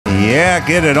Yeah,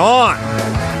 get it on.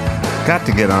 Got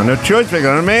to get on. No choice. We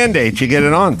got a mandate. You get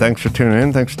it on. Thanks for tuning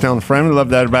in. Thanks for telling a friend. We love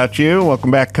that about you.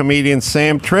 Welcome back, comedian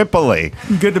Sam Tripoli.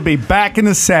 Good to be back in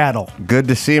the saddle. Good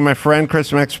to see you, my friend.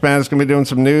 Chris McSpan is going to be doing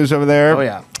some news over there. Oh,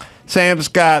 yeah. Sam's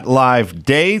got live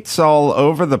dates all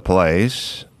over the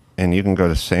place. And you can go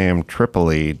to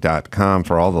samtripoli.com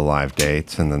for all the live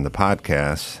dates. And then the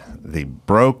podcast, the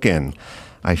Broken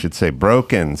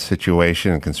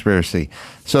Situation and Conspiracy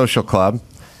Social Club,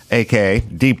 a.k.a.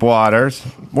 Deep Waters,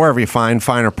 wherever you find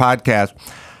finer podcasts.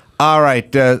 All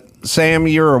right, Sam,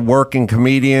 you're a working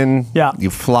comedian. Yeah. You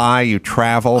fly, you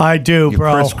travel. I do,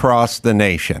 bro. You crisscross the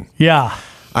nation. Yeah.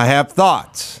 I have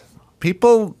thoughts.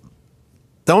 People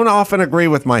don't often agree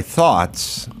with my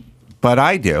thoughts, but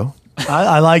I do.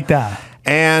 I like that.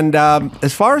 And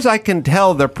as far as I can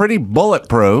tell, they're pretty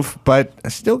bulletproof, but I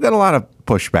still get a lot of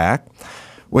pushback,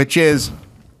 which is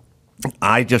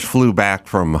I just flew back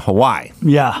from Hawaii.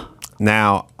 Yeah.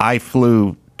 Now, I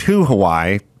flew to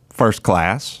Hawaii first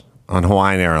class on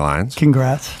Hawaiian Airlines.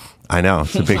 Congrats. I know,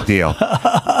 it's a big deal.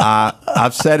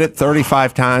 I've said it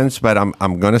 35 times, but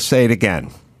I'm going to say it again.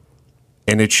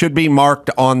 And it should be marked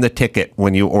on the ticket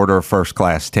when you order a first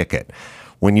class ticket.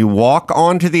 When you walk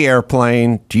onto the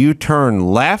airplane, do you turn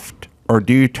left or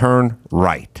do you turn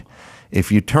right?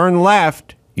 If you turn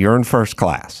left, you're in first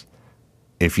class.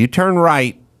 If you turn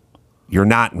right, you're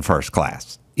not in first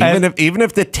class. Even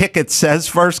if the ticket says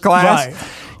first class, right,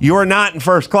 you are not in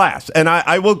first class. And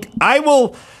I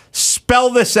will spell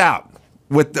this out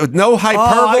with no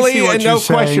hyperbole and no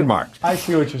question marks. I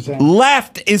see what you're saying.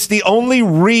 Left is the only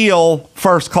real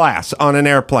first class on an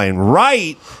airplane.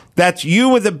 Right, that's you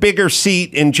with a bigger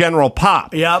seat in general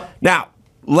pop. Yep. Now,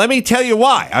 let me tell you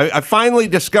why. I finally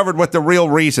discovered what the real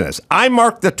reason is. I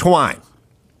marked the twine.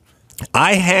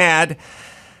 I had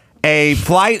a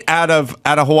flight out of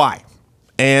Hawaii,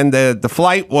 and the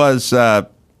flight was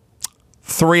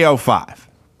 3:05,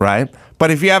 right?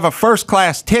 But if you have a first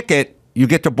class ticket, you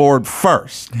get to board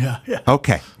first. Yeah.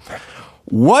 Okay.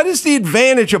 What is the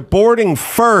advantage of boarding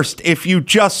first if you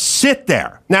just sit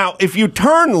there? Now, if you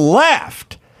turn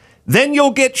left, then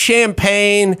you'll get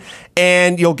champagne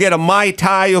and you'll get a Mai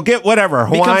Tai, you'll get whatever.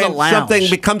 Hawaiian something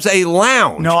becomes a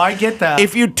lounge. No, I get that.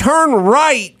 If you turn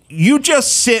right, you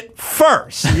just sit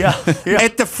first. Yeah.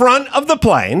 At the front of the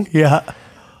plane. Yeah.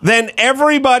 Then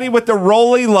everybody with the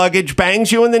rolly luggage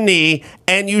bangs you in the knee,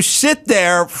 and you sit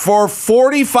there for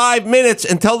 45 minutes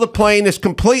until the plane is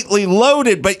completely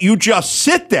loaded, but you just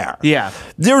sit there. Yeah.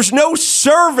 There's no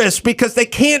service because they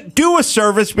can't do a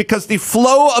service because the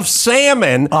flow of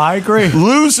salmon. I agree.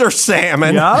 Loser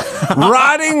salmon. Yep.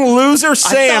 Rotting loser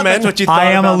salmon. That's what you thought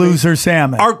I am a about me. loser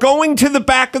salmon. Are going to the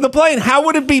back of the plane. How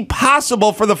would it be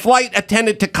possible for the flight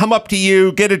attendant to come up to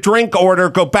you, get a drink order,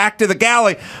 go back to the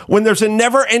galley when there's a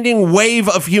never-ending wave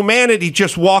of humanity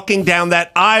just walking down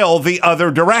that aisle the other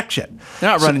direction?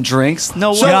 They're not running drinks.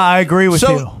 No way. Yeah, I agree with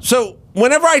you. So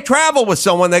whenever I travel with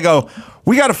someone, they go,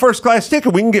 "We got a first class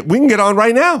ticket. We can get on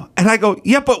right now." And I go,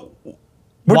 "Yeah, but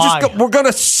we're going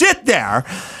to sit there."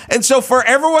 And so for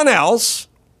everyone else,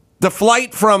 the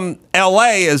flight from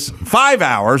L.A. is 5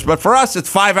 hours, but for us, it's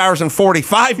 5 hours and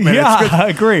 45 minutes. Yeah, I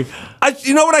agree.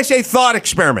 You know what I say? Thought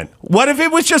experiment. What if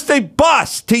it was just a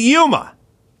bus to Yuma?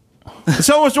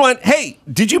 Someone went, "Hey,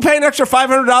 did you pay an extra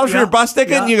 $500 for your bus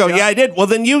ticket?" And you go, "Yeah, I did." Well,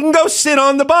 then you can go sit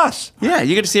on the bus. Yeah,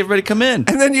 you get to see everybody come in.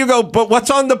 And then you go, "But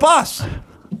what's on the bus?"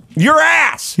 Your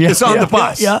ass is on the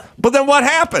bus. Yeah. But then what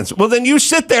happens? Well, then you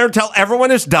sit there until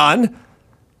everyone is done,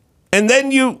 and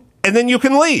then you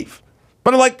can leave.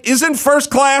 But I'm like, isn't first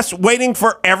class waiting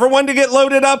for everyone to get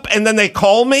loaded up, and then they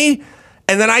call me?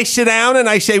 And then I sit down and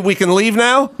I say, "We can leave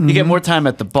now." You get more time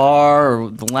at the bar or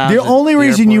the lounge. The only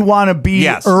reason you want to be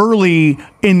Yes. early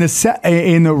in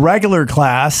the regular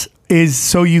class is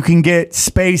so you can get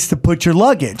space to put your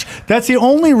luggage. That's the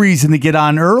only reason to get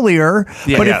on earlier.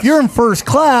 Yeah, but yes. if you're in first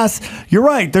class, you're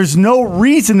right. There's no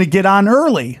reason to get on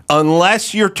early.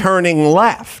 Unless you're turning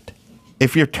left.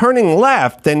 If you're turning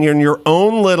left, then you're in your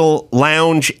own little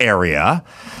lounge area.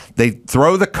 They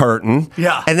throw the curtain,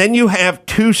 Yeah. and then you have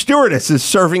two stewardesses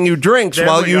serving you drinks There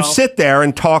while we you go. sit there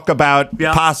and talk about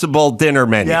Yeah. possible dinner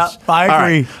menus. Yeah, I All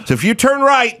agree. right. So if you turn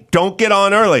right, don't get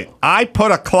on early. I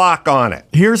put a clock on it.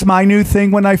 Here's my new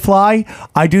thing when I fly.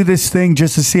 I do this thing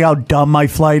just to see how dumb my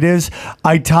flight is.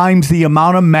 I times the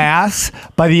amount of mass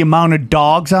by the amount of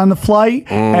dogs on the flight,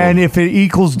 and if it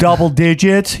equals double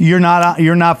digits, you're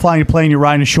not flying a plane. You're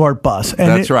riding a short bus. And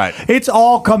That's right. It's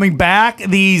all coming back.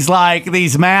 These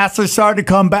masks are starting to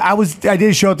come back. I did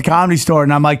a show at the Comedy Store,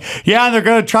 and I'm like, yeah, they're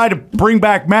going to try to bring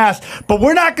back masks, but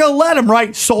we're not going to let them.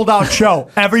 Right? Sold out show.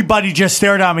 Everybody just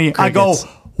stared at me. I go,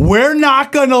 We're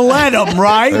not going to let them,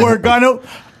 right? We're going to...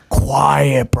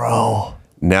 Quiet, bro.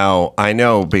 No, I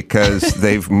know, because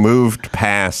they've moved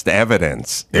past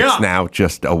evidence. It's now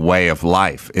just a way of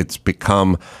life. It's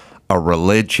become a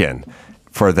religion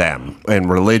for them, and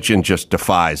religion just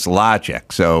defies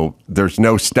logic. So there's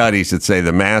no studies that say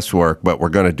the masks work, but we're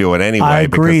going to do it anyway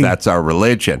because that's our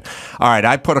religion. All right,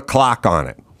 I put a clock on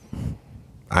it.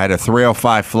 I had a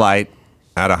 3:05 flight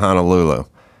out of Honolulu.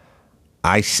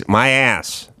 My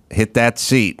ass hit that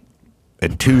seat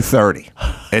at 2:30.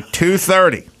 At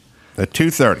 2:30. At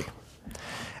 2:30.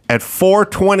 At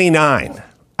 4:29,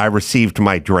 I received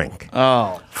my drink.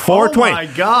 Oh. 4:20. Oh, my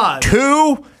God.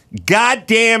 2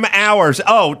 goddamn hours.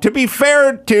 Oh, to be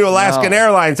fair to Alaskan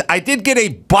Airlines, I did get a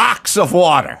box of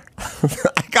water.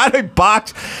 I got a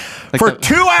box for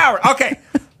 2 hours. Okay.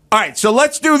 All right, so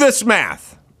let's do this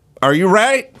math. Are you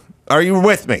ready? Are you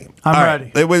with me? I'm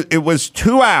ready. It was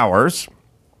 2 hours.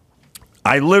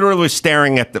 I literally was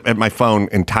staring at my phone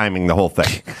and timing the whole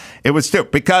thing. It was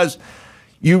because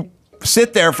you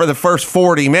sit there for the first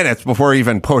 40 minutes before you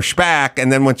even push back,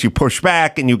 and then once you push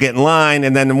back and you get in line,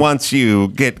 and then once you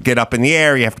get up in the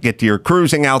air, you have to get to your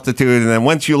cruising altitude, and then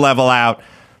once you level out,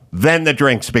 then the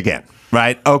drinks begin,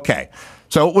 right? Okay.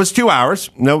 So it was 2 hours,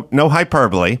 no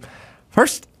hyperbole.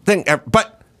 First thing,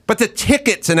 but the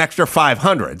ticket's an extra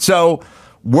 $500. So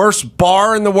worst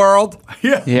bar in the world?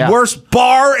 Yeah. Worst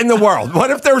bar in the world.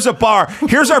 What if there's a bar?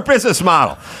 Here's our business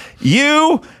model.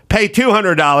 You pay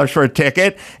 $200 for a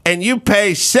ticket, and you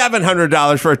pay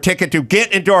 $700 for a ticket to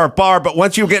get into our bar. But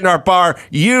once you get in our bar,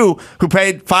 you, who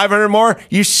paid $500 more,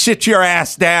 you sit your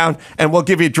ass down, and we'll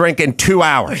give you a drink in 2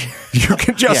 hours. You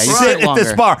can just sit at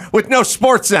this bar with no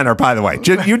sports center, by the way.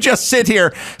 You just sit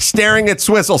here staring at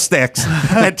swizzle sticks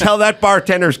and tell that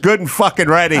bartender's good and fucking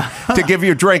ready to give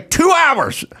you a drink 2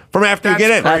 hours from after you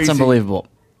get in. That's unbelievable.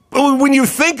 When you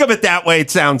think of it that way, it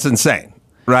sounds insane.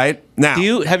 Right now,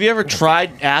 have you ever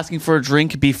tried asking for a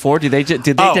drink before? Did they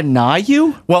deny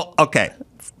you? Well, okay.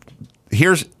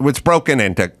 Here's what's broken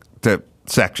into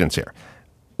sections here.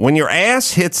 When your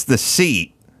ass hits the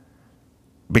seat,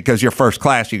 because you're first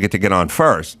class, you get to get on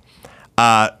first.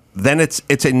 Then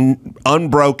it's an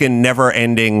unbroken,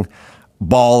 never-ending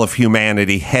ball of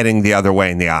humanity heading the other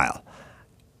way in the aisle.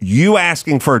 You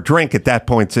asking for a drink at that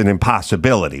point is an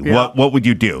impossibility. Yeah. What would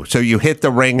you do? So you hit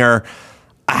the ringer.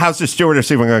 How's the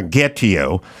stewardess even going to get to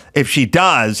you? If she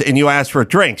does and you ask for a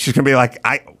drink, she's going to be like,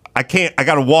 I can't, I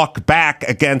got to walk back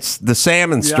against the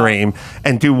salmon stream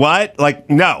and do what? Like,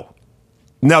 no.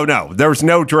 There's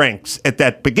no drinks at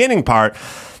that beginning part.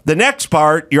 The next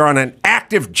part, you're on an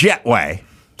active jetway.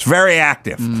 It's very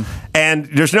active. And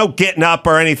there's no getting up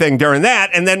or anything during that.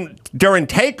 And then during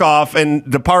takeoff and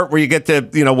the part where you get to,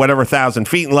 whatever 1,000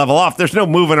 feet and level off, there's no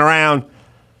moving around.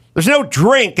 There's no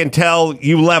drink until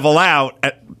you level out.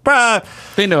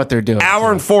 They know what they're doing.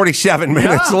 Hour and 47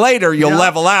 minutes later, you'll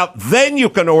level out. Then you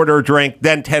can order a drink.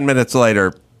 Then 10 minutes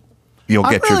later, you'll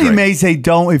get your drink. I'm really amazed they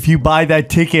don't, if you buy that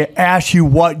ticket, ask you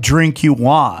what drink you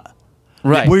want.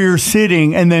 Right. Where you're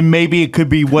sitting, and then maybe it could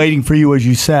be waiting for you as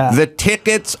you sat. The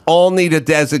tickets all need a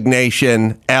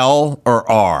designation L or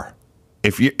R.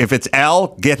 If it's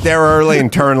L, get there early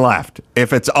and turn left.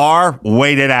 If it's R,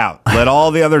 wait it out. Let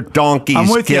all the other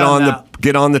donkeys get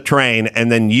on the train,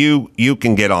 and then you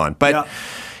can get on. But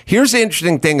here's the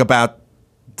interesting thing about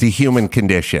the human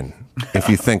condition, if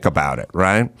you think about it,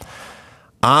 right?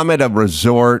 I'm at a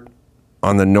resort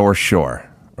on the North Shore,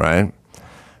 right?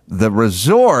 The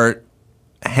resort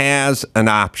has an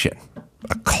option,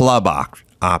 a club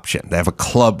option. They have a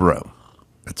club room.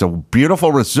 It's a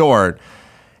beautiful resort.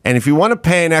 And if you want to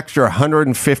pay an extra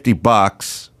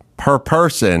 $150 per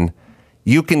person,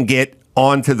 you can get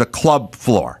onto the club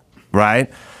floor,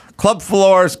 right? Club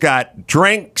floor's got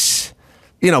drinks,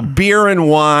 beer and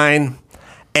wine,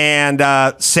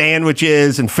 and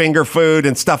sandwiches and finger food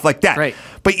and stuff like that. Right.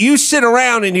 But you sit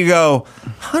around and you go,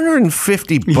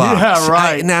 $150. Yeah,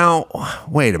 right. Now,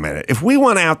 wait a minute. If we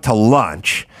went out to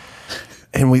lunch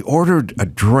and we ordered a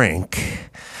drink,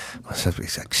 it's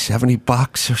like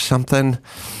 $70 or something.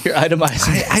 You're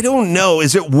itemizing. I don't know.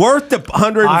 Is it worth the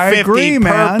 $150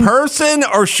 per person,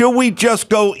 or should we just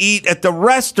go eat at the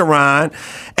restaurant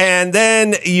and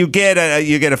then you get a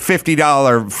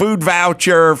 $50 food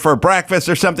voucher for breakfast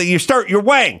or something? You're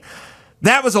weighing.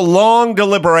 That was a long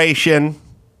deliberation.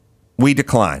 We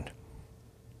declined.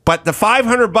 But the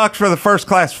 $500 for the first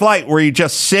class flight, where you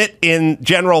just sit in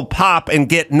general pop and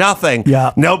get nothing,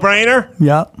 no brainer.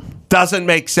 Yep. Doesn't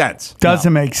make sense.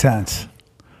 Doesn't make sense.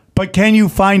 But can you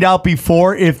find out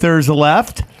before if there's a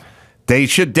left? They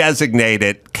should designate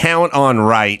it. Count on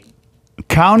right.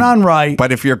 Count on right.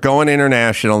 But if you're going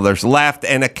international, there's left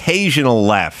and occasional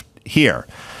left here.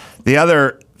 The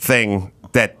other thing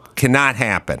that cannot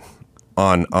happen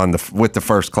with the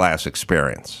first class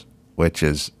experience, which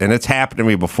is, and it's happened to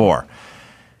me before,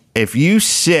 if you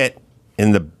sit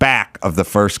in the back of the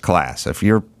first class, if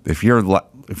you're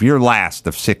last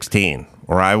of 16,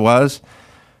 where I was,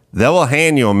 they will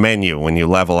hand you a menu when you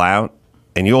level out,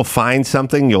 and you'll find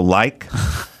something you'll like.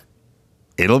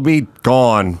 It'll be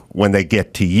gone when they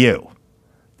get to you.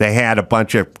 They had a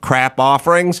bunch of crap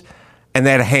offerings, and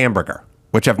they had a hamburger,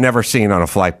 which I've never seen on a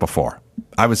flight before.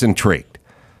 I was intrigued.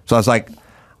 So I was like,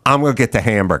 I'm going to get the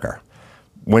hamburger.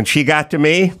 When she got to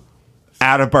me,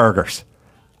 out of burgers.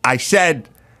 I said,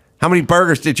 how many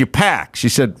burgers did you pack? She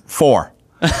said, 4.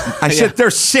 I said,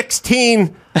 there's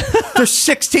 16. There's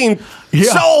 16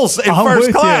 souls in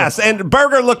first class, and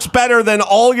burger looks better than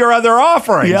all your other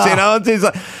offerings. You know, and he's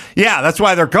like, yeah, that's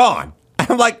why they're gone.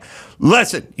 I'm like,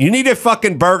 listen, you need a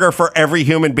fucking burger for every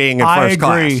human being in first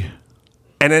class,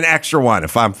 and an extra one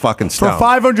if I'm fucking stoned. For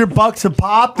 $500 a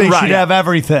pop, they should have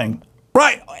everything.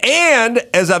 Right, and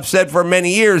as I've said for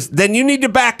many years, then you need to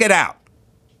back it out.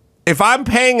 If I'm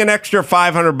paying an extra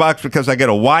 $500 because I get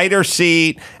a wider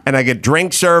seat and I get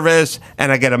drink service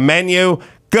and I get a menu,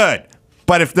 good.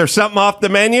 But if there's something off the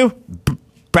menu,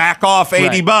 back off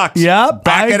 $80. Yeah,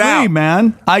 back it out. I agree,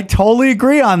 man. I totally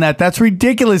agree on that. That's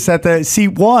ridiculous that the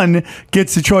seat 1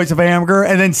 gets the choice of a hamburger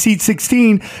and then seat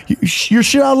 16, you're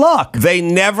shit out of luck. They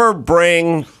never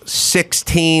bring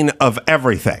 16 of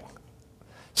everything.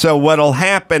 So what'll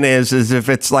happen is if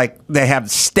it's like they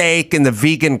have steak and the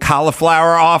vegan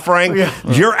cauliflower offering,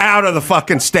 you're out of the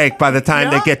fucking steak by the time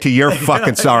they get to your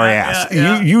fucking sorry ass.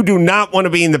 You do not want to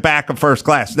be in the back of first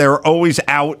class. They're always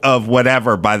out of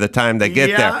whatever by the time they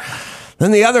get there.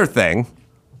 Then the other thing,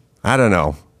 I don't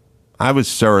know. I was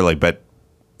surly, but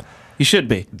you should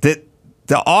be.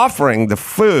 The offering, the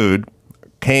food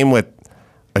came with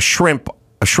a shrimp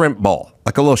bowl,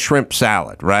 like a little shrimp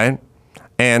salad, right?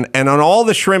 And on all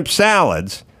the shrimp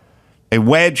salads, a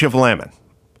wedge of lemon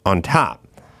on top.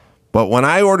 But when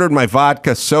I ordered my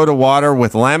vodka soda water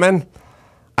with lemon,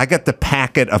 I got the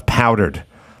packet of powdered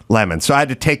lemon. So I had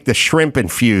to take the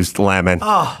shrimp-infused lemon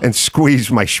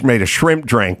and made a shrimp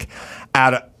drink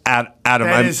out of my...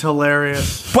 That is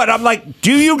hilarious. But I'm like,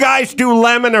 do you guys do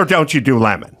lemon or don't you do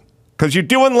lemon? Because you're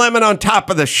doing lemon on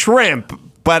top of the shrimp,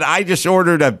 but I just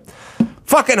ordered a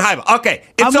fucking highball. Okay,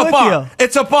 it's a bar.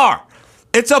 It's a bar.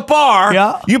 It's a bar.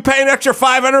 Yeah. You pay an extra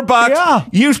 $500. Yeah.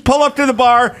 You pull up to the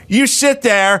bar. You sit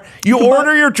there. You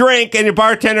order your drink, and your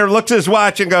bartender looks at his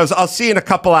watch and goes, "I'll see you in a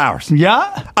couple hours."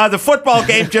 Yeah. The football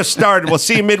game just started. We'll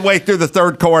see you midway through the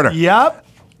third quarter. Yep.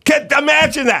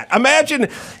 Imagine that. Imagine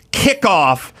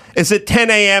kickoff is at 10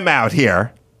 a.m. out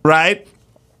here, right?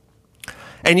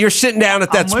 And you're sitting down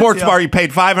at that sports bar you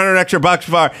paid $500 extra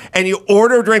for, and you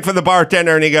order a drink from the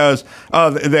bartender, and he goes,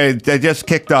 "Oh, they just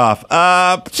kicked off.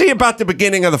 See you about the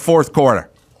beginning of the fourth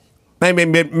quarter.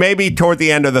 Maybe toward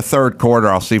the end of the third quarter,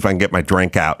 I'll see if I can get my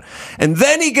drink out." And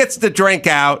then he gets the drink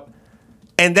out,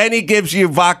 and then he gives you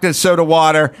vodka soda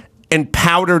water and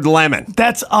powdered lemon.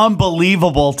 That's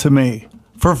unbelievable to me.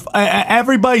 For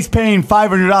everybody's paying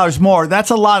 $500 more. That's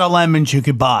a lot of lemons you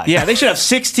could buy. Yeah, they should have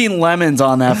 16 lemons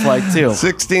on that flight too.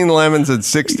 16 lemons and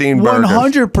 16 burgers.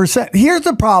 100%. Here's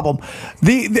the problem: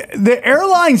 the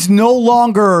airlines no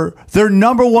longer, their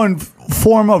number one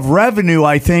form of revenue,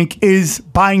 I think, is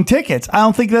buying tickets. I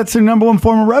don't think that's their number one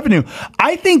form of revenue.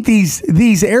 I think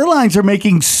these airlines are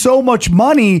making so much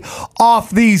money off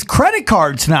these credit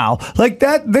cards now. Like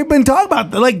that, they've been talking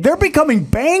about, like they're becoming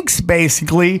banks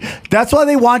basically. That's why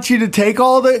they want you to take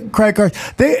all the credit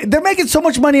cards. They're making so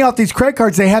much money off these credit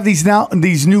cards. They have these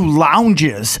new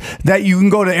lounges that you can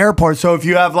go to airports. So if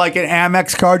you have like an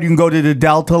Amex card, you can go to the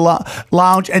Delta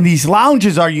lounge, and these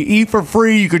lounges are, you eat for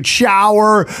free, you could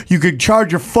shower, you could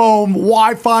charge your phone,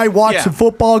 Wi-Fi, watch the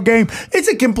football game. It's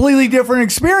a completely different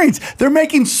experience. They're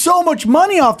making so much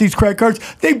money off these credit cards.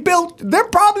 They're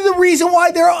probably the reason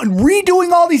why they're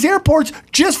redoing all these airports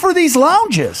just for these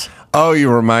lounges. Oh, you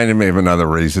reminded me of another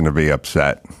reason to be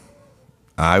upset.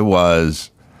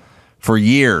 For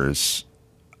years,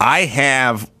 I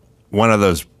have one of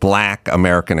those black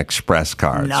American Express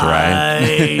cards,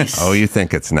 right? Oh, you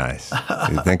think it's nice.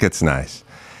 You think it's nice.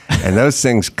 And those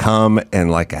things come in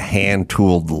like a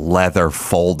hand-tooled leather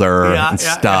folder and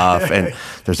stuff. And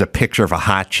there's a picture of a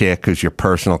hot chick who's your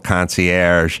personal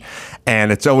concierge.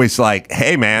 And it's always like,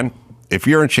 hey, man, If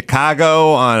you're in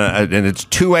Chicago and it's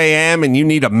 2 a.m. and you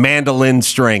need a mandolin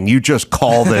string, you just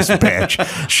call this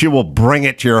bitch. She will bring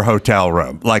it to your hotel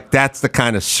room. Like, that's the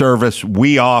kind of service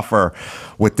we offer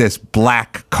with this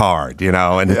black card,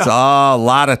 and it's a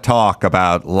lot of talk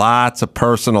about lots of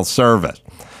personal service.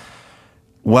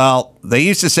 Well, they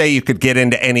used to say you could get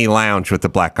into any lounge with the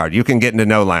black card. You can get into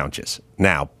no lounges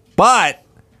now, but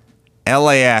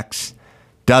LAX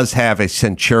does have a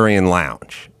Centurion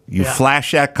lounge. You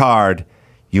flash that card,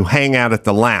 you hang out at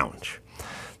the lounge.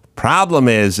 The problem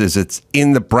is it's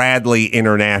in the Bradley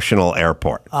International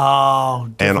Airport. Oh,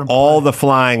 and all the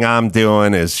flying I'm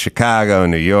doing is Chicago,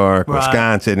 New York,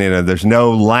 Wisconsin. There's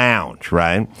no lounge,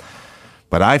 right?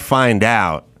 But I find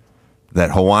out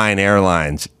that Hawaiian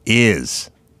Airlines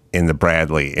is in the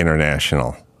Bradley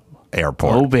International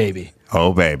Airport. Oh, baby.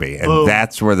 Oh, baby. And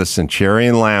that's where the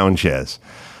Centurion Lounge is.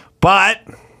 But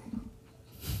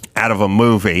out of a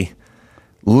movie,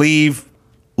 leave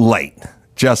late,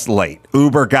 just late.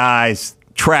 Uber guys,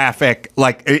 traffic,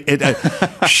 like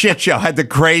shit show. Had the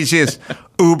craziest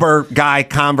Uber guy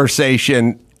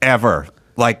conversation ever.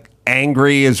 Like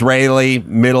angry Israeli,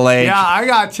 middle-aged. Yeah, I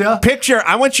got you.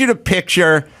 I want you to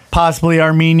picture. Possibly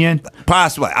Armenian.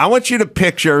 Possibly. I want you to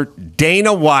picture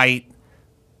Dana White,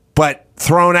 but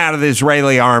thrown out of the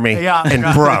Israeli army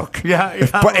and broke.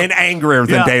 And angrier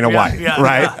than Dana White,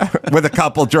 right? With a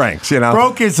couple drinks,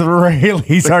 Broke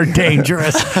Israelis are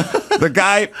dangerous.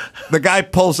 The guy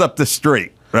pulls up the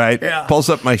street, right? Yeah. Pulls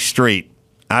up my street.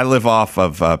 I live off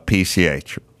of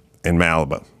PCH in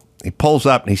Malibu. He pulls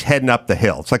up and he's heading up the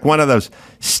hill. It's like one of those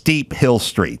steep hill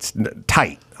streets,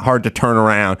 tight, hard to turn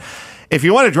around. If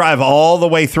you want to drive all the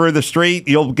way through the street,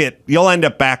 you'll end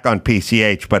up back on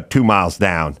PCH, but 2 miles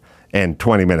down. And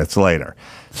 20 minutes later.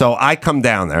 So I come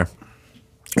down there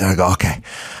and I go, okay,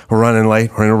 we're running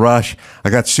late. We're in a rush. I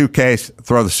got suitcase,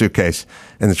 throw the suitcase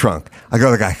in the trunk. I go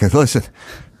to the guy, I go, listen,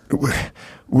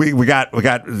 we got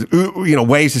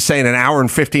Waze is saying an hour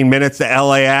and 15 minutes to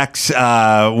LAX.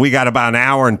 We got about an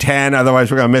hour and 10.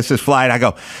 Otherwise, we're going to miss this flight. I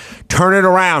go, turn it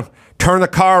around. Turn the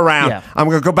car around. Yeah. I'm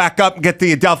going to go back up and get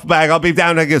the duffel bag. I'll be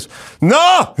down there. He goes,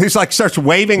 no. He's like, starts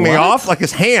waving me off like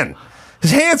his hand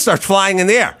starts flying in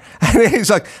the air. And he's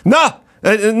like, no.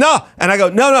 And I go,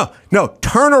 no,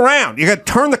 turn around. You got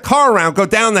to turn the car around, go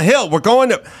down the hill. We're going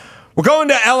to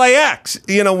LAX.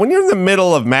 When you're in the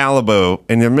middle of Malibu,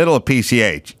 in the middle of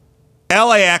PCH,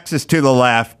 LAX is to the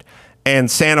left and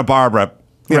Santa Barbara,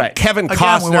 Kevin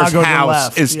Costner's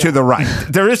house is to the right.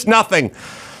 There's nothing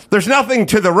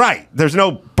to the right. There's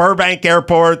no Burbank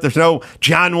Airport. There's no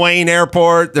John Wayne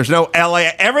Airport. There's no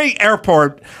LA. Every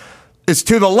airport is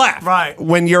to the left. Right.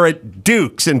 When you're at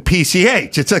Duke's and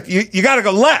PCH, it's like you got to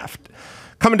go left,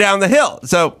 coming down the hill.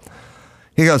 So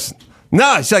he goes,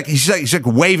 no. He's like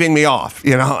waving me off,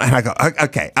 And I go,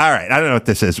 okay, all right. I don't know what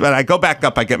this is, but I go back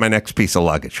up. I get my next piece of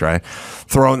luggage, right?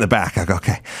 Throw it in the back. I go,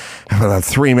 okay, I have about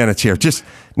 3 minutes here. Just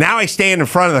now, I stand in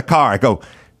front of the car. I go,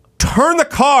 turn the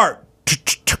car.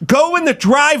 Go in the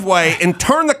driveway and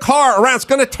turn the car around. It's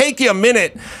going to take you a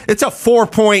minute. It's a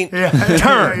 4-point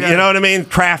turn. You know what I mean?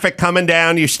 Traffic coming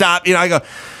down. You stop. I go,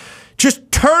 just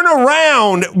turn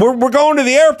around. We're going to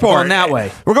the airport. Going that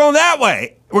way. We're going that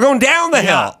way. We're going down the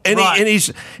hill. And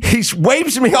he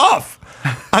waves me off.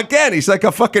 Again, he's like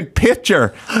a fucking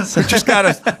pitcher. He just got a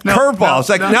curveball. It's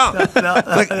like,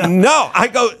 no. I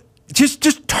go,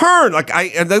 just turn.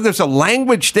 And then there's a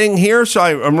language thing here, so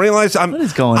I'm realizing what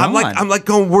is going on? I'm like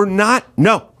going, we're not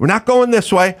going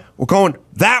this way. We're going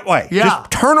that way. Yeah.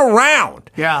 Just turn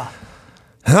around. Yeah.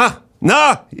 Huh?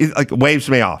 No. He waves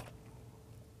me off.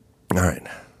 All right.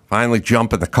 Finally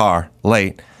jump in the car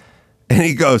late. And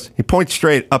he points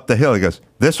straight up the hill. He goes,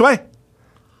 this way?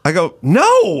 I go,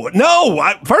 no.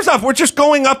 First off, we're just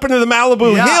going up into the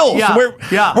Malibu hills.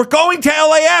 We're going to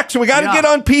LAX. We got to get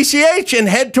on PCH and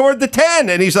head toward the 10.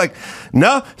 And he's like,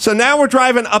 no. So now we're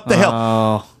driving up the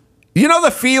hill. You know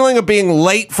the feeling of being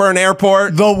late for an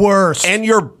airport? The worst. And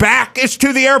your back is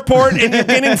to the airport and you're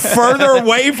getting further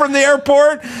away from the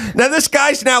airport. Now this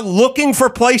guy's now looking for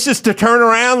places to turn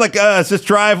around. Like, is this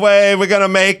driveway? We're going to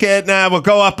make it. Now we'll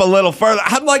go up a little further.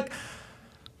 I'm like,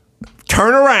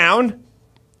 turn around.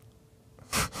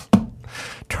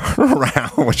 Turn around,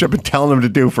 which I've been telling him to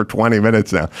do for 20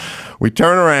 minutes now. We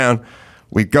turn around,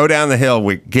 we go down the hill,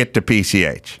 we get to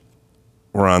PCH.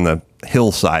 We're on the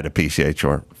hillside of PCH,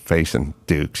 or facing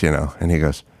Duke's, and he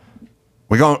goes,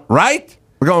 we're going right?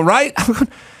 We're going right?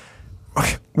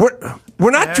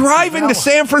 We're not driving to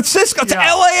San Francisco, to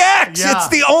LAX. Yeah.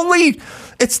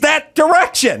 It's that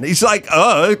direction. He's like,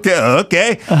 oh,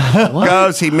 okay.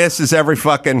 Goes, he misses every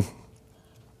fucking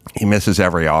He misses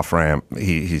every off ramp.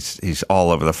 He's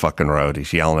all over the fucking road.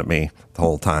 He's yelling at me the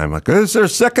whole time. Like, is there a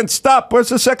second stop? Where's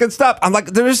the second stop? I'm like,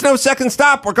 there is no second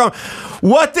stop. We're going.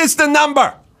 What is the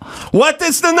number? What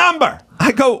is the number?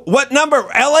 I go, what number?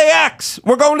 LAX.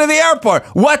 We're going to the airport.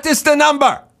 What is the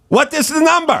number? What is the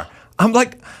number? I'm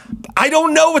like, I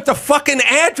don't know what the fucking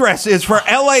address is for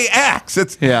LAX.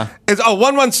 It's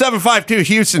 11752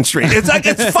 Houston Street. It's like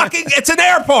it's an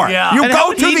airport. Yeah. You And go how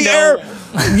would to he the know?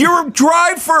 You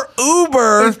drive for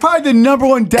Uber. It's probably the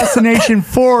 #1 destination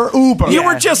for Uber. You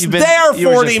were just you've been- there you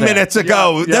were 40 just there. minutes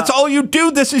ago. Yeah. That's all you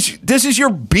do. This is your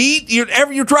beat.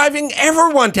 You're driving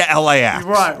everyone to LAX.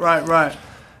 Right.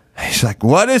 He's like,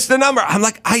 what is the number? I'm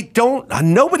like, I don't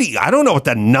know what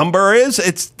the number is.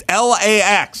 It's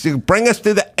LAX. You bring us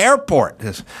to the airport.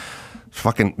 This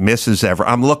fucking misses ever.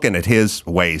 I'm looking at his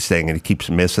Waze thing, and he keeps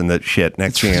missing that shit.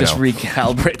 Next thing you Just know,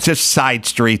 recalibrate. just side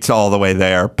streets all the way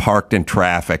there, parked in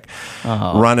traffic,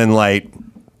 running late.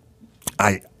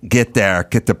 I get there,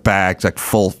 get the bags, like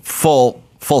full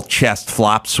chest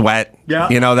flop sweat. Yeah.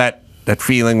 You know that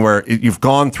feeling where you've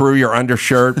gone through your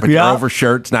undershirt, but Yeah. your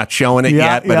overshirt's not showing it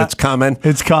yet, but it's coming.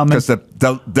 It's coming. Because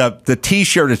the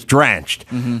T-shirt is drenched.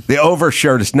 The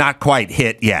overshirt is not quite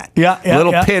hit yet. Yeah, A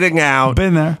little yeah. pitting out.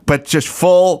 Been there. But just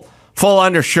full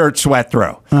undershirt sweat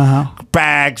through.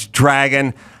 Bags,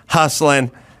 dragging,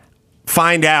 hustling.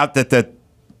 Find out that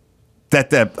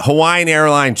the Hawaiian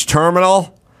Airlines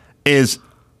terminal is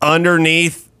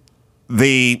underneath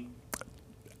the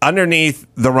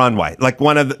runway, like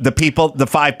one of the people, the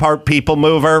 5-part people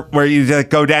mover where you just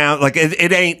go down. Like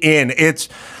it ain't in. It's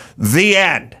the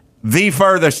end, the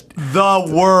furthest, The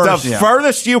worst. the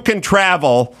furthest you can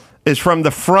travel is from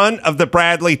the front of the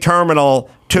Bradley terminal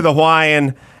to the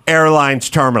Hawaiian Airlines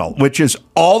terminal, which is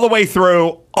all the way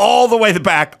through, all the way to the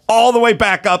back, all the way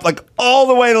back up, like all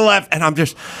the way to the left. And I'm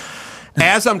just,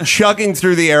 as I'm chugging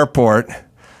through the airport,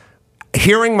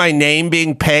 hearing my name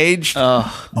being paged,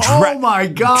 Oh my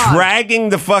God. dragging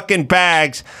the fucking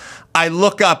bags, I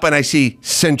look up and I see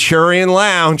Centurion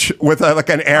Lounge with like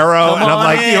an arrow, and I'm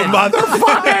like, you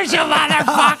motherfuckers, you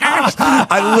motherfuckers.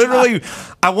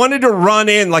 I wanted to run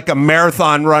in like a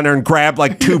marathon runner and grab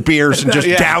like 2 beers and just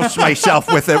douse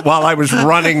myself with it while I was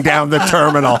running down the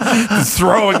terminal,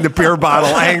 throwing the beer bottle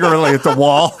angrily at the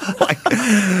wall.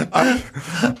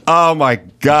 Oh my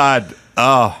God.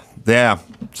 Oh, yeah.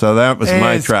 So that was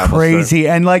my It's travel. crazy.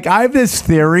 And like I have this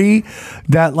theory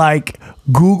that like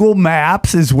Google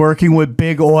Maps is working with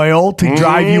big oil to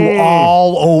drive you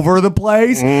all over the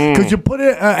place. Because you put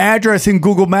an address in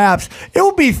Google Maps, it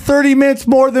will be 30 minutes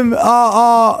more than the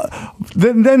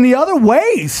other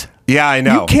ways. Yeah, I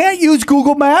know. You can't use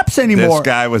Google Maps anymore. This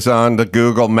guy was on the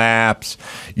Google Maps.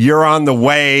 You're on the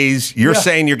Waze. You're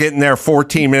saying you're getting there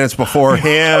 14 minutes before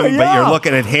him, but you're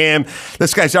looking at him.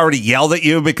 This guy's already yelled at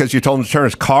you because you told him to turn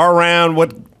his car around.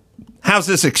 How's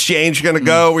this exchange going to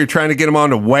go? We're trying to get him on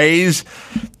the Waze.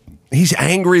 He's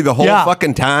angry the whole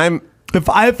fucking time. If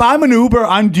I'm an Uber,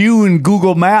 I'm doing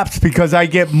Google Maps because I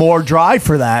get more drive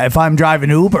for that. If I'm driving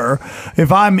Uber,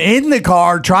 if I'm in the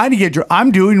car trying to I'm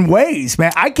doing Waze,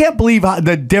 man. I can't believe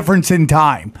the difference in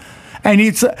time. And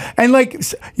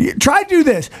try to do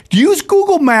this. Use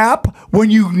Google Map when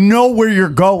you know where you're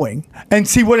going and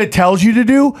see what it tells you to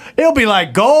do. It'll be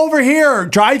like, go over here,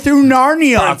 drive through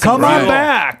Narnia, come on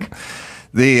back.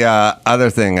 The other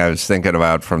thing I was thinking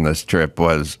about from this trip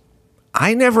was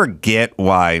I never get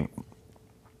why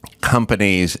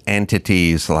companies,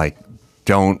 entities like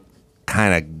don't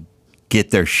kind of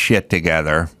get their shit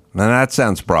together. And that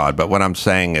sounds broad, but what I'm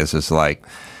saying is like,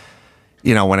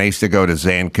 you know, when I used to go to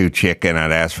Zanku Chicken,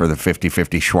 I'd ask for the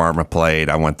 50-50 shawarma plate.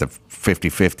 I want the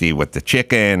 50-50 with the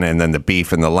chicken and then the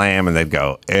beef and the lamb. And they'd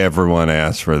go, everyone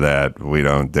asks for that. We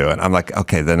don't do it. I'm like,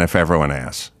 okay, then if everyone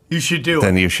asks, You should do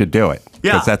then it. you should do it.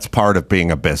 Yeah. Because that's part of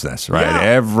being a business, right? Yeah.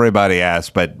 Everybody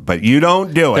asks, but you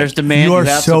don't do it. There's demand. You are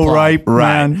have so supply. right,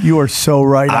 man. You are so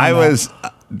right. on I that. was,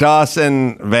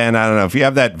 Dawson, Van, I don't know if you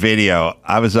have that video.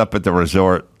 I was up at the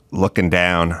resort looking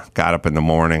down, got up in the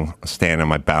morning, standing on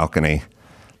my balcony,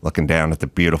 looking down at the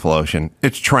beautiful ocean.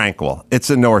 It's tranquil. It's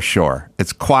the North Shore.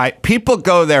 It's quiet. People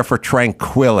go there for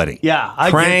tranquility. Yeah, I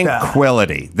get that.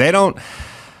 Tranquility. They don't.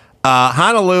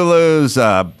 Honolulu's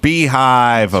a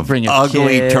beehive of Bring your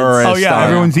ugly kids. tourists. Oh yeah,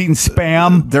 everyone's eating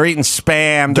spam. They're eating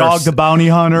spam. Dog the bounty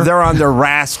hunter. They're on their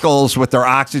rascals with their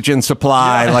oxygen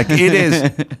supply. Like it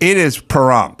is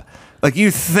Pahrump. Like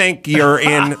you think you're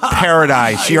in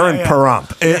paradise, you're in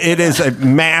Pahrump. It is a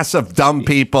mass of dumb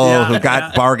people who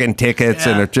got bargain tickets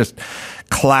and are just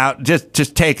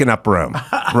just taking up room,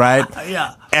 right?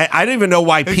 Yeah. I don't even know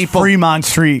why It's people Fremont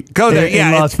Street go there.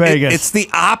 in Las Vegas. It's the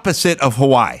opposite of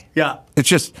Hawaii. Yeah. It's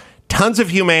just tons of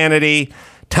humanity,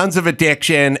 tons of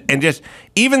addiction, and just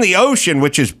even the ocean,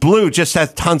 which is blue, just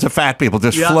has tons of fat people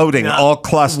just floating, all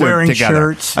clustered wearing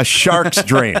together. Shirts. A shark's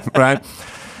dream, right?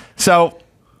 So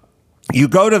you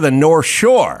go to the North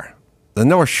Shore. The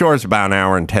North Shore is about an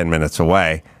hour and 10 minutes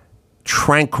away.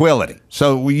 Tranquility.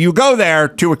 So you go there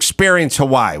to experience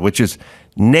Hawaii, which is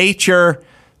nature,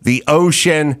 the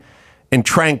ocean, and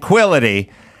tranquility.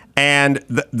 And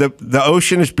the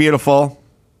ocean is beautiful.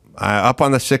 Up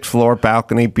on the 6th floor,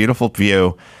 balcony, beautiful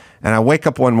view. And I wake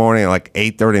up one morning at like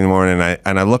 8:30 in the morning,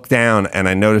 and I look down, and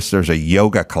I notice there's a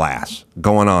yoga class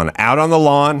going on out on the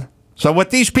lawn. So what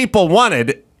these people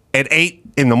wanted at 8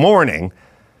 in the morning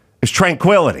is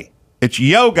tranquility. It's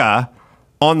yoga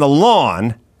on the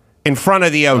lawn in front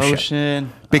of the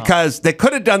ocean. Because they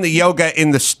could have done the yoga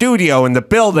in the studio in the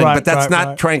building, but that's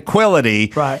not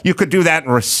tranquility. Right. You could do that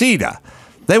in Reseda.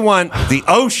 They want the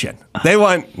ocean. They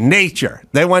want nature.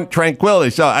 They want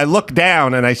tranquility. So I look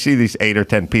down and I see these 8 or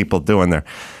 10 people doing their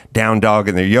down dog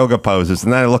and their yoga poses.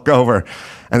 And then I look over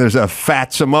and there's a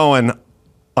fat Samoan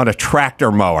on a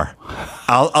tractor mower.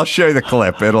 I'll show you the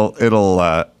clip. It'll.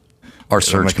 Our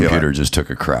search computer just took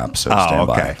a crap, so stand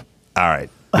by. Okay. All right.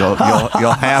 You'll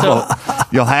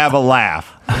have a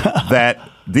laugh that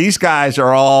these guys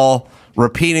are all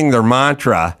repeating their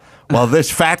mantra. Well, this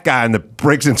fat guy in the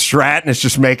Briggs and Stratton is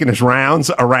just making his rounds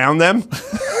around them.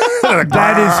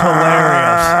 That is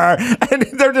hilarious. And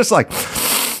they're just like,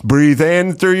 breathe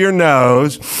in through your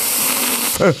nose.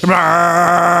 Just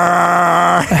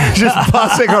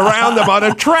bussing around them on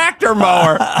a tractor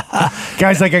mower.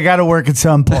 Guys, like, I got to work at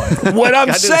some point. What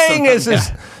I'm saying is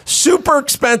this super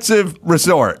expensive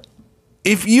resort.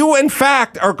 If you, in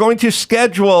fact, are going to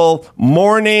schedule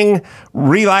morning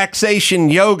relaxation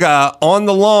yoga on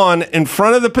the lawn in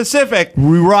front of the Pacific,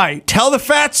 Right. tell the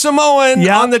fat Samoan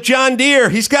on the John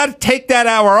Deere he's got to take that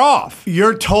hour off.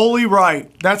 You're totally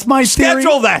right. That's my theory.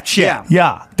 Schedule that shit.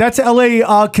 Yeah, that's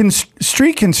LA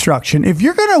street construction. If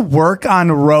you're going to work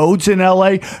on roads in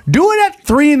LA, do it at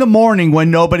 3 in the morning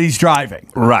when nobody's driving.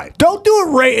 Right. Don't do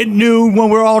it right at noon when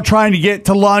we're all trying to get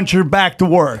to lunch or back to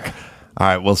work. All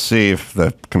right, we'll see if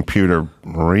the computer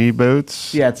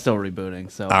reboots. Yeah, it's still rebooting.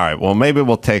 So All right, well, maybe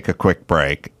we'll take a quick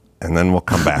break, and then we'll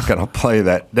come back, and I'll play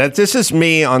that. This is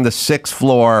me on the 6th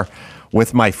floor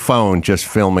with my phone just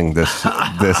filming this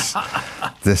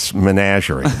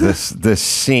menagerie, this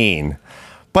scene.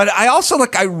 But I also,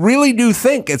 I really do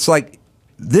think it's like,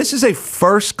 this is a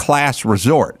first-class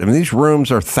resort. I mean, these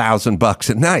rooms are $1,000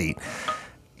 a night.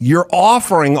 You're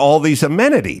offering all these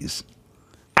amenities.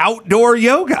 Outdoor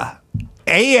yoga.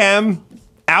 AM,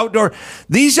 outdoor.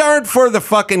 These aren't for the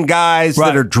fucking guys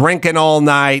that are drinking all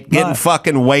night, getting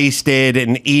fucking wasted,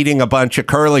 and eating a bunch of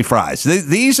curly fries.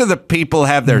 These are the people who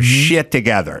have their shit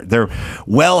together. They're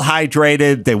well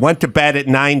hydrated. They went to bed at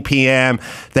 9 p.m.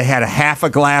 They had a half a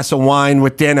glass of wine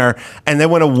with dinner, and they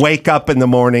want to wake up in the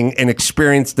morning and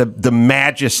experience the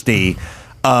majesty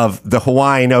of the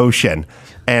Hawaiian Ocean.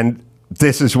 And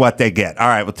this is what they get. All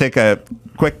right, we'll take a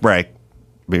quick break.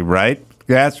 Be right.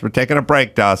 Yes, we're taking a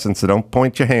break, Dawson, so don't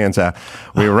point your hands out.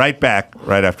 We'll be right back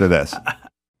right after this.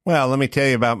 Well, let me tell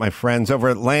you about my friends over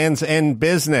at Land's End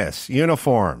Business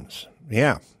Uniforms.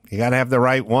 Yeah, you got to have the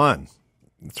right one.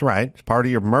 That's right. It's part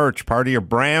of your merch, part of your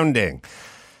branding.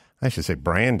 I should say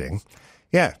branding.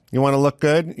 Yeah, you want to look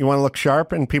good, you want to look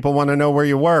sharp, and people want to know where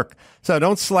you work. So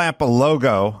don't slap a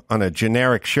logo on a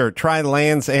generic shirt. Try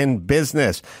Land's End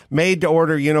Business,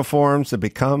 made-to-order uniforms that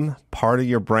become part of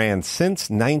your brand. Since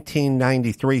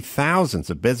 1993, thousands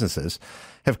of businesses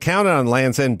have counted on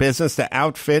Land's End Business to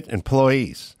outfit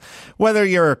employees. Whether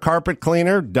you're a carpet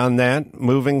cleaner, done that,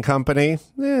 moving company,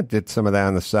 did some of that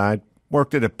on the side,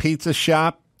 worked at a pizza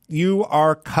shop, you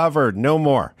are covered. No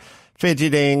more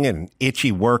fidgeting and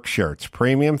itchy work shirts.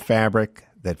 Premium fabric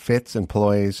that fits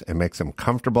employees and makes them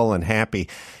comfortable and happy.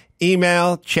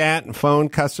 Email, chat, and phone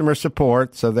customer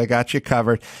support, so they got you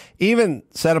covered. Even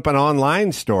set up an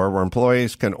online store where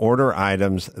employees can order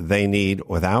items they need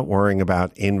without worrying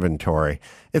about inventory.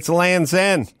 It's Land's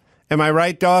End. Am I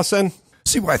right, Dawson?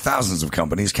 See why thousands of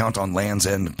companies count on Land's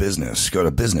End Business. Go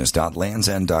to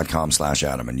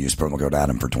business.landsend.com/Adam and use promo code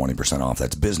Adam for 20% off.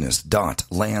 That's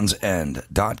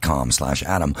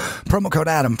business.landsend.com/Adam. Promo code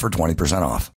Adam for 20%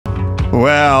 off.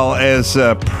 Well, as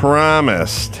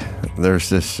promised, there's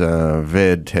this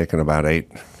vid taken about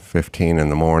 8:15 in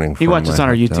the morning. He watches on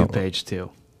our YouTube page,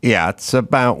 too. Yeah, it's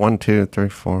about 1, 2, 3,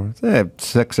 4,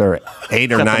 6 or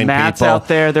 8 or 9 people. Got the mats out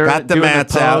there. They're got the doing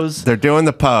mats the pose. out. They're doing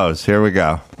the pose. Here we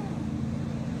go.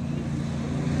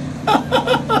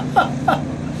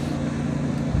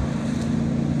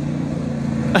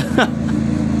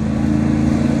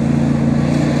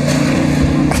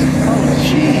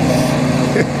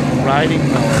 riding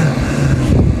mower.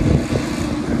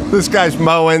 This guy's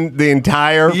mowing the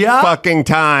entire fucking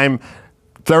time,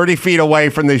 30 feet away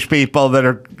from these people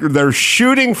they're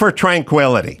shooting for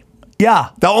tranquility.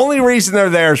 Yeah. The only reason they're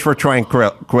there is for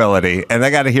tranquility, and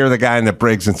they got to hear the guy in the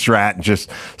Briggs and Stratton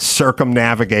just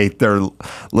circumnavigate their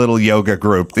little yoga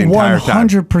group the entire time.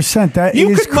 100%. That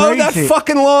you is could mow that crazy.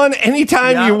 fucking lawn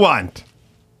anytime you want.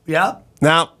 Yeah.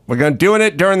 Now, we're doing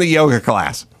it during the yoga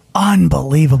class.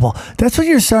 Unbelievable. That's what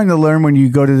you're starting to learn when you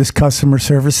go to this customer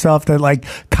service stuff, that like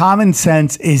common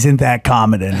sense isn't that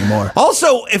common anymore.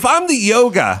 Also, if I'm the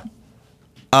yoga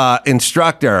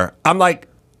instructor, I'm like,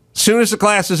 soon as the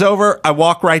class is over, I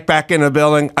walk right back in the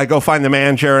building. I go find the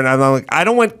manager, and I'm like, I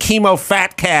don't want chemo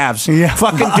fat calves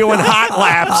fucking doing hot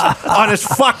laps on his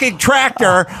fucking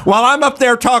tractor while I'm up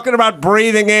there talking about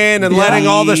breathing in and letting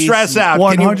all the stress out.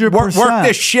 100%. Can you work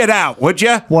this shit out, would you?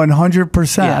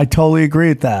 100%. Yeah. I totally agree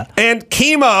with that. And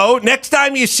chemo, next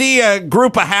time you see a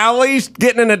group of Howleys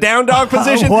getting in a down dog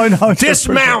position, 100%.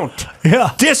 dismount.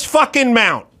 Yeah. Dis-fucking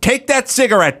mount. Take that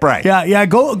cigarette break. Yeah.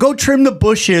 Go trim the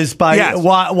bushes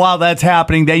while that's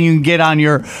happening. Then you can get on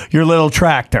your little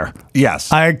tractor.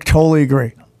 Yes. I totally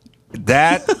agree.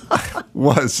 That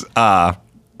was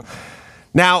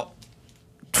now,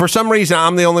 for some reason,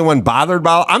 I'm the only one bothered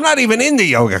by. I'm not even in the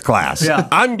yoga class.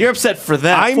 Yeah. You're upset for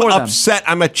them. I'm for them. upset.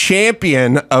 I'm a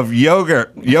champion of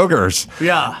yogers.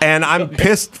 Yeah. And I'm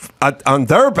pissed on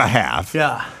their behalf.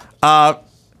 Yeah.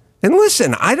 And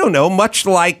listen, I don't know, much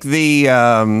like the,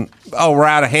 we're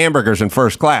out of hamburgers in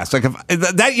first class. Like, if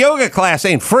that yoga class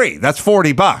ain't free. That's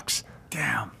 $40.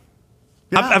 Damn.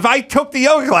 If I took the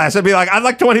yoga class, I'd be like, I'd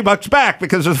like $20 back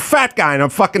because there's a fat guy in a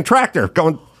fucking tractor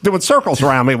doing circles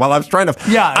around me while I was trying to.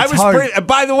 Yeah, it's hard.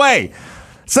 By the way,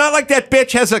 it's not like that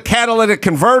bitch has a catalytic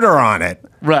converter on it.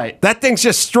 Right. That thing's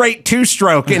just straight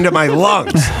two-stroke into my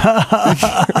lungs.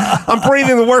 I'm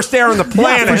breathing the worst air on the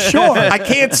planet. Yeah, for sure. I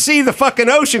can't see the fucking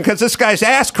ocean because this guy's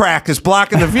ass crack is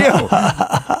blocking the view.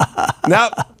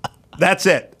 No, that's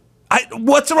it.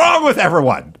 What's wrong with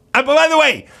everyone? By the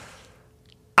way,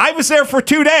 I was there for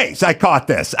 2 days. I caught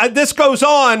this. This goes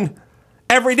on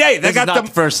every day. This is not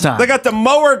the first time. They got the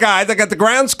mower guy, they got the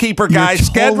groundskeeper guy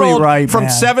scheduled from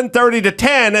 7:30 to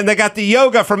 10, and they got the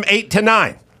yoga from 8 to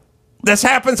 9. This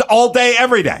happens all day,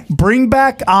 every day. Bring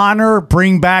back honor,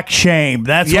 bring back shame.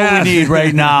 That's what we need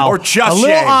right now. Or just a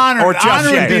little shame. honor. Or just honor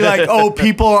would be shame. like, oh,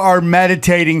 people are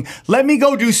meditating. Let me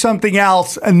go do something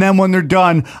else, and then when they're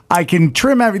done, I can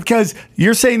trim everything. Because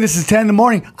you're saying this is 10 in the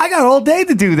morning. I got all day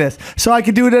to do this, so I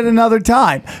can do it at another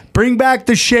time. Bring back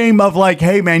the shame of like,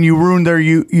 hey man, you ruined their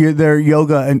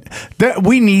yoga, and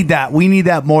we need that. We need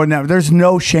that more than ever. There's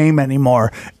no shame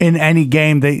anymore in any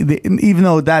game. They even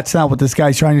though that's not what this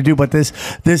guy's trying to do, but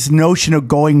this notion of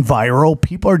going viral,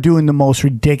 people are doing the most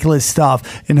ridiculous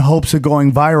stuff in hopes of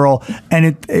going viral,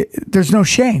 and there's no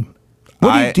shame.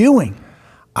 What are you doing?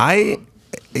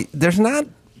 There's not.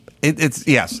 It's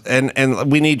yes, and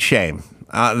we need shame.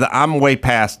 I'm way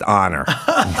past honor. All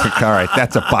right,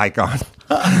 that's a bygone.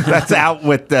 That's out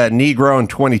with Negro and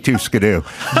 22 Skidoo.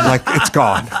 Like, it's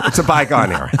gone. It's a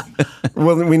bygone era.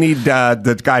 Well, we need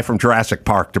the guy from Jurassic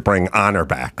Park to bring honor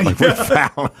back. Like,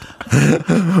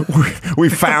 we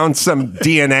found some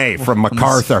DNA from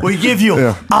MacArthur. We give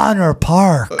you Honor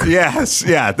Park. Yes,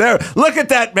 yeah. There. Look at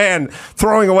that man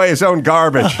throwing away his own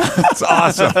garbage. It's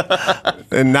awesome,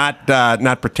 and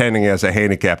not pretending he has a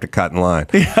handicap to cut in line.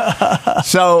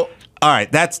 So, all right,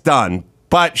 that's done.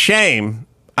 But shame,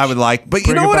 I would like. But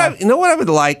you know what I would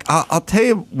like? I'll tell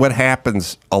you what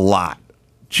happens a lot.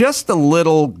 Just a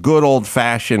little good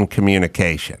old-fashioned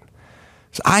communication.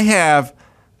 So I have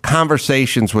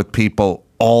conversations with people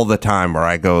all the time where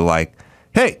I go like,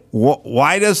 hey,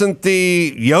 why doesn't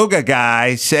the yoga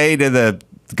guy say to the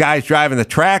guys driving the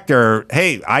tractor,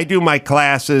 hey, I do my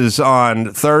classes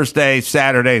on Thursday,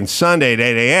 Saturday, and Sunday at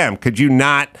 8 a.m. Could you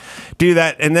not do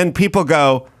that? And then people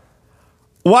go,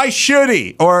 why should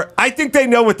he? Or I think they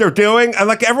know what they're doing. And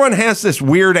like, everyone has this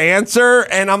weird answer.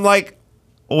 And I'm like,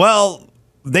 well,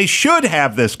 they should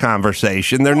have this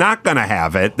conversation. They're not going to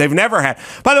have it. They've never had.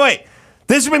 By the way,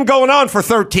 this has been going on for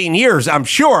 13 years, I'm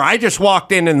sure. I just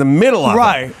walked in the middle of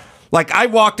it. Like, I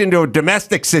walked into a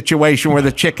domestic situation where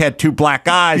the chick had two black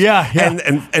eyes. And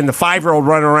the 5-year-old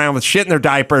running around with shit in their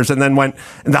diapers, and then and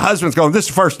the husband's going, this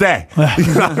is the first day.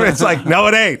 You know, it's like, no,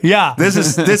 it ain't. This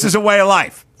is a way of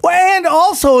life. Well, and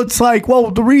also it's like, well,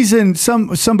 the reason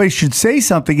somebody should say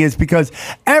something is because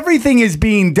everything is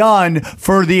being done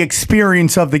for the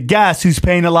experience of the guest who's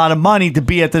paying a lot of money to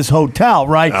be at this hotel,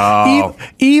 right? Oh.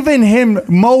 Even him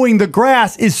mowing the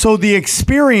grass is so the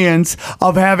experience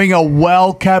of having a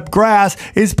well-kept grass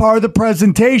is part of the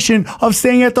presentation of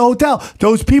staying at the hotel.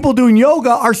 Those people doing yoga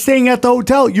are staying at the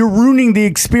hotel. You're ruining the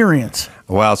experience.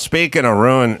 Well, speaking of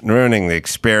ruining the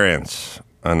experience,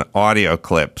 an audio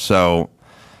clip. So...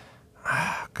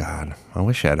 God, I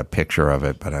wish I had a picture of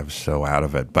it, but I was so out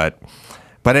of it. But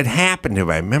it happened to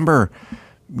me. I remember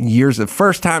the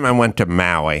first time I went to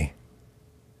Maui.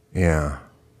 Yeah.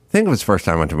 I think it was the first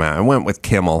time I went to Maui. I went with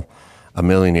Kimmel a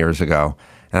million years ago,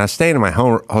 and I stayed in my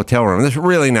hotel room. This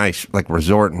really nice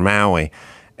resort in Maui.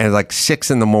 And like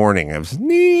 6 a.m. It was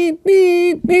neat.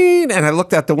 And I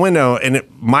looked out the window, and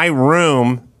my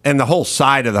room and the whole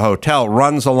side of the hotel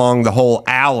runs along the whole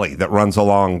alley that runs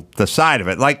along the side of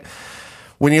it. Like,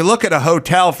 when you look at a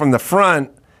hotel from the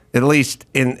front, at least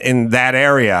in that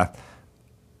area,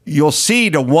 you'll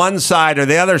see to one side or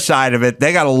the other side of it,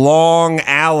 they got a long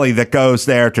alley that goes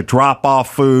there to drop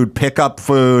off food, pick up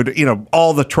food,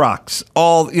 all the trucks,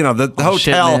 the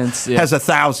hotel has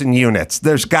 1,000 units.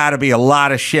 There's got to be a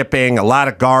lot of shipping, a lot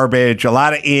of garbage, a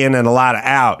lot of in and a lot of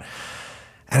out.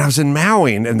 And I was in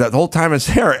Maui, and the whole time I was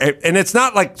there. And it's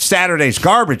not like Saturday's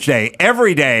garbage day.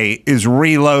 Every day is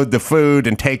reload the food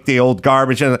and take the old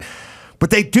garbage. But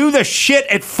they do the shit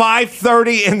at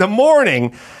 5:30 in the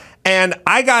morning. And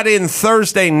I got in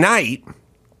Thursday night.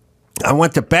 I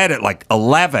went to bed at like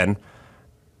 11.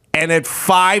 And at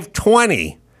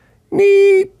 5:20,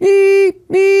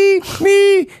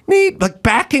 like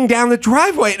backing down the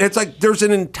driveway. And it's like there's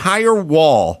an entire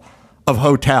wall of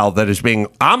hotel that is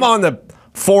I'm on the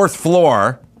 4th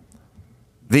floor.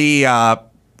 The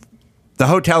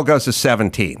hotel goes to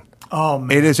 17. Oh,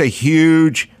 man. It is a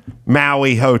huge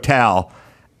Maui hotel.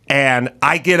 And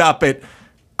I get up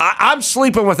I'm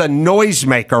sleeping with a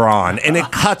noisemaker on, and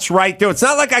it cuts right through. It's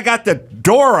not like I got the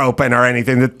door open or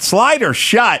anything. The slider's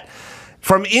shut.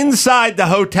 From inside the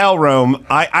hotel room,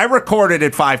 I recorded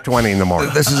at 5:20 in the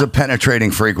morning. This is a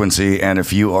penetrating frequency, and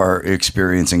if you are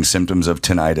experiencing symptoms of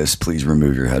tinnitus, please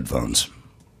remove your headphones.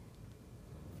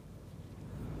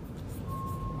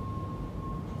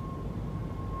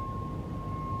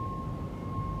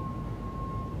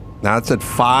 Now it's at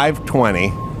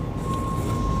 5:20,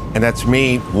 and that's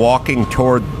me walking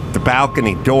toward the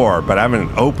balcony door, but I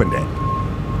haven't opened it.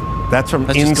 That's from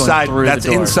inside. That's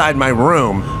inside my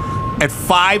room. At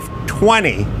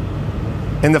 5:20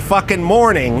 in the fucking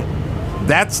morning,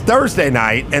 that's Thursday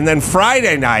night, and then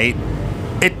Friday night,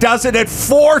 it does it at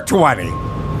 4:20.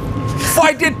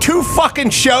 I did 2 fucking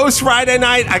shows Friday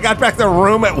night. I got back to the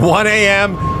room at 1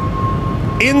 a.m.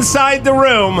 Inside the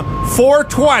room,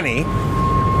 4:20.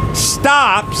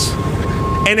 Stops,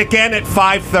 and again at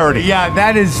 5:30. Yeah,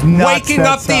 that is nuts. Waking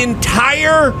up the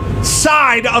entire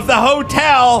side of the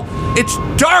hotel. It's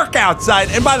dark outside.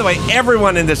 And by the way,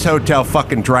 everyone in this hotel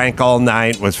fucking drank all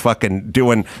night, was fucking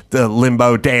doing the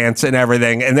limbo dance and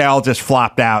everything, and they all just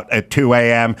flopped out at 2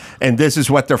 a.m. And this is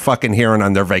what they're fucking hearing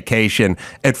on their vacation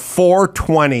at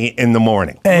 4:20 in the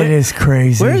morning. It is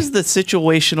crazy. Where's the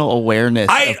situational awareness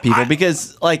of people?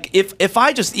 Because like if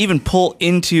I just even pull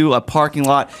into a parking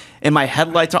lot and my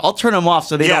headlights are, I'll turn them off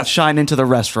so they don't shine into the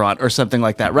restaurant or something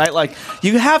like that, right? Like,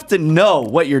 you have to know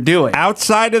what you're doing.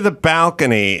 Outside of the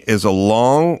balcony is a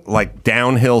long, like,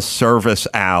 downhill service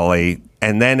alley,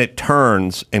 and then it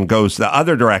turns and goes the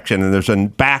other direction, and there's a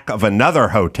back of another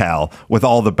hotel with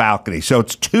all the balconies. So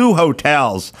it's 2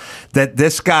 hotels that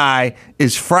this guy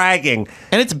is fragging.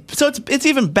 And it's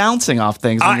even bouncing off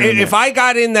things. If I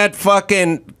got in that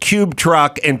fucking cube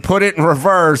truck and put it in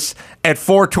reverse at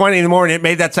 4:20 in the morning, it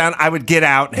made that sound, I would get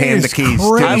out and hand the keys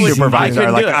to the supervisor.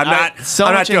 I'm not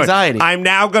doing anxiety. it. I'm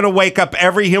now going to wake up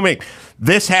every human.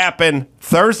 This happened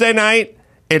Thursday night.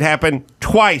 It happened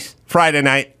twice Friday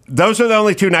night. Those are the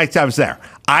only 2 nights I was there.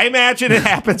 I imagine it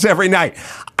happens every night.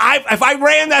 If I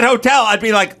ran that hotel, I'd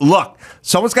be like, look,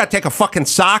 someone's got to take a fucking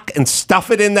sock and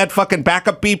stuff it in that fucking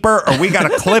backup beeper, or we got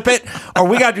to clip it, or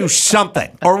we got to do something,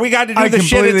 or we got to do the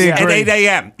shit at 8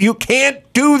 a.m. You can't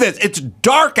do this. It's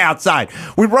dark outside.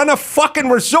 We run a fucking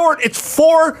resort. It's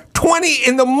 4:20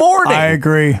 in the morning. I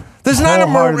agree. It's not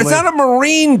a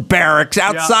Marine barracks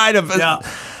outside of...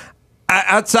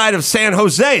 outside of San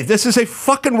Jose. This is a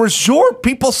fucking resort.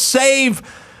 People save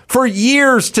for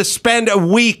years to spend a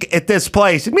week at this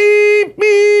place.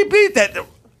 That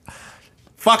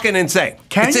fucking insane.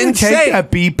 Can you take that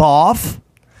beep off?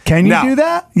 Can you do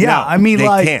that? Yeah, no, I mean,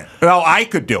 they can't. Well, I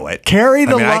could do it. Carry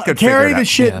the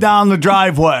shit down the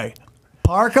driveway.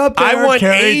 Park up there. I want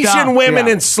carry it Asian down. women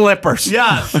Yeah. in slippers.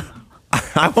 Yes.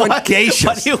 I want geishas.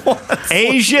 What do you want?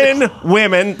 Asian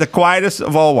women, the quietest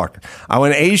of all workers. I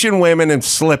want Asian women in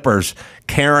slippers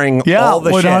carrying all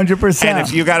the 100%. shit. And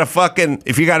if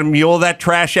you got to mule that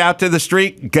trash out to the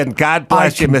street, God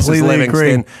bless I you, Mrs. completely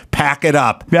Livingston. agree. Pack it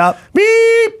up. Yep.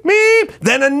 Beep, beep.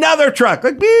 Then another truck,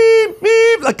 like beep,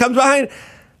 beep, that comes behind.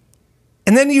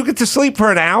 And then you get to sleep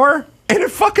for an hour, and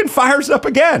it fucking fires up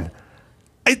again.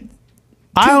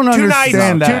 I don't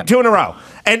understand nights, that. two in a row.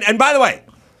 And by the way,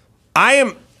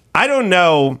 I don't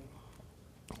know.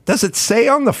 Does it say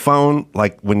on the phone,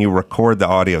 like when you record the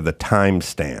audio, the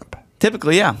timestamp?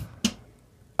 Typically, yeah.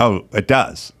 Oh, it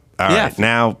does. All Yeah.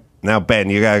 right. Now, Ben,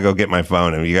 you gotta go get my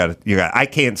phone, and you got. I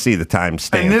can't see the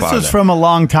timestamp. And this on was it. from a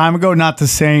long time ago, not the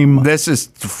same. This is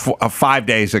 5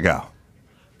 days ago.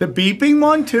 The beeping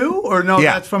one too, or no?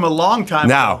 Yeah. That's from a long time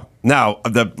ago. No.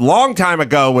 The long time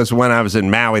ago was when I was in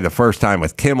Maui the first time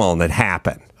with Kimmel, and it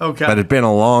happened. Okay. But it'd been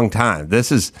a long time.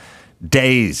 This is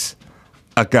days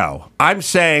ago. I'm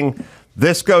saying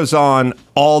this goes on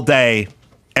all day,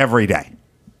 every day.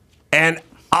 And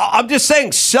I'm just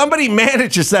saying somebody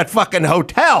manages that fucking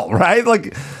hotel, right?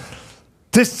 Like,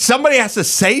 somebody has to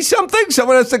say something?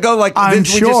 Someone has to go like, I'm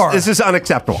sure. This is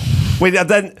unacceptable.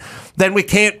 Then we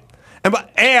can't.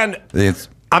 And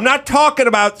I'm not talking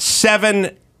about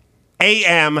 7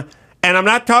 a.m., and I'm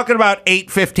not talking about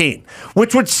 8:15,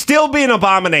 which would still be an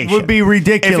abomination. Would be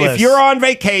ridiculous. If you're on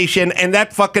vacation and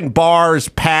that fucking bar is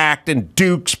packed and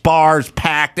Duke's bar is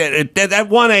packed at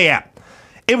 1 a.m.,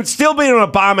 it would still be an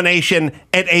abomination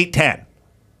at 8:10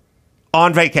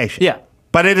 on vacation. Yeah.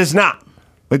 But it is not.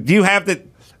 But do you have the...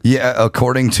 Yeah,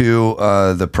 according to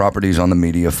the properties on the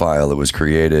media file, it was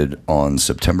created on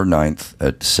September 9th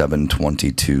at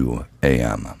 7:22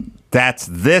 a.m. That's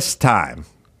this time.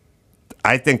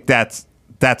 I think that's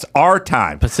our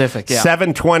time. Pacific, yeah.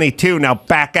 7:22. Now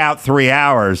back out 3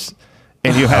 hours,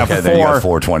 and you have Okay, then you have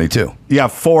 4:22. You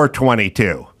have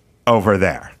 4:22 over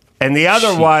there, and the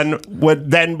other one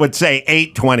would say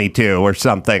 8:22 or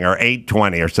something, or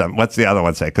 8:20 or something. What's the other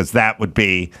one say? Because that would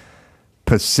be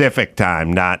Pacific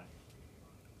time, not.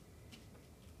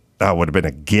 Oh, it would have been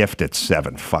a gift at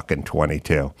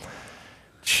 7:22.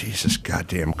 Jesus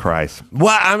goddamn Christ.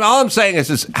 Well, all I'm saying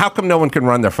is how come no one can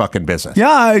run their fucking business?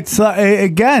 Yeah, it's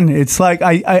again, it's like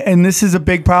I and this is a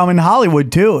big problem in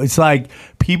Hollywood too. It's like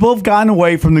people have gotten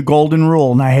away from the golden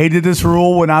rule, and I hated this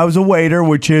rule when I was a waiter,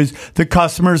 which is the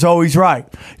customer's always right.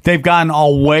 They've gotten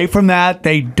away from that.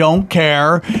 They don't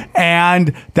care,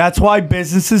 and that's why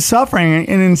business is suffering.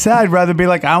 And instead, I'd rather be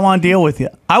like, I want to deal with you.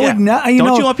 I would not.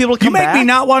 Don't you want people to come You make me back?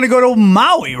 not want to go to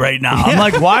Maui right now. I'm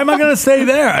like, why am I going to stay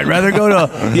there? I'd rather go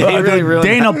to you really ruined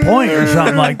Dana that. Point or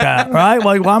something like that, right?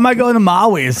 Like, why am I going to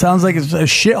Maui? It sounds like it's a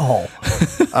shithole.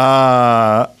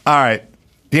 All right.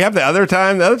 Do you have the other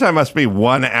time? The other time must be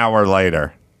 1 hour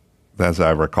later, as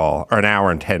I recall, or an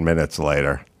hour and 10 minutes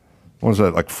later. What was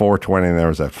it, like 4:20, and there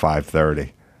was at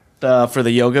 5:30? For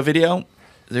the yoga video? Is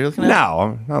that you're looking at? No,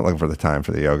 I'm not looking for the time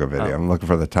for the yoga video. I'm looking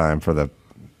for the time for the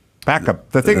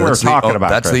backup. The thing we were talking about.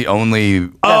 That's Chris. the only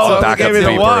Oh, backup gave me the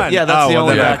paper. one. Yeah, that's the well,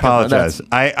 only then I backup. apologize.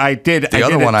 I did. The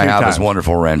other one I have is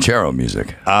wonderful ranchero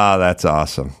music. Oh, that's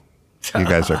awesome. You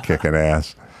guys are kicking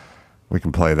ass. We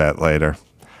can play that later.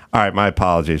 All right, my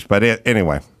apologies. But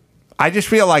anyway, I just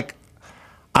feel like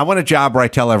I want a job where I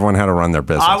tell everyone how to run their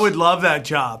business. I would love that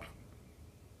job.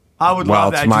 I would Well,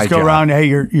 love it's that. my Just go job. around. Hey,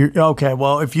 you're okay.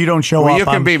 Well, if you don't show Well, up, you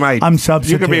can be my. I'm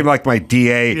substitute. You can be like my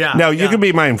DA. Yeah, no, you yeah. can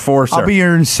be my enforcer. I'll be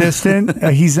your assistant.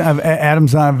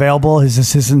 Adam's not available. His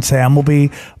assistant Sam will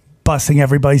be busting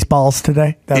everybody's balls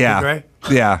today. That'd be great.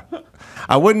 Yeah.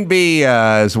 I wouldn't be,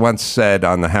 as once said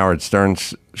on the Howard Stern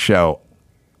show,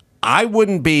 I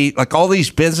wouldn't be like all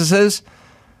these businesses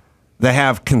that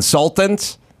have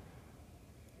consultants.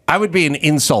 I would be an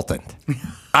insultant.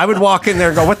 I would walk in there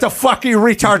and go, what the fuck are you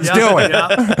retards doing?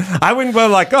 I wouldn't go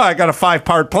like, oh, I got a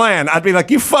 5-part plan. I'd be like,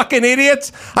 you fucking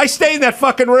idiots. I stayed in that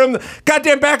fucking room.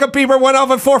 Goddamn backup beeper went off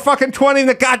at 4:20 in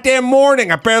the goddamn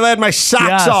morning. I barely had my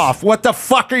socks off. What the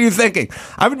fuck are you thinking?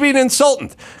 I would be an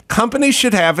insultant. Companies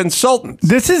should have insultants.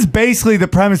 This is basically the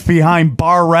premise behind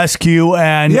Bar Rescue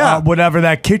and whatever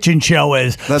that kitchen show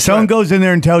is. Someone goes in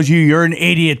there and tells you you're an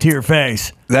idiot to your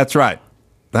face. That's right.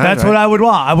 That's what I would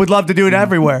want. I would love to do it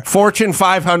everywhere. Fortune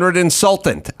 500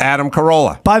 insultant, Adam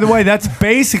Carolla. By the way, that's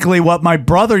basically what my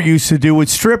brother used to do with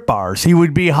strip bars. He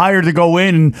would be hired to go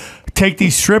in and take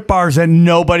these strip bars and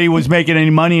nobody was making any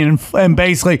money and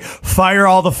basically fire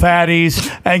all the fatties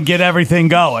and get everything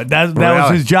going. That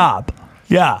was his job.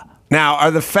 Yeah. Now,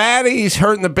 are the fatties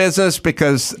hurting the business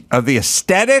because of the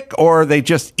aesthetic, or are they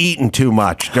just eating too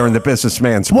much during the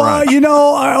businessman's brunch? Well, you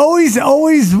know, I always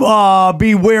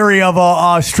be wary of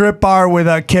a strip bar with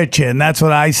a kitchen. That's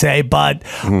what I say. But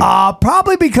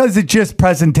probably because it's just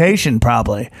presentation,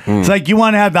 probably. It's like you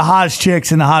want to have the hottest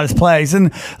chicks in the hottest place.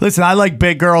 And listen, I like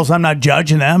big girls. I'm not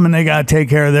judging them, and they got to take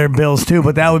care of their bills, too.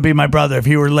 But that would be my brother if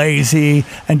he were lazy.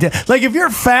 And like, if you're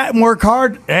fat and work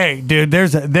hard, hey, dude,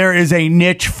 there is a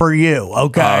niche for you.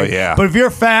 Okay. Oh, yeah. But if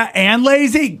you're fat and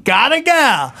lazy, gotta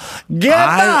go. Get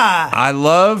by. I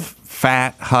love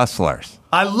fat hustlers.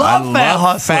 I love fat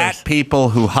hustlers. Fat people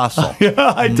who hustle.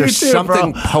 Yeah, I do There's too,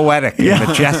 something bro. poetic and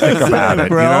majestic about it.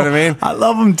 Bro. You know what I mean? I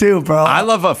love them too, bro. I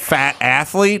love a fat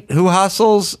athlete who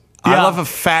hustles. I Yeah. love a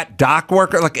fat dock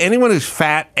worker. Like anyone who's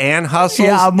fat and hustles,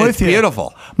 Yeah, I'm with it's you.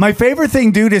 beautiful. My favorite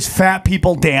thing, dude, is fat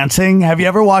people dancing. Have you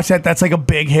ever watched that? That's like a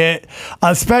big hit.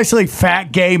 Especially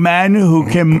fat gay men who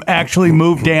can actually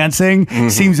move dancing.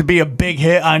 Seems to be a big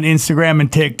hit on Instagram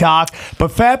and TikTok. But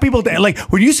fat people, like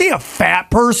when you see a fat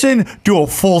person do a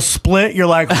full split, you're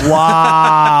like,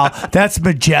 wow, that's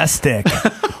majestic.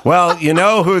 Well, you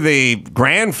know who the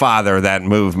grandfather of that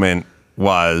movement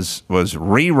was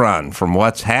Rerun from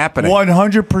What's Happening.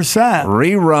 100%.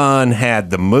 Rerun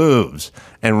had the moves,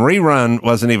 and Rerun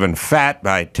wasn't even fat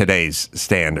by today's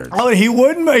standards. Oh, he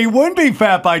wouldn't be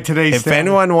fat by today's If standards.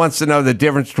 anyone wants to know the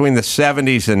difference between the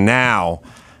 70s and now,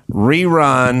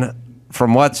 Rerun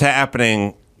from What's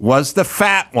Happening was the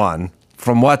fat one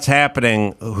from What's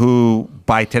Happening, who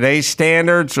by today's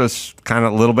standards was kind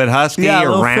of a little bit husky Yeah, a or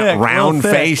little thick, a little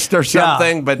round-faced or thick. Yeah.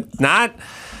 something, but not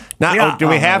Yeah. do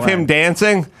we Oh, have no him way.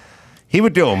 dancing? He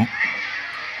would do them.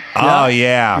 Oh,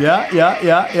 yeah.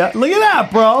 Yeah. Look at that,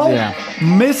 bro. Yeah.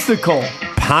 Mystical.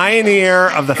 Pioneer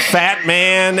of the fat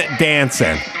man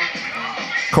dancing.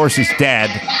 Of course, he's dead.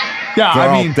 Yeah, They're I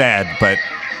all mean, dead, but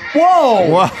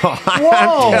whoa.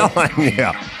 I'm telling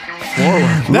you.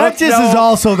 That just is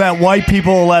also that white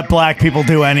people will let black people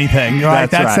do anything, right?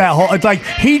 That's right. that whole. It's like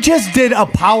he just did a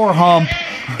power hump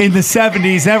in the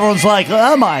 70s. Everyone's like,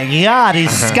 oh my God,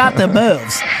 he's got the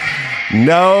moves.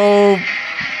 Nobody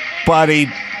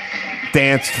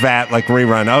danced fat like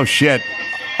Rerun. Oh, shit.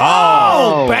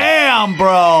 Oh, bam,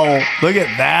 bro. Look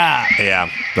at that. Yeah,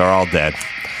 they're all dead.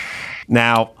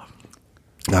 Now,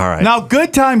 all right. Now,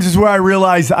 Good Times is where I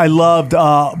realized I loved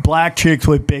black chicks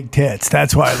with big tits.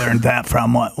 That's where I learned that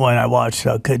from when I watched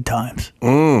Good Times.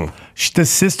 The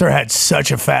sister had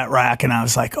such a fat rack, and I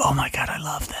was like, oh my God, I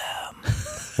love them.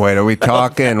 Wait, are we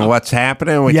talking What's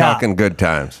Happening? Are we Yeah. talking Good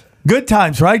Times? Good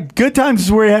Times, right? Good Times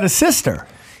is where he had a sister.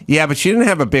 Yeah, but she didn't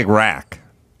have a big rack.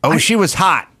 Oh, she was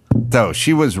hot, though.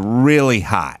 She was really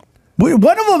hot.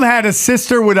 One of them had a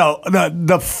sister with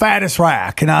the fattest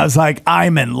rack, and I was like,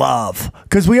 I'm in love.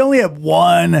 Because we only have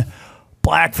one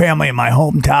black family in my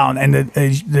hometown, and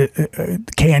the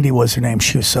Candy was her name.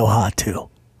 She was so hot, too.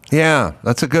 Yeah,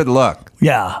 that's a good look.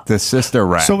 Yeah. The sister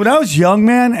rack. So when I was young,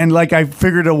 man, and like I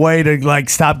figured a way to like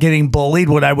stop getting bullied,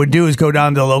 what I would do is go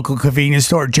down to the local convenience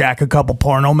store, jack a couple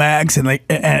porno mags, and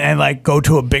like go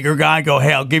to a bigger guy, go,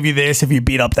 hey, I'll give you this if you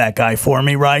beat up that guy for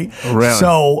me, right? Really?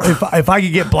 So if I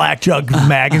could get Black Jug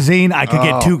magazine, I could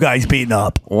get two guys beaten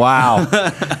up. Wow.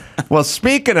 Well,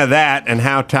 speaking of that and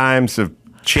how times have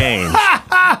changed,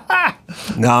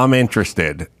 now I'm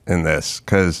interested in this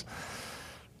because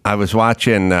I was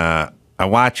watching,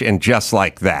 and Just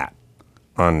Like That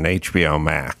on HBO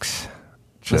Max.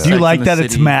 Do you Sex like and the that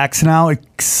it's City. Max now? It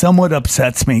somewhat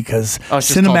upsets me because Oh, it's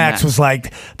just called Cinemax Max. was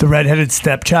like the redheaded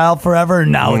stepchild forever,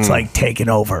 and now it's like taken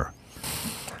over.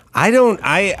 I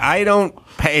don't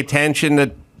pay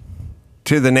attention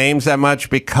to the names that much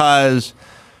because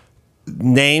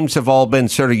names have all been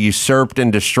sort of usurped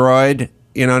and destroyed.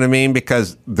 You know what I mean?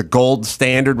 Because the gold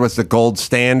standard was the gold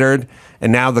standard,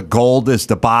 and now the gold is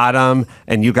the bottom,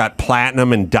 and you got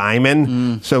platinum and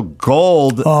diamond. So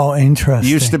gold Oh,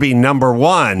 interesting. used to be number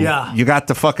one. Yeah. You got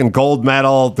the fucking gold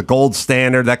medal, the gold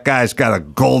standard. That guy's got a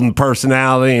golden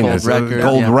personality and Gold his record,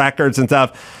 gold yeah. records and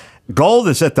stuff. Gold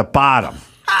is at the bottom.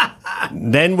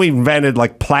 Then we invented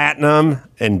like platinum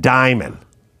and diamond,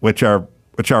 which are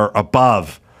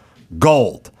above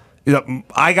gold. You know,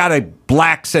 I got a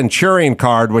black Centurion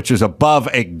card, which is above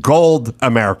a gold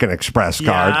American Express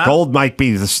card. Yeah. Gold might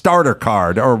be the starter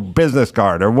card or business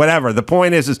card or whatever. The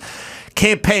point is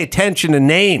can't pay attention to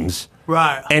names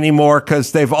Right. anymore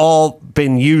because they've all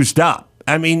been used up.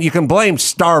 I mean, you can blame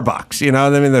Starbucks, you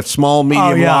know, I mean, the small,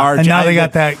 medium, large. And now they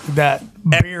got that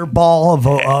beer ball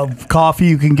of coffee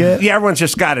you can get. Yeah, everyone's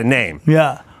just got a name.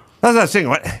 Yeah. That's what I was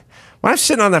thinking. When I was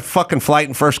sitting on that fucking flight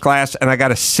in first class and I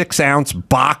got a 6-ounce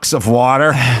box of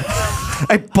water,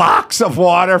 a box of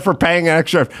water for paying an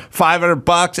extra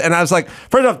 $500. And I was like,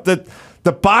 first off,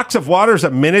 the box of water is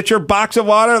a miniature box of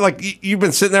water. Like, you've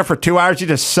been sitting there for 2 hours, you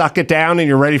just suck it down and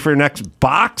you're ready for your next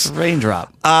box.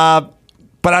 Raindrop.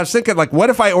 But I was thinking, like, what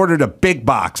if I ordered a big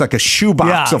box, like a shoe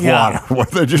box of water, where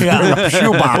they just bring up a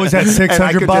shoe box? Was that $600? And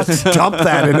I could just dump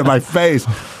that into my face.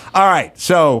 All right,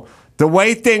 so the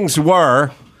way things were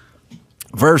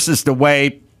versus the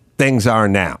way things are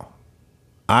now.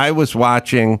 I was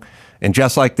watching, and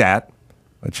just like that,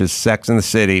 which is Sex and the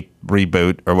City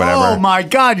reboot or whatever. Oh my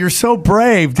God, you're so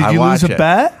brave! Did you lose a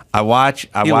bet? He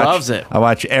loves it. I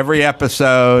watch every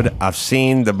episode. I've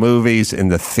seen the movies in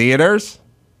the theaters.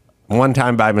 One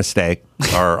time by mistake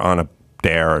or on a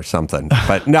dare or something.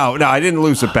 But no, I didn't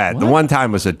lose a bet. The one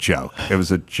time was a joke. It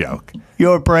was a joke.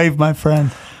 You're brave, my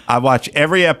friend. I watch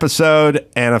every episode,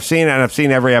 and I've seen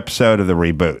every episode of the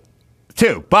reboot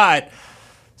too. But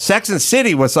Sex and the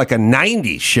City was like a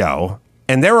 90s show,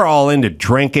 and they were all into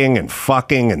drinking and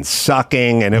fucking and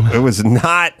sucking, and it was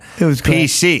not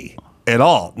PC at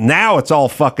all. Now it's all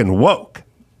fucking woke.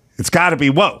 It's got to be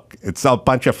woke. It's a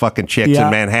bunch of fucking chicks in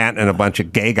Manhattan and a bunch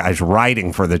of gay guys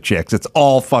writing for the chicks. It's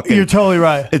all fucking... You're totally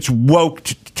right. It's woke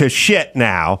to shit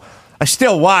now. I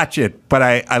still watch it, but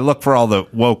I look for all the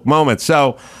woke moments.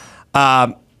 So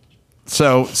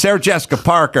Sarah Jessica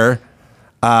Parker,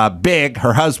 Big,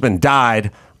 her husband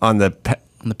died on the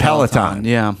Peloton.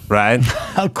 Yeah. Right?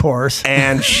 Of course.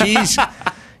 And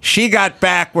she got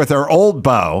back with her old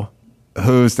beau,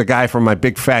 who's the guy from My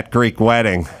Big Fat Greek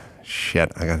Wedding.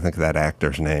 Shit, I gotta think of that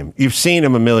actor's name. You've seen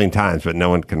him a million times, but no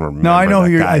one can remember. No, I know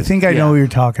who you're. I think I know who you're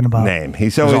talking about. Name.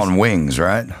 He's He was on Wings,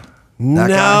 right?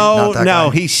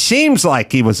 No. He seems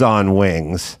like he was on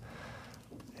Wings.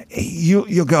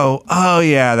 You'll go, oh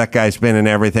yeah, that guy's been in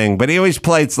everything, but he always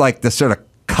plays like the sort of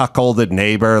cuckolded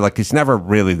neighbor. Like, he's never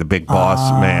really the big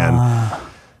boss man.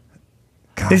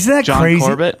 God. Isn't that John crazy?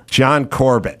 Corbett? John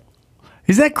Corbett.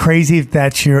 Isn't that crazy? If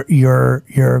that's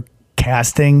your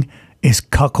casting. Is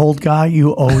cuckold guy?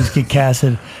 You always get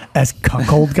casted as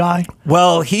cuckold guy?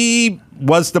 Well, he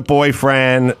was the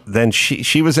boyfriend. Then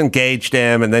she was engaged to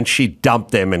him, and then she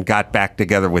dumped him and got back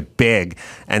together with Big.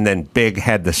 And then Big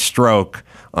had the stroke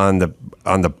on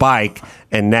the bike,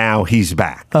 and now he's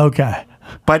back. Okay.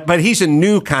 But he's a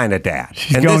new kind of dad.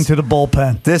 She's going to the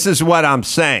bullpen. This is what I'm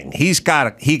saying. He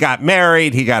got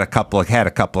married. He had a couple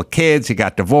of kids. He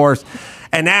got divorced,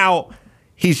 and now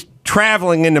he's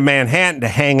traveling into Manhattan to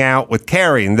hang out with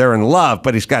Carrie, and they're in love,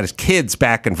 but he's got his kids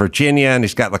back in Virginia, and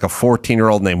he's got like a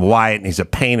 14-year-old named Wyatt, and he's a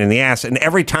pain in the ass. And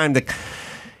every time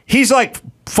he's like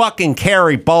fucking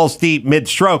Carrie balls deep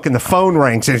mid-stroke, and the phone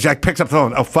rings, and he like picks up the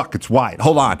phone. Oh, fuck, it's Wyatt.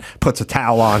 Hold on. Puts a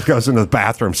towel on, goes into the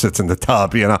bathroom, sits in the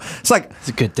tub, you know. It's like... He's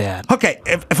a good dad. Okay,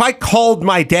 if I called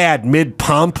my dad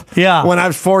mid-pump when I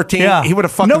was 14, he would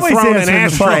have fucking thrown an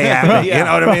ashtray at me. You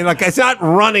know what I mean? Like, it's not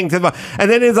running to the... And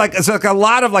then it's like a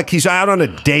lot of, like, he's out on a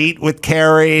date with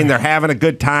Carrie, and they're having a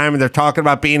good time, and they're talking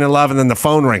about being in love, and then the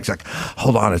phone rings. Like,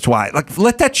 hold on, it's Wyatt. Like,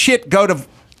 let that shit go to...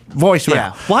 voicemail.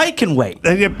 Yeah, Wyatt can wait.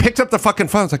 And he picks up the fucking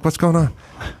phone. It's like, what's going on?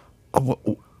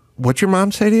 Oh, what's your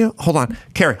mom say to you? Hold on.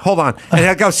 Carrie, hold on. And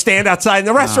I go stand outside in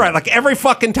the restaurant. Like, every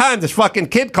fucking time this fucking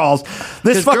kid calls,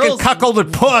 this fucking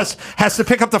cuckolded puss has to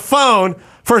pick up the phone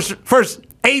for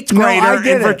eighth grader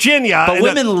in Virginia. But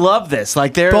women love this.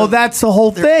 Like, well, that's the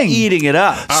whole thing. Eating it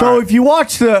up. So if you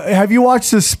watch have you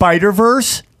watched the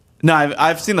Spider-Verse? No,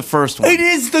 I've seen the first one. It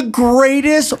is the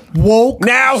greatest woke.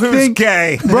 Now who's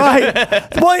gay? Right.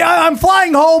 Well, I'm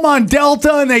flying home on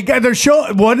Delta, and they're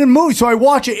showing one in the movie, so I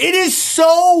watch it. It is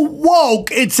so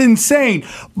woke, it's insane.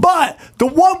 But the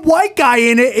one white guy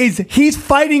in it he's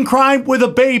fighting crime with a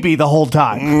baby the whole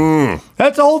time.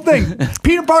 That's the whole thing.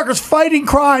 Peter Parker's fighting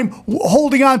crime,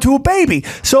 holding on to a baby.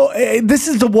 So this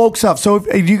is the woke stuff. So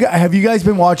have you guys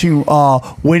been watching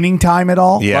Winning Time at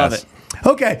all? Yes. Love it.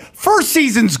 Okay, first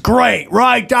season's great,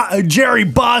 right? Jerry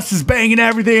Buss is banging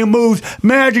everything moves.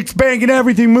 Magic's banging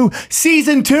everything moves.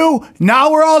 Season 2, now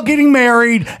we're all getting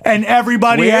married, and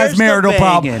everybody has marital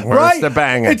problems. Where's right? the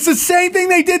banging? It's the same thing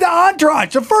they did to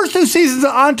Entourage. The first 2 seasons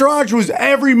of Entourage was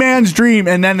every man's dream,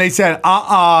 and then they said,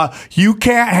 you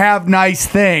can't have nice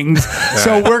things,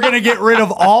 so we're going to get rid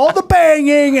of all the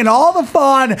banging and all the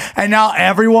fun, and now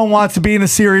everyone wants to be in a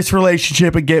serious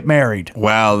relationship and get married.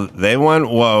 Well, they went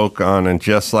woke on and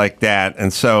just like that.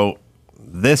 And so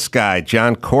this guy,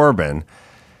 John Corbett,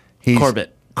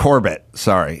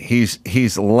 sorry.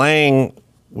 He's laying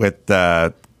with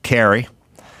Carrie,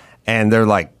 and they're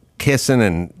like kissing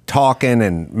and talking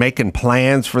and making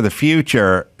plans for the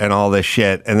future and all this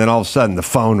shit. And then all of a sudden the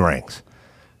phone rings.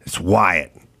 It's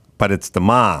Wyatt, but it's the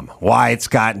mom. Wyatt's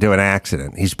got into an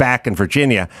accident. He's back in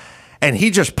Virginia. and he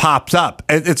just pops up.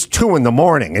 It's 2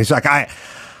 a.m. He's like, I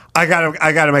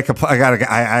gotta make a. I gotta.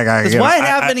 Does Wyatt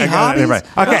have any hobbies?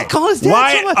 Okay. Call his dad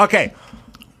Wyatt, so much. okay.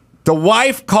 The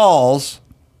wife calls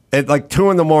at like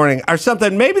 2 a.m. or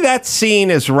something. Maybe that scene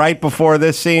is right before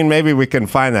this scene. Maybe we can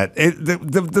find that.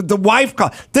 The wife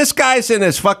call. This guy's in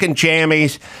his fucking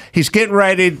jammies. He's getting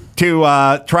ready to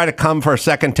try to come for a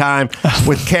second time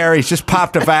with Carrie. He's just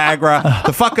popped a Viagra.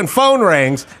 The fucking phone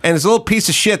rings, and his little piece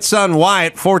of shit son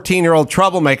Wyatt, 14-year-old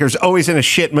troublemaker, is always in a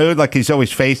shit mood. Like he's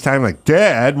always FaceTime. Like,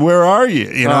 Dad, where are you?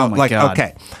 You know, Oh my like God.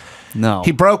 okay. No.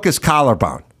 He broke his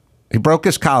collarbone.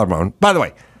 By the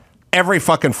way, every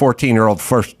fucking 14-year-old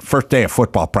first day of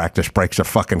football practice breaks a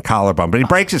fucking collarbone. But he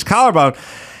breaks his collarbone,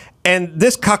 and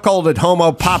this cuckolded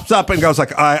homo pops up and goes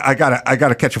like, I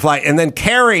gotta catch a flight. And then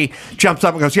Carrie jumps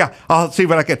up and goes, yeah, I'll see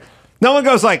what I can. No one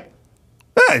goes like,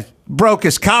 broke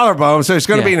his collarbone, so he's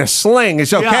going to be in a sling.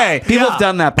 It's okay. Yeah. People have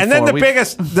done that before. And then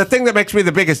the thing that makes me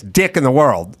the biggest dick in the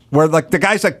world, where like the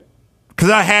guy's like, because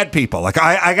I had people like,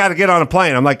 I got to get on a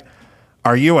plane. I'm like,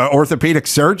 are you an orthopedic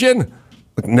surgeon?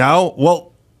 Like, no.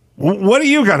 Well, what are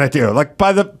you gonna do? Like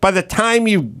by the time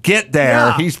you get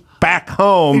there, he's back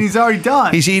home. And he's already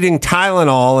done. He's eating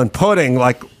Tylenol and pudding.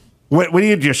 Like, what do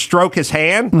you just stroke his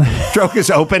hand? Stroke his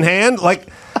open hand? Like,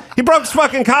 he broke his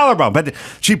fucking collarbone. But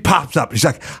she pops up. He's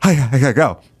like, I gotta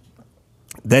go.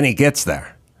 Then he gets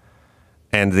there,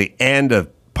 and the end of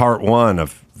part 1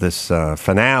 of this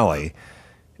finale.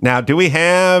 Now, do we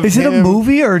have? Is it a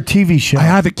movie or a TV show? I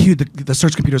have it queued. The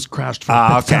search computer's crashed for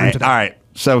the fifth time Okay. today. All right.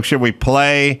 So should we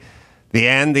play the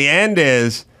end? The end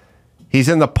is he's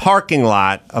in the parking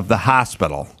lot of the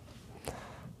hospital.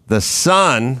 The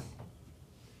son,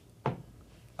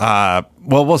 well,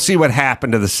 we'll see what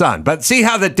happened to the son, but see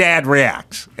how the dad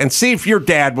reacts and see if your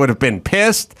dad would have been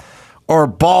pissed or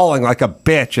bawling like a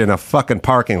bitch in a fucking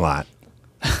parking lot.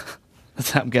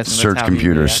 I'm guessing Search that's how he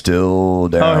computer reacts. still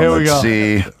down. Oh, here we Let's go.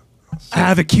 see. I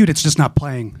have it queued. It's just not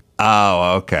playing.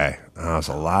 Oh, okay. Oh, there's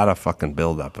a lot of fucking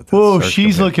buildup with this. Whoa, search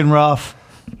she's computer. looking rough.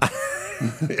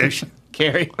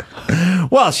 Carrie.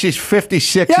 Well, she's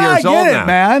 56 Yeah, I years old get it, now.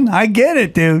 man. I get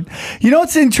it, dude. You know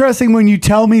what's interesting when you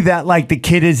tell me that like the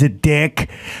kid is a dick?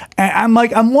 And I'm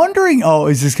like, I'm wondering. Oh,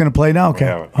 is this gonna play now? Okay.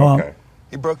 Yeah, Hold on. okay.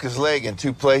 He broke his leg in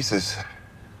 2 places.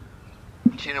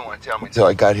 She didn't want to tell me until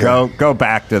I got here. Go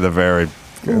back to the very.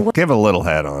 Give a little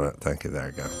head on it. Thank you. There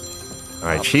you go. All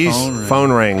right, she's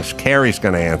phone rings. Carrie's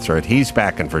going to answer it. He's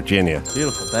back in Virginia.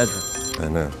 Beautiful bedroom. I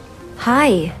know.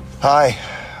 Hi. Hi,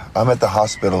 I'm at the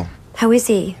hospital. How is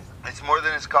he? It's more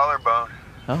than his collarbone.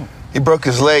 Oh. He broke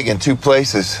his leg in 2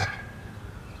 places.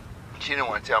 She didn't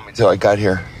want to tell me until I got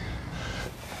here.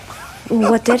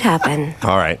 What did happen?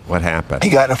 All right, what happened? He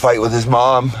got in a fight with his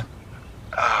mom.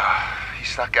 He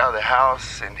snuck out of the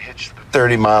house and hitched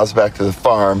 30 miles back to the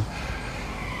farm.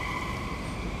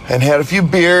 And had a few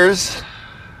beers.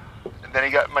 And then he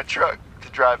got in my truck to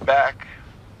drive back.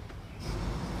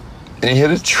 And he hit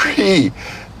a tree.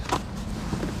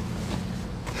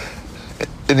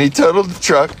 And he totaled the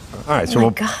truck. All right, so Oh my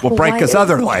we'll God, we'll break why- his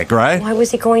other leg, right? Why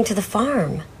was he going to the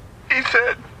farm?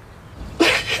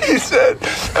 He said,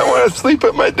 I want to sleep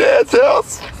at my dad's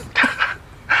house.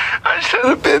 I should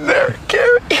have been there,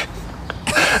 Carrie.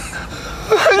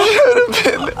 I should have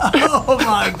been there. Oh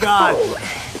my God.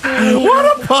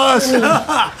 What a puss!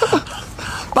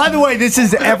 By the way, this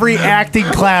is every acting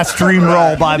class dream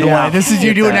role, by the way. This is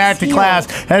you do an acting class.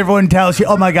 Everyone tells you,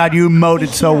 oh my God, you emoted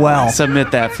so well.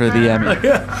 Submit that for the Emmy.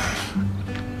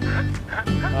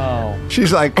 Oh.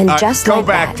 She's like, And just go like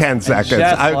back that. 10 seconds.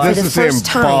 just like- This For the is him first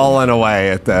time. bawling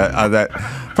away at that.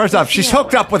 First off, she's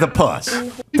hooked up with a puss.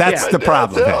 That's the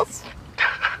problem. here. House.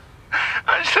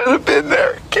 I should have been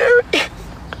there, Carrie.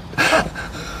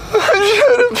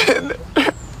 I should have been there.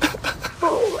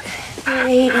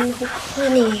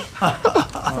 Honey.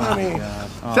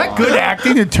 Is that good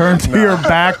acting to turn to your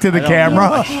back to the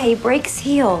camera? Okay, breaks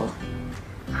heal.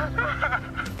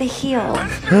 They heal.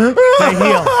 They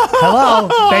heal. Hello?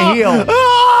 They heal.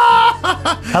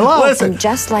 Hello? Listen, And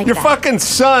just like your that. fucking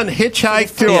son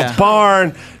hitchhiked to Yeah. a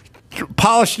barn,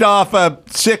 polished off a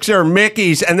Sixer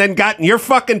Mickey's, and then got in your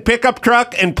fucking pickup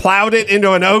truck and plowed it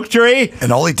into an oak tree.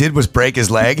 And all he did was break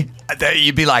his leg.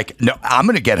 You'd be like, no, I'm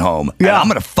going to get home. And Yeah. I'm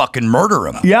going to fucking murder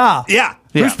him. Yeah. Yeah.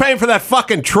 Who's paying for that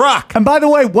fucking truck? And by the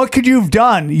way, what could you have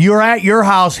done? You're at your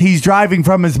house. He's driving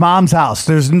from his mom's house.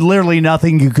 There's literally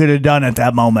nothing you could have done at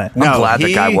that moment. No, I'm glad he-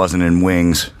 the guy wasn't in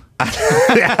Wings.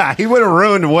 Yeah, he would have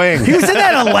ruined Wings. He was in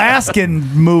that Alaskan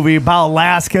movie about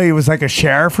Alaska. He was like a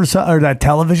sheriff or something, or that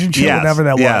television show, whatever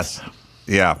that was.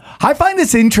 Yeah. I find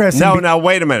this interesting. No, now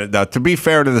wait a minute though. To be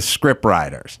fair to the script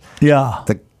writers, Yeah.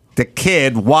 the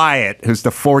kid, Wyatt, who's the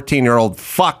 14-year-old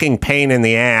fucking pain in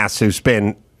the ass who's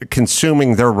been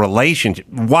consuming their relationship.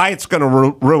 Wyatt's going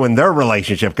to ruin their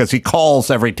relationship because he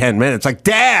calls every 10 minutes. Like,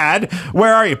 Dad,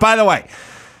 where are you? By the way,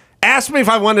 ask me if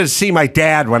I wanted to see my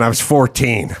dad when I was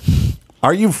 14.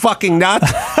 Are you fucking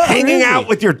nuts? Hanging out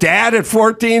with your dad at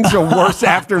 14 is the worst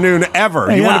afternoon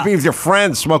ever. You want to be with your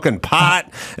friends smoking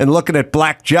pot and looking at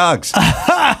black jugs.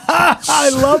 I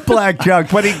love black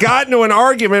jugs. But he got into an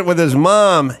argument with his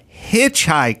mom,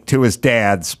 hitchhiked to his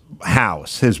dad's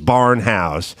house, his barn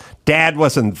house. Dad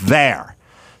wasn't there.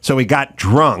 So he got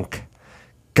drunk,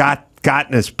 got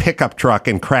in his pickup truck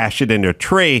and crashed it into a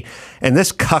tree. And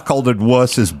this cuckolded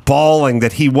wuss is bawling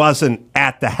that he wasn't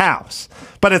at the house.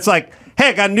 But it's like, hey,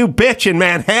 I got a new bitch in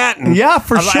Manhattan. Yeah,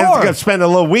 for sure. I'm going to spend a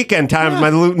little weekend time with my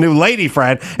new lady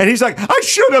friend. And he's like, I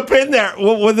should have been there.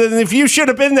 Well, then if you should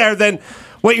have been there, then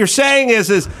what you're saying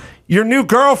is your new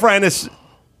girlfriend is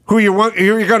who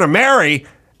you're going to marry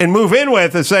and move in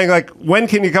with is saying, like, when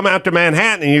can you come out to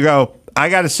Manhattan? And you go, I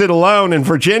got to sit alone in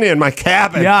Virginia in my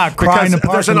cabin. Yeah, crying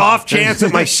because there's an off chance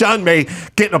that my son may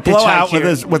get in a blowout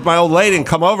with my old lady and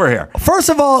come over here. First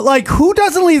of all, like, who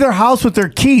doesn't leave their house with their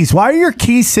keys? Why are your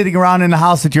keys sitting around in the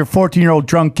house that your 14-year-old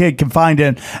drunk kid can find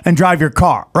in and drive your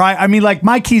car, right? I mean, like,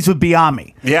 my keys would be on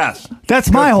me. Yes. That's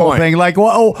my whole thing. Like,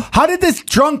 well, how did this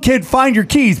drunk kid find your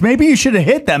keys? Maybe you should have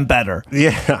hit them better.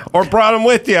 Yeah, or brought them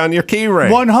with you on your key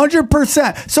ring.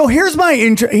 100%. So here's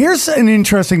here's an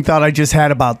interesting thought I just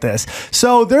had about this.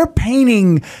 So they're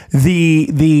painting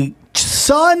the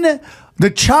son, the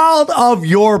child of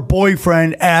your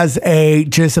boyfriend as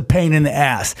just a pain in the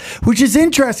ass, which is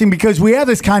interesting because we have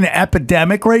this kind of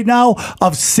epidemic right now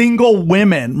of single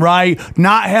women, right?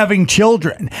 Not having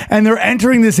children. And they're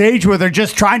entering this age where they're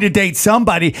just trying to date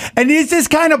somebody. And is this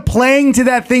kind of playing to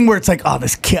that thing where it's like, oh,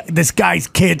 this guy's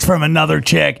kids from another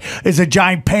chick is a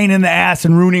giant pain in the ass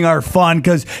and ruining our fun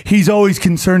because he's always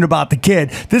concerned about the kid.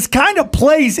 This kind of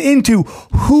plays into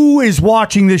who is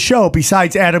watching this show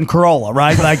besides Adam Carolla,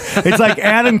 right? Like, it's like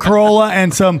Adam Carolla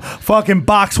and some fucking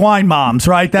box wine moms,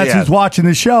 right? That's who's watching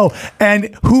the show.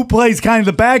 And who plays kind of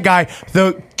the bad guy?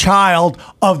 The child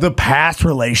of the past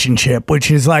relationship, which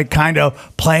is like kind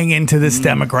of playing into this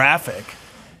demographic.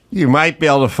 You might be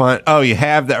able to find... Oh, you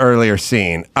have the earlier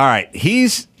scene. All right.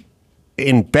 He's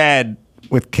in bed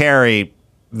with Carrie.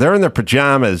 They're in their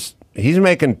pajamas. He's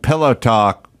making pillow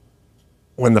talk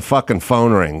when the fucking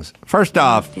phone rings. First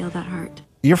off... I feel that hurt.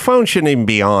 Your phone shouldn't even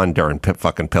be on during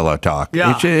fucking pillow talk.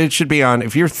 Yeah. It should be on.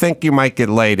 If you think you might get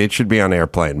laid, it should be on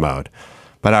airplane mode.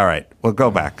 But all right, we'll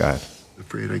go back. Go ahead.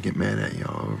 Afraid I'd get mad at you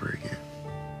all over again.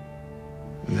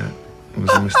 And that was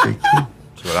a mistake, too.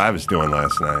 That's what I was doing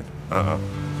last night. Uh-oh.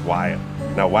 It's Wyatt.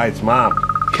 No, Wyatt's mom.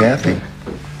 Kathy?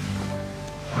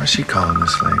 Why is she calling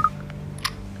this late?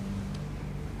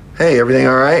 Hey, everything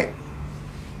all right?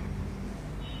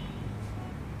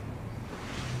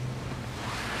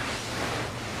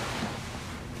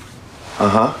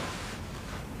 Uh-huh.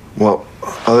 Well,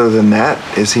 other than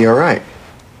that, is he all right?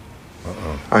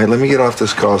 All right, let me get off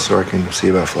this call so I can see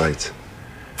about flights.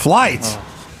 Flights?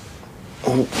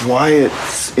 Oh,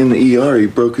 Wyatt's in the ER. He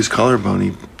broke his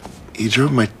collarbone. He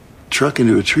drove my truck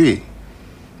into a tree.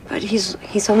 But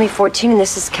he's only 14 and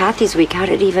this is Kathy's week. How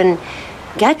did he even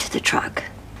get to the truck?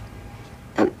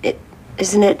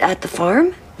 Isn't it at the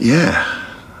farm? Yeah.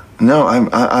 No,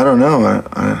 I don't know.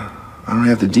 I don't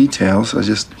have the details. I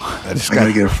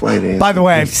gotta get a flight in. By the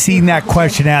way, I've seen that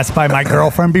question asked by my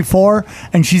girlfriend before,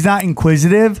 and she's not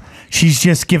inquisitive. She's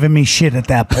just giving me shit at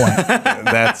that point.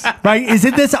 That's right.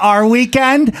 Isn't this our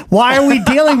weekend? Why are we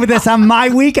dealing with this on my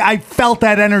week? I felt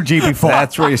that energy before.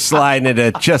 That's where you're sliding it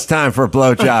at just time for a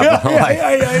blowjob.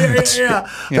 Yeah.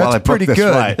 That's pretty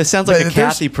good. This sounds like a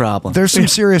Kathy problem. There's some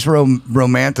serious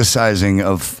romanticizing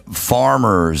of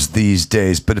farmers these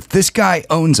days, but if this guy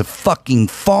owns a fucking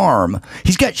farm,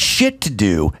 he's got shit to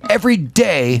do every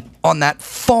day on that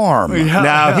farm.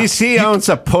 No, he owns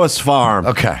a puss farm.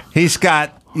 Okay. He's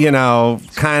got,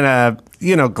 kind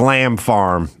of, glam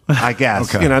farm, I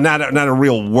guess. Okay. Not a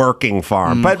real working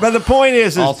farm. But the point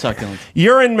is All succulent.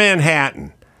 You're in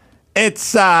Manhattan.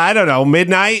 It's, I don't know,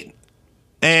 midnight.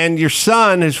 And your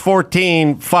son, who's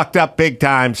 14, fucked up big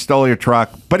time, stole your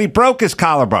truck. But he broke his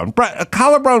collarbone. A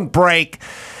collarbone break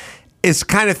is the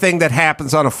kind of thing that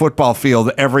happens on a football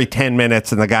field every 10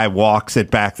 minutes, and the guy walks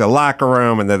it back to the locker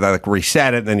room, and then they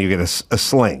reset it, and then you get a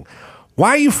sling. Why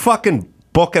are you fucking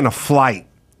booking a flight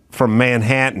from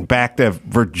Manhattan back to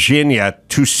Virginia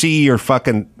to see your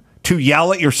to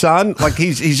yell at your son? Like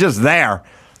he's just there.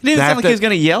 He didn't sound like he was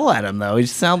going to yell at him, though. He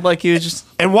just sounded like he was just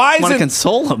want to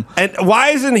console him. And why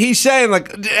isn't he saying,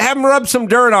 like, have him rub some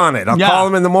dirt on it? I'll call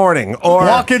him in the morning. Or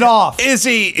walk it off. Is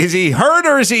he hurt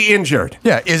or is he injured?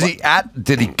 Yeah,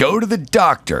 did he go to the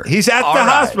doctor? He's at the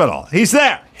hospital. He's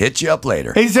there. Hit you up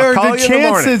later. Is there the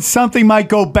chance that something might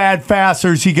go bad fast,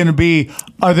 or is he going to be?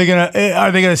 Are they going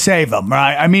to save him?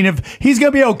 Right. I mean, if he's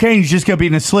going to be okay, and he's just going to be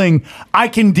in a sling. I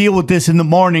can deal with this in the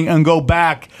morning and go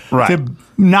back to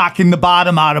knocking the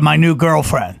bottom out of my new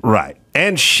girlfriend. Right.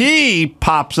 And she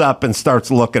pops up and starts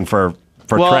looking for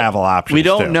travel options. We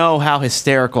don't know how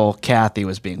hysterical Kathy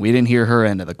was being. We didn't hear her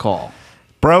end of the call.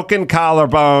 Broken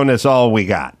collarbone is all we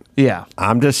got. Yeah.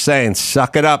 I'm just saying,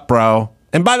 suck it up, bro.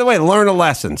 And by the way, learn a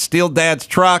lesson. Steal dad's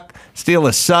truck, steal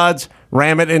his suds,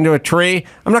 ram it into a tree.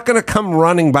 I'm not going to come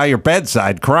running by your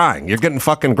bedside crying. You're getting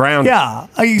fucking grounded. Yeah.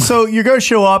 So you're going to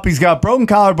show up. He's got broken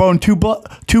collarbone, two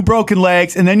broken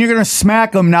legs, and then you're going to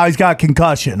smack him. Now he's got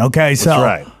concussion. Okay, so. That's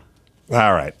right.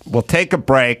 All right. We'll take a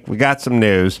break. We got some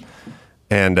news,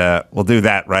 and we'll do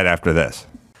that right after this.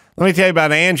 Let me tell you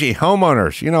about Angie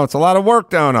homeowners. You know, it's a lot of work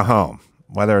to own a home,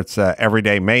 whether it's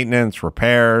everyday maintenance,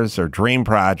 repairs, or dream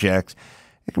projects.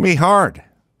 It can be hard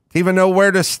to even know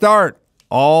where to start.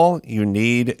 All you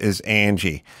need is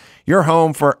Angie, your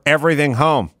home for everything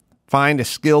home. Find a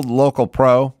skilled local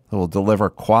pro who will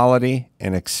deliver quality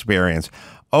and experience.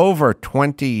 Over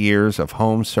 20 years of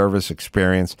home service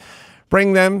experience.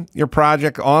 Bring them your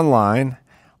project online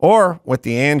or with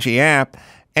the Angie app.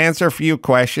 Answer a few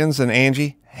questions and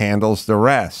Angie handles the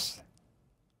rest.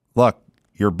 Look,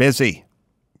 you're busy.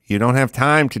 You don't have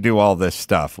time to do all this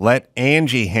stuff. Let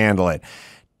Angie handle it.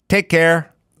 Take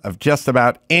care of just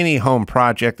about any home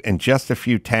project in just a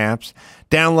few taps.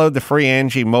 Download the free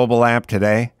Angie mobile app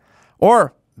today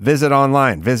or visit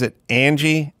online. Visit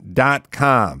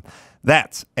Angie.com.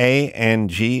 That's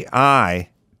ANGI.com.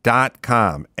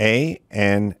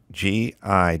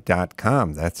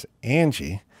 ANGI.com. That's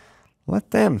Angie.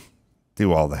 Let them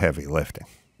do all the heavy lifting.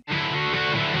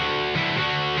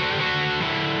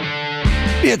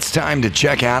 It's time to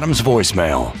check Adam's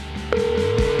voicemail.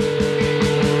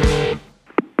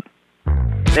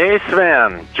 Hey,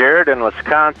 Sven. Jared in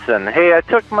Wisconsin. Hey, I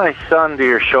took my son to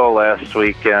your show last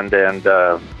weekend and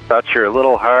thought you're a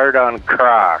little hard on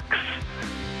Crocs.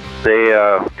 They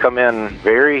come in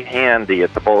very handy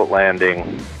at the boat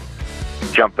landing,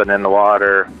 jumping in the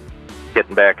water,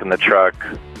 getting back in the truck.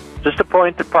 Just a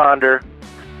point to ponder.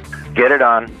 Get it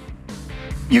on.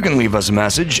 You can leave us a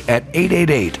message at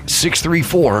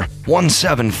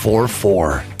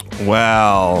 888-634-1744.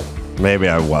 Well, maybe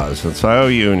I was. And so I owe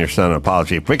you and your son an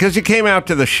apology because you came out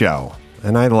to the show.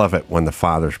 And I love it when the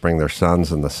fathers bring their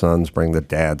sons and the sons bring the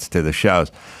dads to the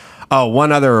shows. Oh,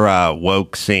 one other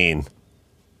woke scene,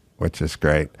 which is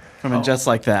great. I mean, just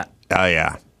like that. Oh,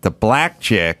 yeah. The black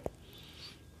chick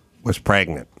was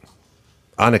pregnant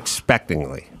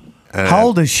unexpectedly. How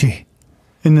old is she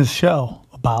in this show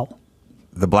about?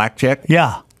 The black chick?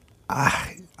 Yeah.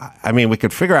 I mean, we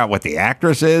could figure out what the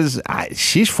actress is.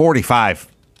 She's 45,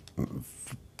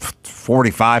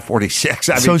 46.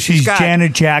 I mean, so she's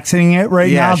Janet Jacksoning it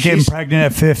right now, getting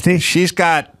pregnant at 50? She's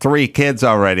got 3 kids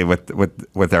already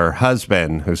with her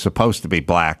husband, who's supposed to be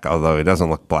black, although he doesn't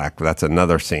look black. That's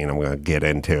another scene I'm going to get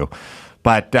into.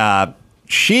 But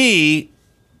she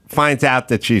finds out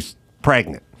that she's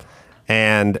pregnant,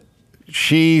 and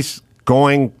she's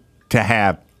going to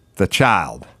have the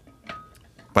child.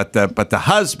 But the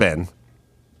husband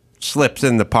slips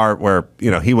in the part where,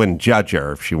 you know, he wouldn't judge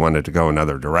her if she wanted to go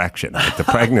another direction with the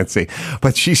pregnancy.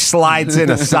 But she slides in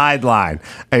a sideline,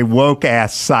 a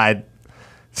woke-ass side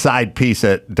piece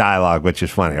of dialogue, which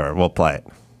is funny. All right, we'll play it.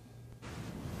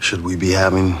 Should we be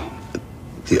having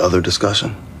the other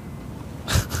discussion?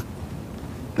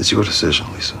 It's your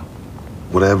decision, Lisa.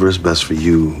 Whatever is best for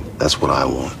you, that's what I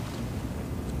want.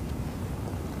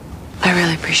 I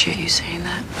really appreciate you saying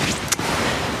that.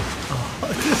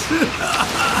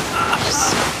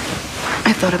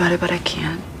 I thought about it, but I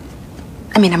can't.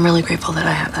 I mean, I'm really grateful that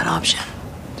I have that option.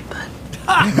 But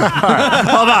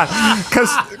hold on,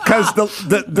 because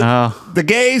the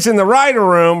gays in the writer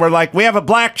room were like, we have a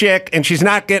black chick and she's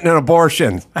not getting an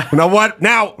abortion. You know what?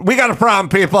 Now we got a problem,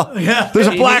 people. Yeah. There's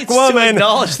a black woman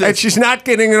and she's not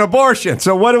getting an abortion.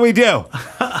 So what do we do?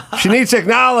 She needs to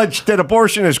acknowledge that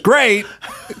abortion is great.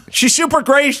 She's super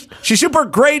great. She's super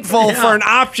grateful for an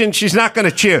option she's not going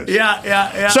to choose.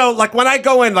 Yeah. So, like, when I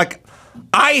go in, like,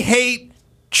 I hate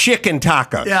chicken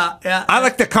tacos. Yeah. I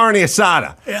like the carne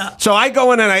asada. Yeah. So I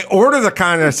go in and I order the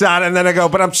carne asada, and then I go,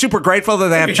 but I'm super grateful that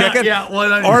they have chicken. Yeah.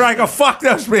 Or I go, fuck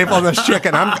those people and this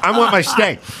chicken. I want my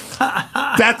steak.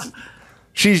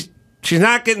 She's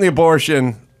not getting the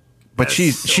abortion, but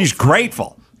she's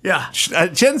grateful. Yeah. She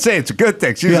didn't say it's a good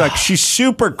thing. She's like, she's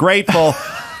super grateful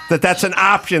that that's an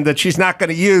option that she's not going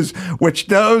to use, which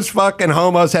those fucking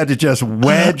homos had to just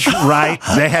wedge right.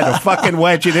 They had to fucking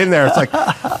wedge it in there. It's like,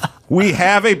 we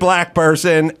have a black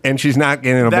person and she's not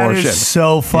getting an abortion. That is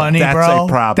so funny, that's bro. A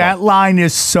problem. That line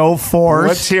is so forced.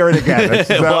 Let's hear it again.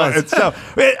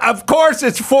 Of course,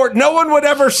 it's for. No one would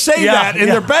ever say that in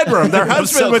their bedroom. Their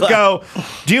husband would go,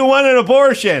 "Do you want an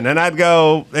abortion?" And I'd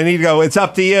go, and he'd go, "It's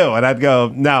up to you." And I'd go,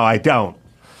 "No, I don't."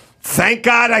 Thank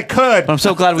God I could. I'm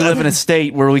so glad we live in a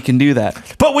state where we can do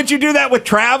that. But would you do that with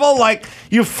travel? Like,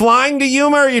 you flying to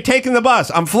Yuma or you taking the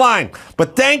bus? I'm flying.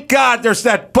 But thank God there's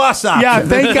that bus option. Yeah,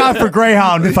 thank God for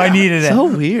Greyhound if I needed it. So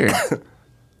weird.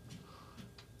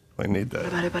 I need that.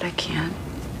 About it, but I can't.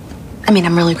 I mean,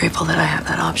 I'm really grateful that I have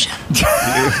that option.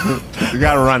 You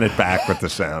got to run it back with the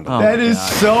sound. Oh, that is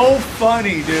so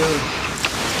funny, dude.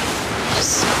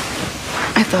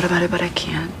 I thought about it, but I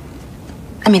can't.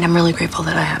 I mean, I'm really grateful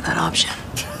that I have that option.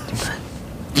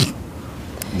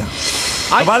 No.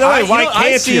 By the way, why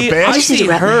can't you, bitch? I see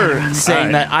her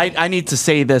saying that I need to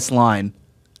say this line,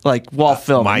 like while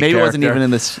filming. Maybe it wasn't even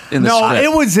in this. No, script.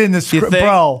 it was in the script,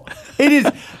 bro. It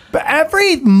is. But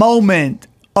every moment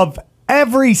of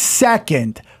every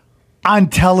second on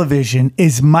television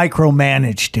is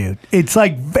micromanaged, dude. It's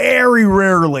like very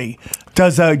rarely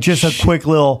does just a quick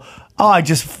little. Oh, I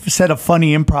just said a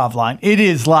funny improv line. It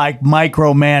is like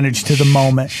micromanaged to the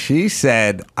moment. She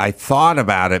said, "I thought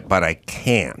about it, but I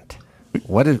can't."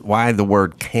 Why the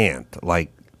word can't?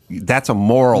 Like, that's a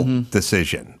moral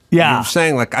decision. Yeah. You're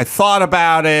saying, like, I thought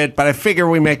about it, but I figure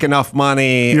we make enough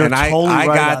money. You're and totally I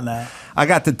right got, on that. I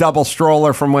got the double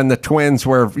stroller from when the twins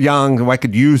were young. I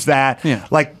could use that. Yeah.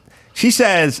 Like, she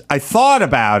says, I thought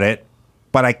about it,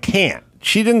 but I can't.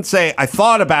 She didn't say, I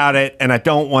thought about it and I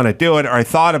don't want to do it, or I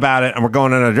thought about it and we're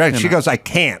going in another direction. She goes, I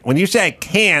can't. When you say I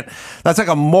can't, that's like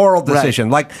a moral decision.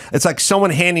 Right. Like, it's like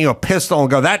someone handing you a pistol and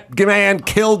go, that man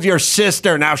killed your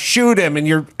sister, now shoot him, and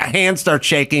your hand starts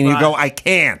shaking and you go, I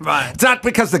can't. Right. It's not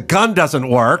because the gun doesn't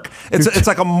work. It's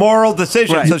like a moral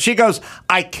decision. Right. So she goes,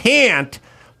 I can't,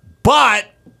 but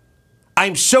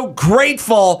I'm so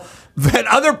grateful that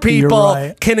other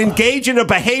people can engage in a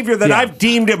behavior that I've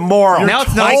deemed immoral. Now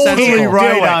it's totally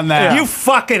right on that. You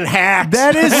fucking hacks.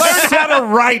 That is learn how to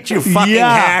write, you fucking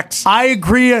hacks. I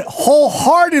agree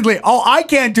wholeheartedly. Oh, I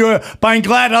can't do it, but I'm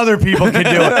glad other people can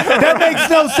do it. That makes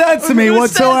no sense to me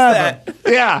whatsoever.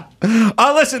 Yeah.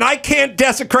 Listen, I can't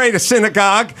desecrate a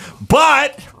synagogue,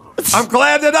 but I'm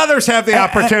glad that others have the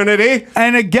opportunity.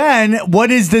 And again,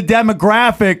 what is the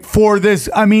demographic for this?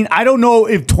 I mean, I don't know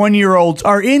if 20-year-olds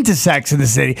are into Sex in the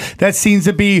City. That seems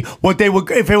to be what they would,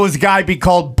 if it was a guy, be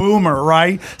called boomer,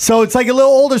 right? So it's like a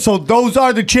little older. So those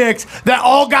are the chicks that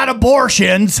all got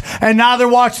abortions, and now they're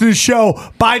watching the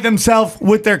show by themselves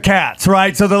with their cats,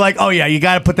 right? So they're like, oh yeah, you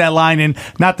got to put that line in,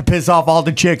 not to piss off all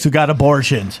the chicks who got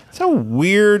abortions. It's a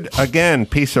weird, again,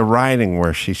 piece of writing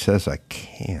where she says, I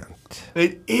can't.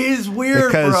 It is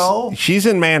weird, because bro. She's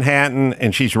in Manhattan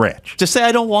and she's rich. Just say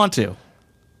I don't want to.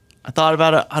 I thought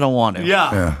about it. I don't want to.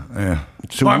 Yeah.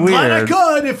 It's I'm weird. glad I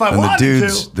could if I wanted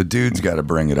to. The dude's got to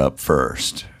bring it up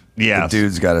first. Yeah. The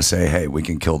dude's got to say, hey, we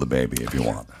can kill the baby if you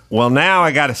want. Well, now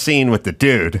I got a scene with the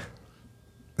dude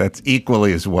that's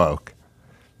equally as woke.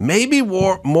 Maybe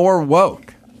more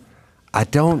woke. I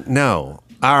don't know.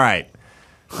 All right.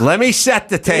 Let me set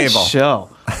the table. Show.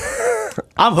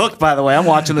 I'm hooked, by the way. I'm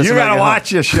watching this. You got to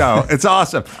watch this show. It's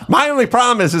awesome. My only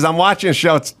problem is I'm watching a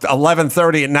show. It's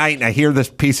 11:30 at night, and I hear this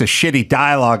piece of shitty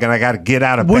dialogue, and I got to get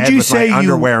out of bed with my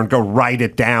underwear and go write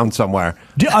it down somewhere.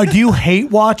 Do you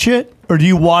hate watch it, or do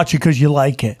you watch it because you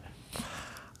like it?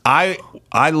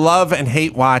 I love and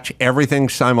hate watch everything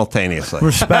simultaneously.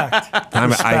 Respect.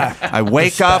 I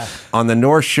wake up on the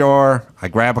North Shore. I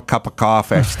grab a cup of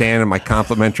coffee. I stand in my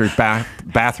complimentary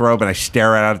bathrobe and I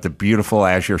stare out at the beautiful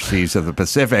azure seas of the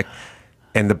Pacific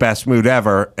in the best mood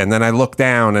ever. And then I look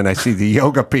down and I see the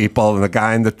yoga people and the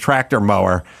guy in the tractor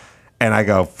mower. And I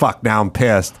go, fuck, now I'm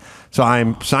pissed. So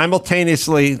I'm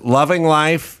simultaneously loving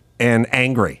life and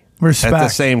angry at the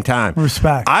same time.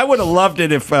 Respect. I would have loved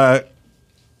it if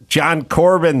John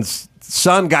Corbin's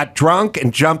son got drunk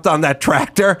and jumped on that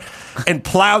tractor and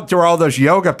plowed through all those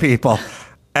yoga people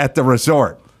at the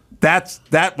resort. That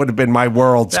would have been my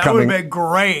worlds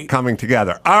coming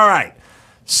together. All right.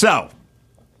 So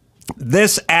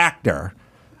this actor,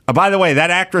 by the way,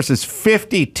 that actress is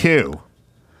 52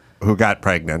 who got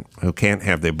pregnant, who can't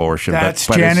have the abortion. That's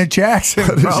Janet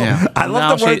Jackson, bro. I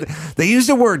love the word. They use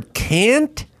the word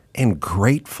can't and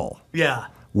grateful. Yeah.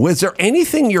 Was there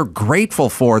anything you're grateful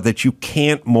for that you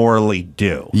can't morally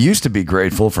do? You used to be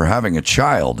grateful for having a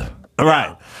child.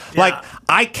 Right. Like,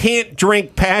 I can't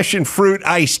drink passion fruit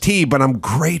iced tea, but I'm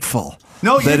grateful.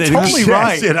 No, you're totally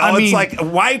right. You know, I it's mean, like,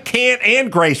 why can't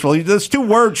and graceful? Those two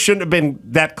words shouldn't have been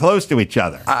that close to each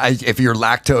other. If you're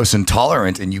lactose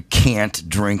intolerant and you can't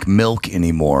drink milk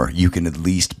anymore, you can at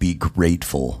least be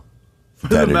grateful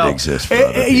that it exists for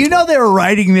other people. You know, they were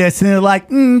writing this and they're like,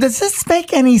 does this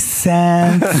make any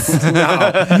sense?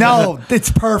 No,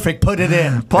 it's perfect. Put it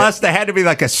in. Plus, they had to be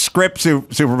like a script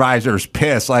supervisor's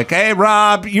pissed. Like, hey,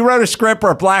 Rob, you wrote a script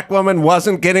where a black woman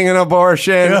wasn't getting an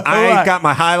abortion. I got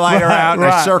my highlighter out and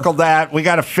I circled that. We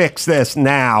got to fix this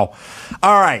now.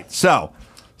 All right. So,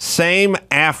 same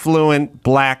affluent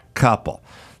black couple.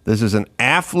 This is an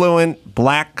affluent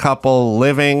black couple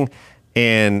living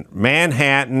in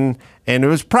Manhattan, and it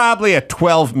was probably a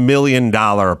 $12 million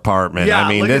apartment. Yeah, I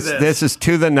mean, look at this is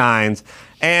to the nines,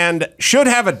 and should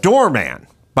have a doorman,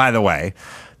 by the way.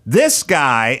 This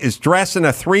guy is dressed in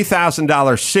a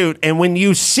 $3,000 suit, and when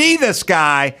you see this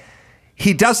guy,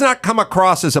 he does not come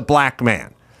across as a black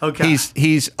man. Okay.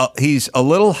 He's a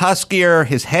little huskier,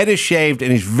 his head is shaved,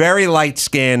 and he's very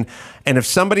light-skinned, and if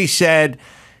somebody said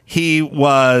he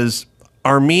was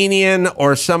Armenian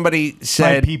or somebody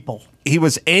said he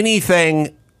was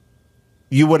anything,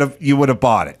 you would have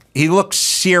bought it. He looks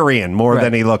Syrian more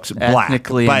than he looks black.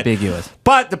 Ethnically ambiguous.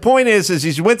 But the point is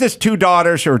he's with his two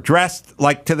daughters who are dressed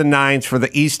like to the nines for the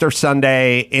Easter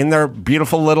Sunday in their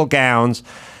beautiful little gowns,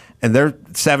 and they're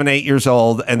 7, 8 years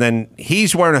old, and then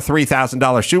he's wearing a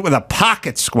 $3,000 suit with a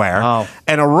pocket square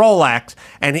and a Rolex,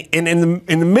 and in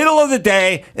the middle of the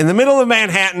day, in the middle of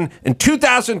Manhattan, in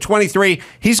 2023,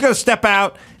 he's going to step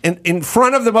out in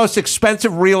front of the most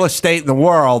expensive real estate in the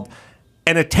world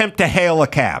and attempt to hail a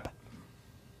cab.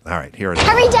 All right, here it is.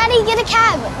 Hurry, Daddy, get a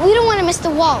cab. We don't want to miss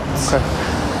the waltz. Okay.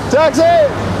 Taxi!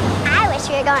 I wish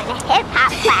we were going to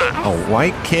hip-hop class. A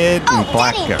white kid and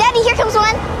black Daddy, girl. Daddy, here comes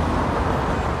one.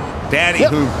 Daddy,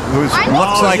 who looks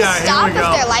like... Stop if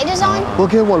their light is on. We'll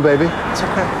get one, baby. It's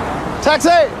okay.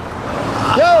 Taxi!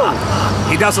 Yo!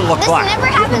 He doesn't look This black. never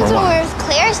happens when we're with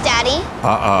Claire's, Daddy.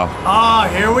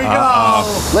 Here we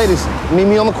go. Ladies, meet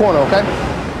me on the corner, okay?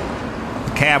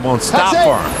 The cab won't stop Taxi!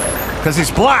 for him because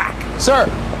he's black. Sir.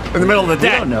 In the middle of the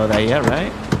day. You don't know that yet,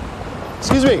 right?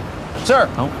 Excuse me. Sir.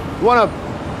 Oh. You want to...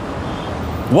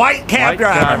 White cab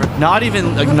driver. Not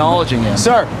even acknowledging him.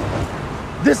 Sir.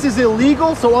 This is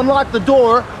illegal, so unlock the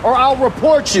door or I'll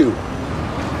report you.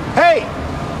 Hey!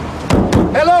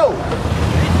 Hello!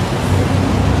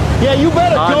 Yeah, you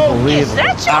better go. Is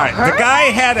that your All right, the guy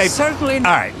had a... Certainly All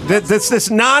right, this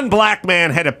non-black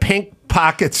man had a pink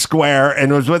pocket square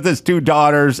and was with his two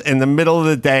daughters in the middle of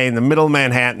the day, in the middle of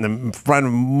Manhattan, in front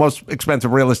of the most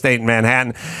expensive real estate in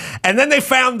Manhattan. And then they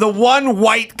found the one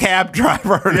white cab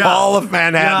driver in all of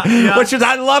Manhattan, which is,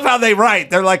 I love how they write.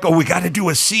 They're like, oh, we got to do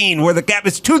a scene where the cab,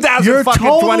 it's 2023. You're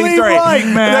totally right,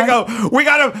 man. And they go, we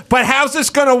got to, but how's this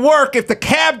going to work if the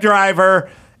cab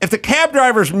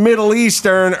driver's Middle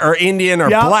Eastern or Indian or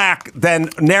black, then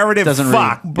narrative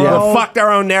fuck. We fucked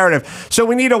our own narrative. So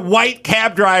we need a white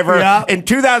cab driver in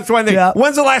 2020.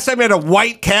 When's the last time we had a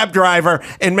white cab driver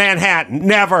in Manhattan?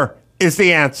 Never is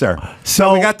the answer.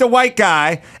 So we got the white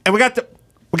guy, and we got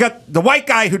the white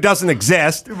guy who doesn't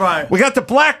exist. Right. We got the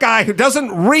black guy who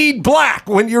doesn't read black.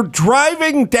 When you're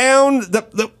driving down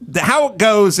the how it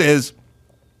goes is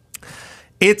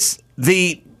it's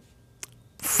the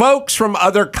folks from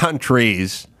other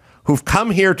countries who've come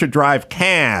here to drive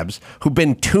cabs who've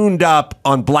been tuned up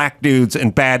on black dudes in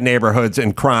bad neighborhoods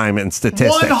and crime and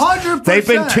statistics. 100%. They've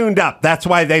been tuned up. That's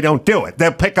why they don't do it.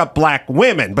 They'll pick up black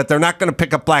women, but they're not going to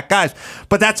pick up black guys.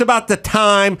 But that's about the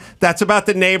time. That's about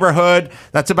the neighborhood.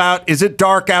 That's about, is it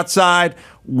dark outside?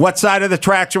 What side of the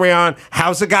tracks are we on?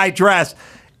 How's the guy dressed?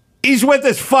 He's with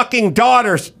his fucking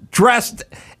daughters dressed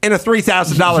in a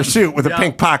 $3,000 suit with a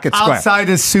pink pocket square. Outside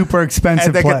is super expensive.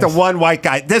 And they place. get the one white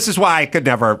guy. This is why I could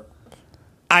never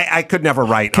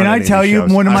write. Can on I any tell of these you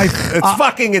shows. one of my? It's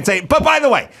fucking insane. But by the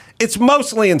way, it's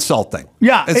mostly insulting.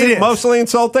 Yeah, is it mostly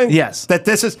insulting? Yes. That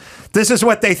this is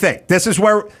what they think. This is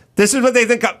what they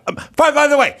think. By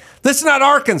the way, this is not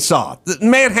Arkansas.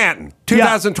 Manhattan,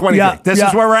 2023. This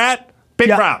is where we're at. Big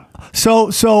problem.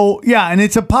 So yeah, and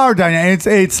it's a power dynamic.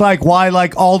 It's like why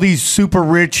like all these super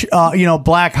rich,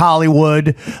 black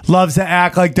Hollywood loves to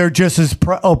act like they're just as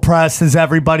oppressed as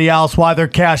everybody else while they're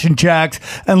cashing checks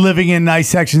and living in nice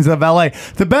sections of LA.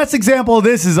 The best example of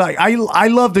this is like I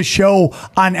love the show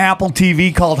on Apple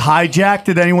TV called Hijack.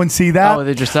 Did anyone see that? Oh, with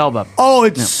Idris Elba. Oh,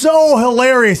 it's so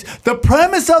hilarious. The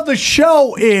premise of the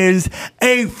show is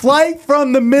a flight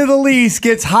from the Middle East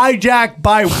gets hijacked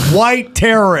by white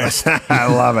terrorists. I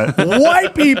love it.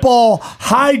 white people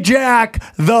hijack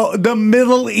the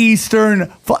Middle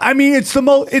Eastern. I mean,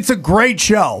 it's a great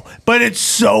show, but it's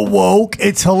so woke.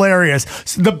 It's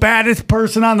hilarious. The baddest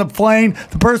person on the plane,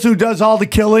 the person who does all the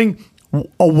killing,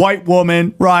 a white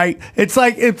woman, right? It's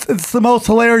like it's the most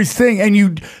hilarious thing,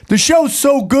 and the show's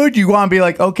so good you want to be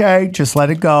like, okay, just let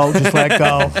it go, just let it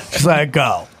go, just let it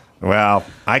go. Well,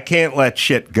 I can't let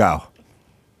shit go.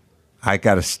 I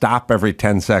got to stop every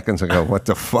 10 seconds and go, what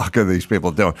the fuck are these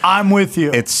people doing? I'm with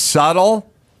you. It's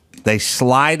subtle. They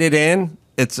slide it in.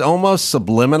 It's almost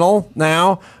subliminal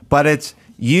now, but it's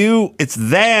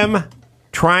them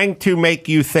trying to make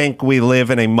you think we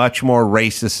live in a much more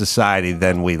racist society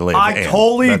than we live in. I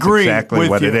totally agree. That's exactly with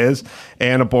what you. it is.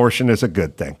 And abortion is a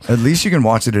good thing. At least you can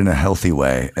watch it in a healthy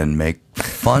way and make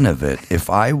fun of it. If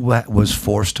I was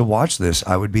forced to watch this,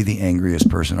 I would be the angriest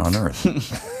person on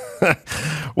earth.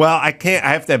 Well, I can't.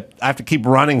 I have to keep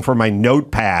running for my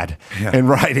notepad and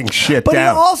writing shit But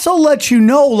down. it also lets you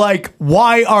know, like,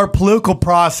 why our political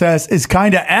process is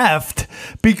kind of effed,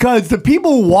 because the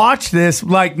people who watch this,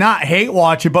 like, not hate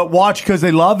watch it, but watch because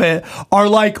they love it, are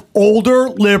like older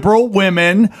liberal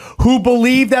women who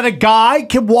believe that a guy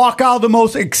can walk out of the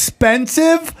most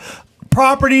expensive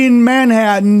property in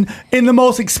Manhattan in the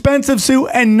most expensive suit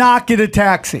and not get a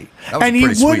taxi. That was and a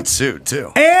pretty he sweet suit,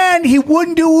 too. And he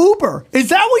wouldn't do Uber. Is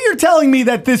that what you're telling me,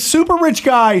 that this super rich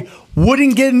guy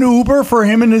wouldn't get an Uber for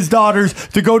him and his daughters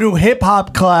to go to a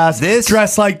hip-hop class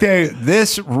dressed like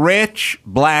this rich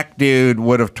black dude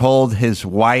would have told his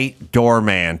white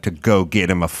doorman to go get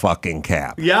him a fucking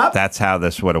cab. Yep. That's how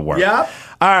this would have worked. Yep.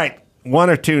 All right.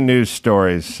 One or two news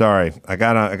stories. Sorry, I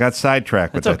got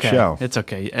sidetracked with that show. It's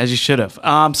okay, as you should have.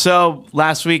 So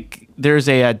last week, there's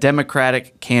a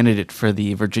Democratic candidate for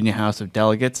the Virginia House of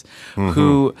Delegates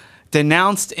who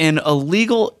denounced an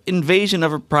illegal invasion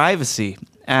of her privacy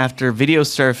after video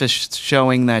surfaced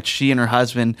showing that she and her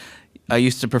husband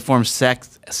used to perform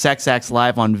sex acts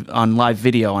live on live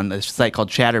video on this site called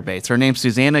Chatterbait. Her name's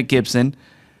Susanna Gibson,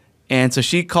 and so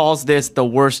she calls this the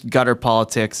worst gutter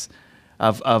politics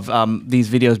of these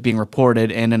videos being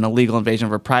reported and an illegal invasion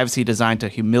of her privacy designed to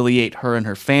humiliate her and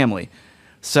her family.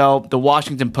 So the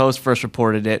Washington Post first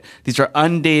reported it. These are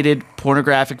undated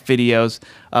pornographic videos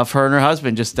of her and her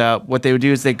husband. Just what they would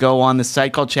do is they go on this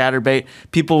site called Chatterbait.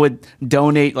 People would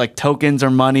donate like tokens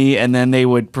or money, and then they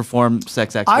would perform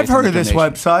sex acts. I've heard of this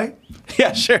website.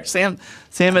 Yeah, sure. Sam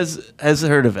has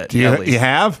heard of it. You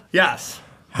have? Yes.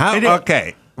 How?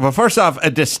 Okay. Well, first off,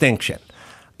 a distinction.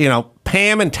 You know,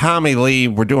 Pam and Tommy Lee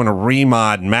were doing a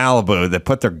remod in Malibu that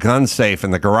put their gun safe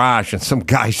in the garage, and some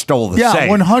guy stole the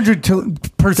safe.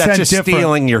 100% That's just different.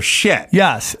 stealing your shit.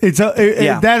 Yes,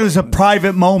 that is a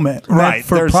private moment, right?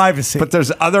 For privacy. But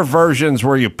there's other versions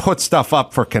where you put stuff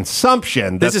up for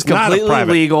consumption. This is not completely a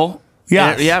private. legal.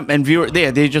 Yes. Yeah, and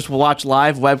they just watch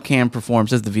live webcam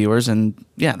performances, the viewers, and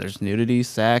yeah, there's nudity,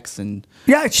 sex, and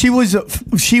Yeah, she was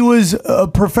a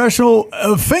professional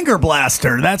finger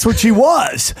blaster. That's what she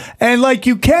was. And like,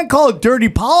 you can't call it dirty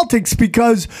politics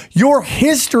because your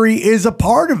history is a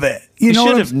part of it. You know,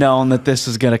 should have known that this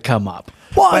was going to come up.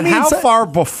 Well, But how far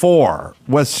before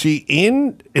was she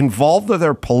involved with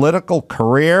her political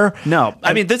career? No,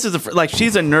 I mean, this is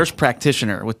she's a nurse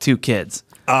practitioner with 2 kids.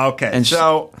 Okay, And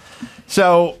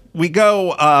so we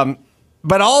go,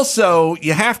 but also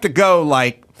you have to go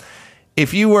like,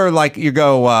 if you were like, you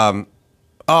go,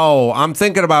 I'm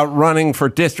thinking about running for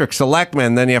district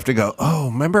selectman, then you have to go,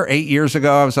 remember 8 years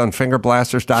ago I was on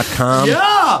fingerblasters.com?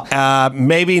 Yeah.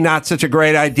 Maybe not such a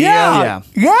great idea.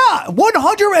 Yeah,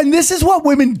 100. And this is what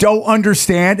women don't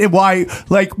understand, and why,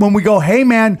 like, when we go, hey,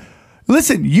 man,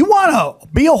 listen, you want to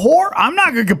be a whore? I'm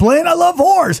not going to complain. I love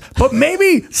whores. But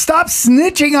maybe stop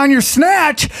snitching on your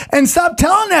snatch and stop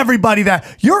telling everybody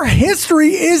that. Your history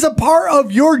is a part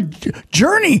of your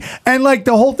journey. And like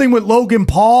the whole thing with Logan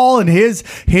Paul and his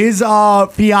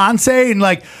fiance, and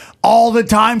like all the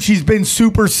time she's been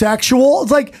super sexual.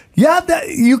 It's like, yeah,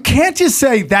 you can't just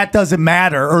say that doesn't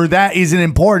matter or that isn't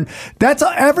important. That's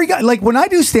every guy. Like when I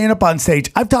do stand up on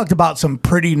stage, I've talked about some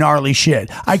pretty gnarly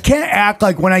shit. I can't act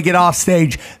like when I get off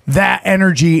stage, that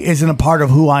energy isn't a part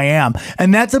of who I am.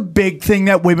 And that's a big thing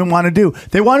that women want to do.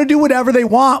 They want to do whatever they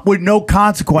want with no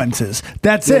consequences.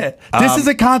 That's it. This is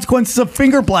the consequences of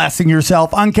finger blasting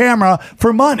yourself on camera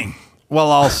for money. Well,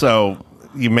 also,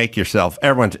 you make yourself,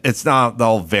 it's not the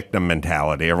whole victim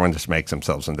mentality. Everyone just makes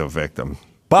themselves into a victim.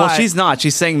 But, well, she's not.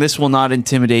 She's saying this will not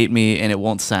intimidate me and it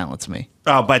won't silence me.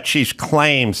 Oh, but she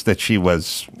claims that she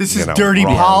was. This is dirty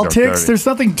politics. There's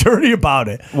nothing dirty about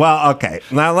it. Well, okay.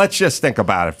 Now let's just think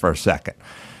about it for a second.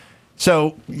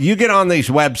 So you get on these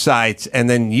websites, and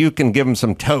then you can give them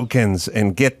some tokens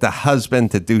and get the husband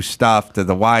to do stuff to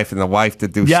the wife, and the wife to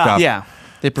do stuff. Yeah.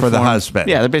 They perform, for the husband.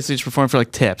 Yeah, they're basically just performing for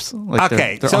like tips. Like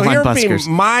okay, they're so online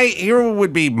here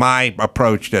would be my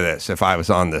approach to this if I was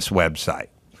on this website,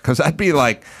 because I'd be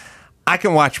like, I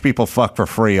can watch people fuck for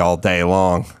free all day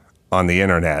long on the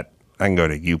internet. I can go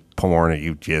to you porn or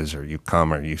you jizz or you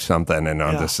cum or you something, and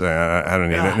on this I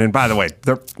don't even. And by the way,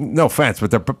 they're no offense,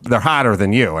 but they're hotter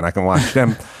than you, and I can watch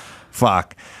them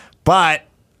fuck. But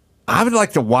I would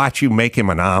like to watch you make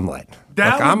him an omelet.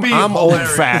 I'm old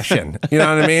fashioned. You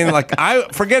know what I mean? Like, I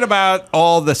forget about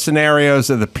all the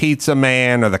scenarios of the pizza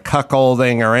man or the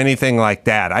cuckolding or anything like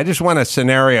that. I just want a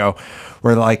scenario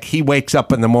where, like, he wakes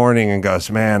up in the morning and goes,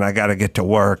 man, I got to get to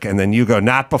work. And then you go,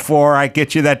 not before I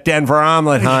get you that Denver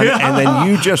omelet, hon. Yeah. And then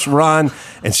you just run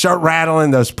and start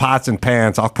rattling those pots and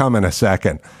pans. I'll come in a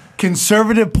second.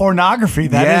 Conservative pornography.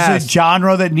 That is a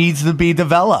genre that needs to be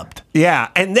developed. Yeah.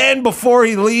 And then before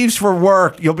he leaves for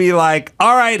work, you'll be like,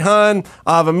 all right, hon,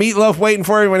 I'll have a meatloaf waiting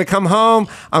for you when you come home.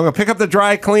 I'm going to pick up the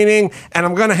dry cleaning, and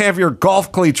I'm going to have your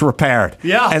golf cleats repaired.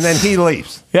 Yeah. And then he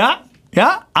leaves. Yeah.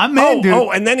 Yeah, I'm in, dude.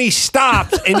 Oh, and then he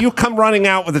stops, and you come running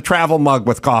out with a travel mug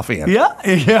with coffee in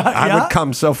it. I would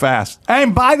come so fast.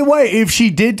 And by the way, if she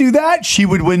did do that, she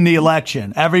would win the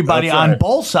election. Everybody on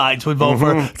both sides would vote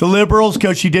for her. The liberals,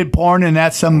 because she did porn, and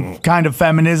that's some kind of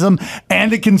feminism, and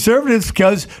the conservatives,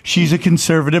 because she's a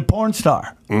conservative porn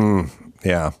star.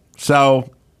 Yeah.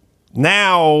 So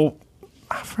now,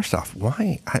 first off,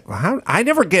 why? I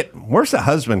never get, where's the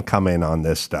husband come in on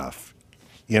this stuff?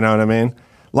 You know what I mean?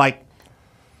 Like,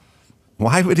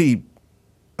 why would he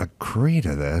agree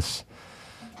to this?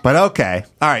 But okay.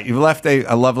 All right. You've left a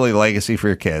lovely legacy for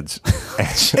your kids.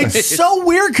 It's so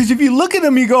weird because if you look at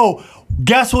them, you go,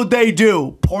 guess what they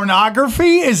do?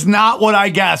 Pornography is not what I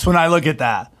guess when I look at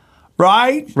that.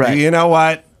 Right? Right. You know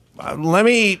what? All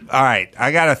right.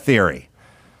 I got a theory.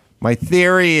 My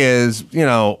theory is,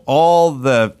 all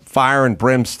the fire and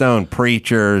brimstone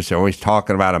preachers are always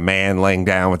talking about a man laying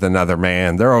down with another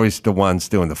man. They're always the ones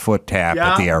doing the foot tap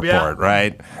at the airport,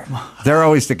 right? They're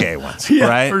always the gay ones,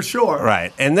 right? For sure.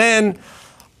 Right. And then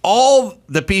all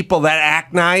the people that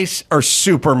act nice are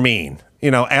super mean.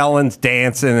 Ellen's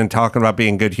dancing and talking about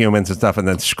being good humans and stuff, and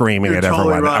then screaming at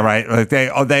totally everyone, right? Like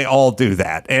they all do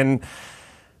that. And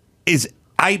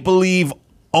I believe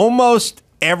almost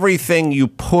everything you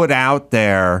put out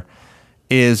there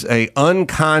is a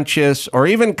unconscious or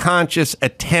even conscious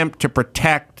attempt to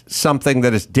protect something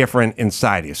that is different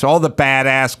inside you. So all the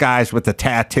badass guys with the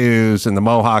tattoos and the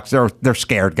mohawks, they're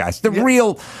scared guys. The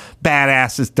real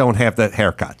badasses don't have the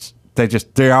haircuts.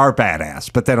 They are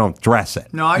badass, but they don't dress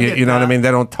it. No, I get you know that. what I mean?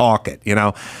 They don't talk it,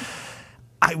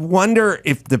 I wonder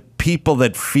if the people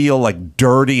that feel like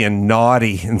dirty and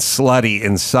naughty and slutty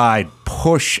inside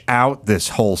push out this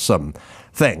wholesome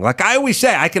thing. Like I always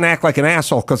say, I can act like an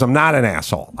asshole because I'm not an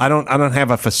asshole. I don't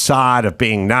have a facade of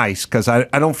being nice because I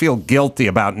don't feel guilty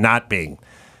about not being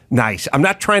nice. I'm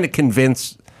not trying to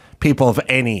convince people of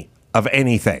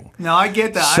anything. No, I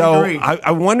get that. So I agree.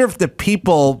 I wonder if the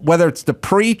people, whether it's the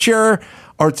preacher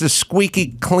or it's a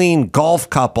squeaky clean golf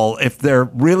couple, if they're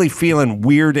really feeling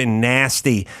weird and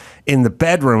nasty in the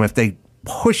bedroom, if they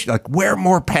push, like, wear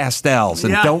more pastels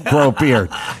and don't grow a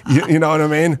beard. You know what I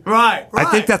mean? Right. I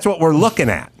think that's what we're looking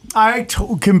at. I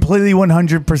completely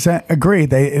 100% agree.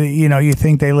 You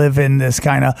think they live in this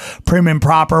kind of prim and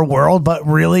proper world, but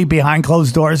really behind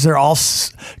closed doors, they're all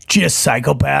just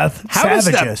psychopath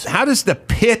savages. How does the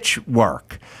pitch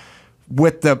work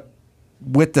with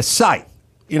the site?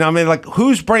 You know what I mean? Like,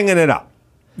 who's bringing it up?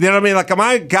 You know what I mean? Like, am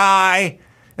I a guy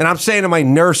and I'm saying to my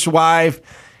nurse wife,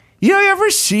 you ever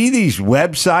see these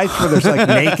websites where there's like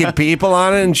naked people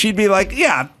on it? And she'd be like,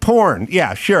 yeah, porn.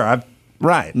 Yeah, sure.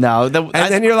 Right. No. And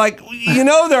then you're like,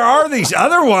 there are these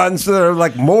other ones that are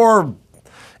like more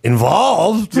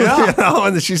involved. Yeah.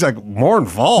 And she's like, more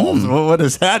involved? Well, what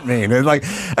does that mean? And like,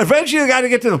 eventually you got to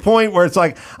get to the point where it's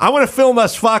like, I want to film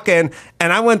us fucking,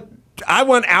 and I want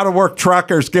out of work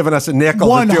truckers giving us a nickel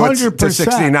 100%. To do it to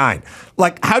 69.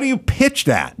 Like, how do you pitch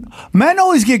that? Men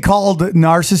always get called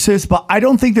narcissists, but I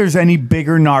don't think there's any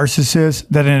bigger narcissist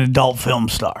than an adult film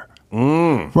star.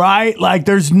 Right? Like,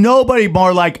 there's nobody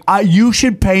more like, you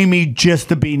should pay me just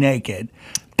to be naked.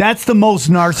 That's the most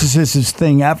narcissistic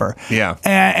thing ever. Yeah.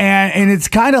 And it's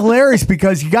kind of hilarious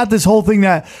because you got this whole thing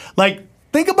that, like,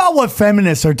 think about what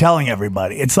feminists are telling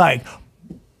everybody. It's like,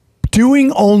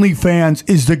 doing OnlyFans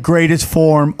is the greatest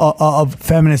form of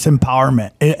feminist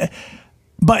empowerment.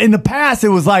 But in the past, it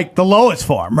was like the lowest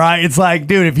form, right? It's like,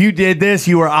 dude, if you did this,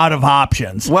 you were out of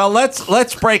options. Well,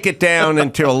 let's break it down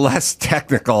into a less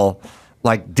technical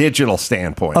like digital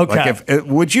standpoint. Okay. Like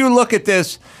would you look at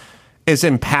this as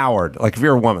empowered? Like if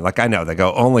you're a woman, like I know they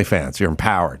go OnlyFans, you're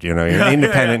empowered. You know, you're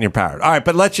independent, and you're empowered. All right,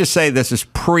 but let's just say this is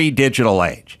pre-digital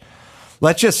age.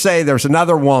 Let's just say there's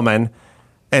another woman,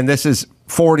 and this is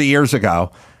 40 years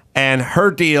ago, and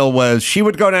her deal was she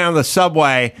would go down the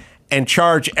subway and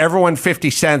charge everyone 50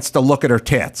 cents to look at her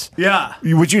tits. Yeah.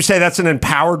 Would you say that's an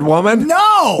empowered woman? No.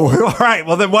 All right.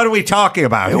 Well, then what are we talking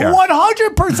about here?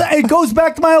 100%. It goes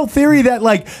back to my old theory that,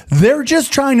 like, they're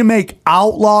just trying to make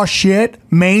outlaw shit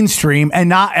mainstream, and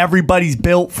not everybody's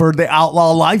built for the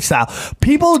outlaw lifestyle.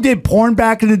 People who did porn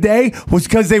back in the day was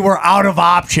because they were out of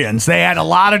options. They had a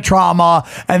lot of trauma,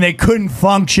 and they couldn't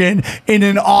function in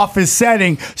an office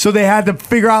setting, so they had to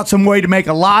figure out some way to make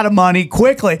a lot of money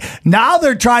quickly. Now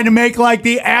they're trying to make like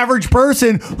the average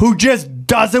person who just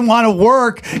doesn't want to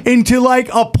work into like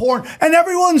a porn, and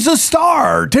everyone's a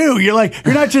star too. You're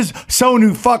not just someone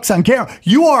who fucks on camera.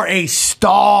 You are a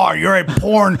star. You're a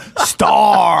porn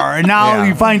star, and now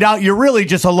you find out you're really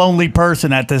just a lonely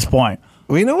person at this point.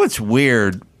 Well, you know what's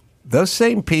weird? Those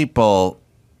same people,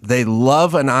 they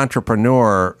love an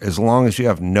entrepreneur as long as you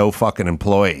have no fucking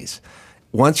employees.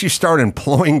 Once you start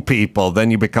employing people,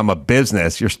 then you become a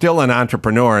business. You're still an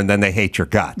entrepreneur, and then they hate your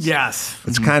guts. Yes.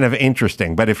 It's kind of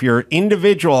interesting. But if you're an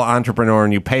individual entrepreneur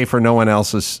and you pay for no one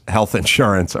else's health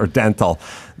insurance or dental,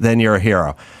 then you're a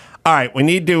hero. All right, we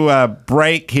need to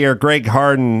break here. Greg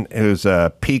Harden, who's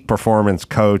a peak performance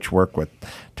coach, worked with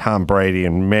Tom Brady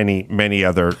and many, many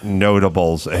other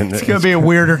notables. And it's going to be a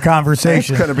weirder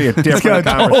conversation. It's going to be a different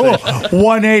conversation.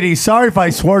 180. Sorry if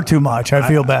I swore too much. I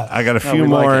feel bad. I got a few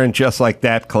more and just like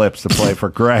that clips to play for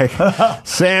Greg.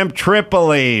 Sam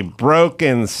Tripoli,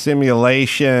 Broken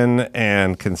Simulation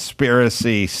and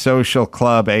Conspiracy Social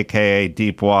Club, a.k.a.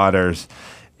 Deep Waters,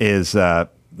 is the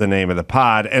name of the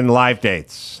pod. And live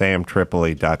dates,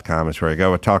 samtripoli.com is where you go.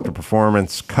 We'll talk to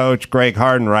performance coach Greg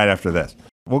Harden right after this.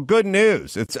 Well, good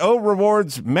news. It's O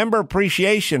Rewards Member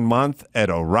Appreciation Month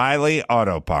at O'Reilly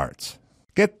Auto Parts.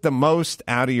 Get the most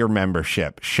out of your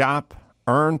membership. Shop,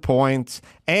 earn points,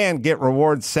 and get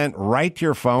rewards sent right to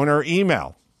your phone or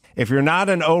email. If you're not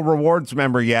an O Rewards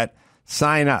member yet,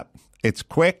 sign up. It's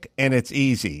quick and it's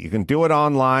easy. You can do it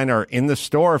online or in the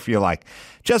store if you like.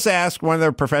 Just ask one of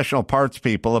their professional parts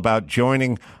people about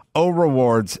joining O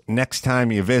Rewards next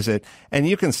time you visit, and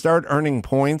you can start earning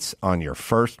points on your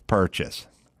first purchase.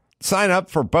 Sign up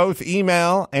for both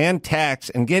email and text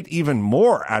and get even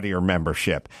more out of your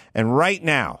membership. And right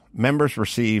now, members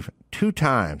receive 2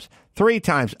 times, 3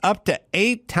 times, up to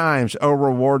 8 times O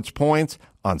Rewards points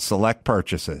on select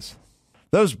purchases.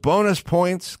 Those bonus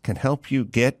points can help you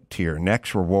get to your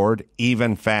next reward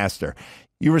even faster.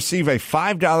 You receive a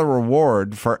 $5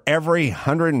 reward for every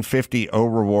 150 O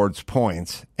Rewards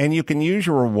points, and you can use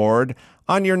your reward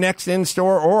on your next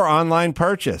in-store or online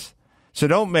purchase. So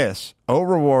don't miss O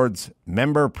Rewards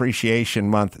Member Appreciation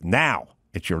Month now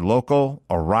at your local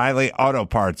O'Reilly Auto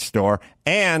Parts store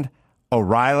and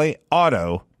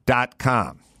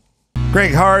O'ReillyAuto.com.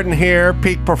 Greg Harden here,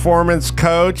 peak performance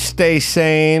coach. Stay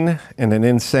sane in an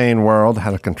insane world.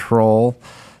 How to control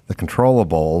the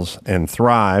controllables and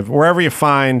thrive. Wherever you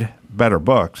find better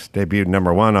books. Debuted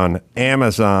number 1 on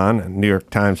Amazon, New York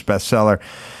Times bestseller.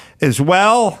 As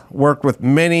well, worked with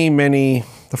many,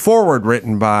 the foreword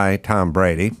written by Tom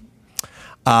Brady.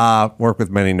 Worked with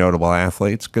many notable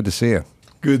athletes. Good to see you.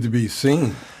 Good to be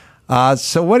seen.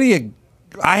 So what do you,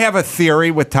 I have a theory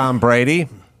with Tom Brady,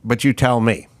 but you tell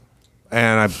me.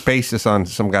 And I base this on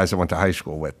some guys I went to high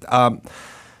school with.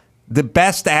 The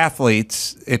best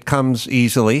athletes, it comes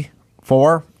easily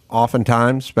for,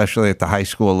 oftentimes, especially at the high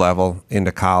school level,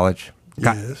 into college.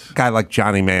 Yes. Guy like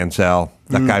Johnny Manziel.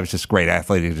 That guy was just a great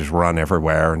athlete. He could just run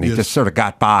everywhere, and he just sort of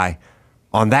got by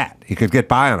on that. He could get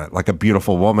by on it, like a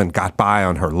beautiful woman got by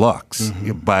on her looks.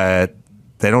 But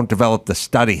they don't develop the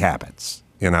study habits,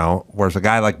 you know, whereas a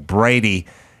guy like Brady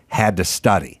had to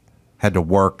study, had to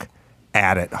work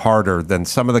at it harder than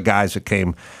some of the guys that came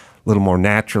a little more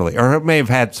naturally, or may have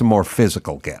had some more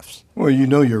physical gifts. Well, you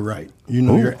know you're right. You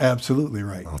know you're absolutely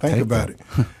right. Think about it.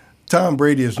 Tom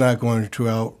Brady is not going to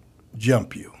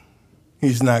out-jump you.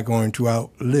 He's not going to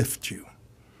outlift you.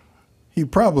 He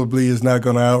probably is not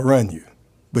going to outrun you,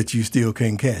 but you still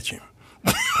can't catch him.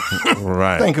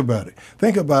 Right. Think about it.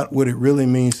 Think about what it really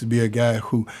means to be a guy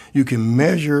who you can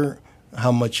measure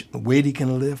how much weight he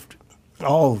can lift,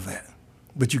 all of that.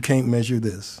 But you can't measure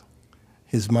this,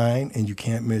 his mind, and you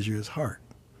can't measure his heart.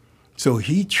 So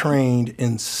he trained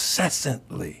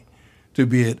incessantly to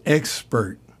be an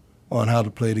expert on how to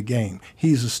play the game.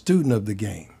 He's a student of the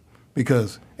game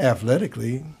because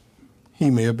athletically, he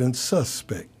may have been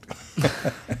suspect.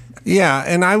 Yeah,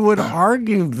 and I would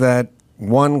argue that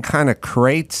one kind of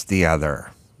creates the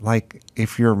other. Like,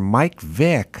 if you're Mike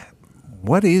Vick,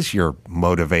 what is your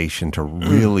motivation to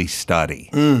really study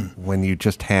when you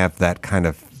just have that kind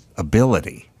of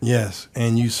ability? Yes,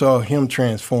 and you saw him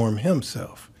transform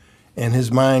himself, and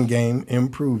his mind game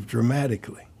improved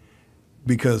dramatically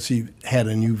because he had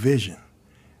a new vision.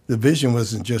 The vision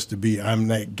wasn't just to be, I'm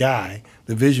that guy.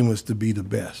 The vision was to be the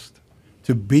best.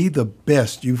 To be the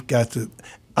best, you've got to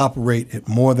operate at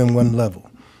more than one level.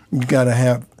 You've got to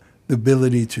have the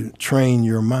ability to train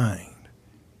your mind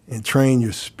and train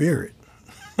your spirit.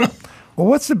 Well,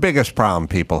 what's the biggest problem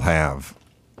people have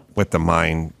with the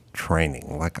mind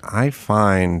training? Like, I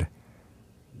find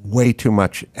way too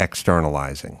much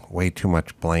externalizing, way too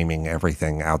much blaming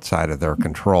everything outside of their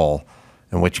control,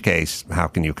 in which case, how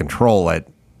can you control it?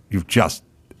 You've just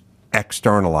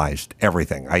externalized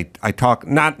everything. I talk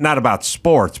not about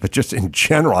sports, but just in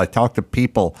general. I talk to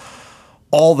people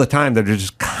all the time that are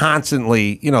just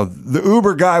constantly, the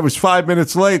Uber guy was 5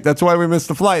 minutes late. That's why we missed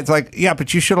the flight. It's like, yeah,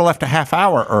 but you should have left a half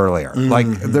hour earlier. Like,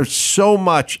 there's so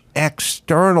much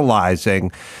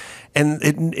externalizing, and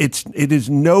it is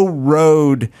no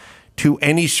road to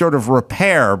any sort of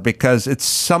repair because it's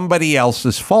somebody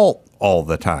else's fault all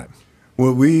the time.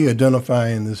 What we identify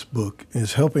in this book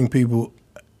is helping people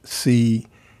see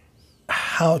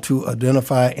how to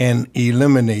identify and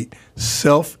eliminate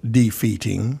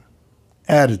self-defeating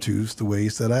attitudes, the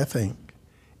ways that I think,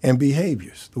 and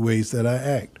behaviors, the ways that I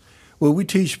act. What we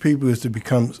teach people is to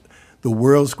become the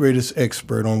world's greatest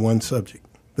expert on one subject,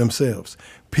 themselves.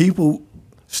 People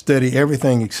study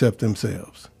everything except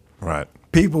themselves. Right.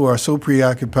 People are so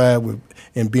preoccupied with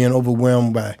and being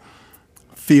overwhelmed by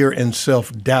fear and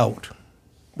self-doubt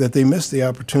that they miss the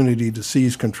opportunity to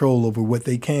seize control over what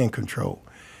they can control.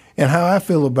 And how I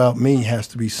feel about me has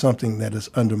to be something that is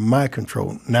under my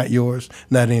control, not yours,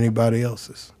 not anybody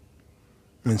else's.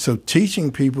 And so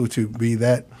teaching people to be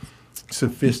that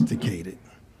sophisticated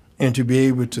and to be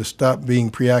able to stop being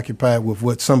preoccupied with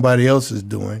what somebody else is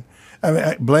doing,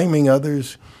 blaming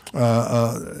others,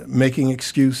 making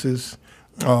excuses,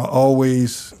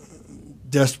 always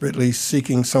desperately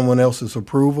seeking someone else's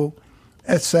approval,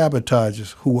 that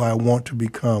sabotages who I want to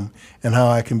become and how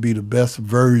I can be the best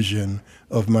version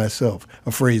of myself,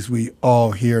 a phrase we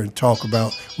all hear and talk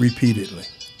about repeatedly.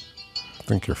 I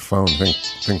think your phone, I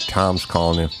think Tom's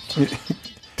calling you.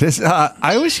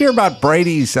 I always hear about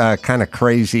Brady's kind of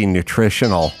crazy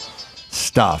nutritional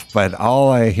stuff, but all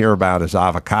I hear about is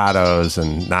avocados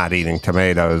and not eating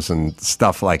tomatoes and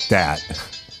stuff like that.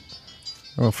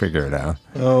 We'll figure it out.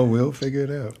 Oh, we'll figure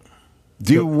it out.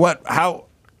 How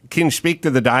can you speak to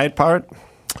the diet part?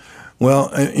 Well,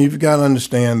 you've got to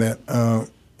understand that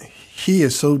he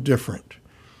is so different.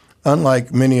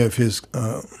 Unlike many of his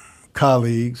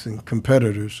colleagues and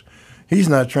competitors, he's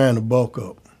not trying to bulk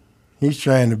up. He's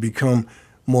trying to become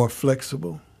more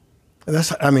flexible.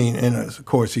 And of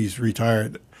course, he's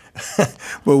retired.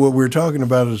 But what we're talking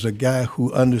about is a guy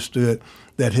who understood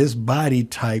that his body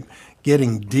type,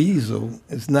 getting diesel,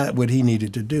 is not what he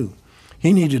needed to do.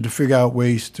 He needed to figure out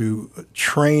ways to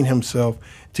train himself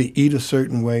to eat a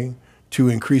certain way, to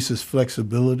increase his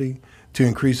flexibility, to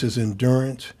increase his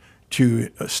endurance, to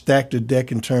stack the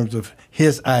deck in terms of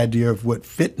his idea of what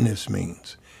fitness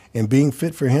means. And being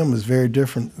fit for him is very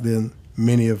different than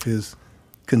many of his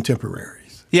contemporaries.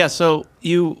 Yeah, so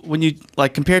when you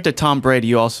compared to Tom Brady,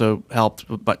 you also helped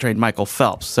train Michael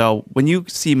Phelps. So when you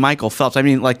see Michael Phelps,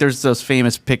 there's those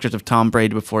famous pictures of Tom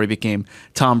Brady before he became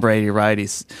Tom Brady, right?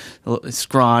 He's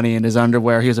scrawny in his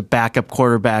underwear. He was a backup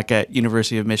quarterback at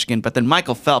University of Michigan. But then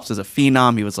Michael Phelps is a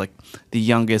phenom. He was like the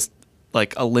youngest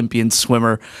Olympian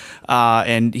swimmer,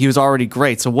 and he was already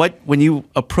great. So when you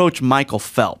approach Michael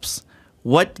Phelps,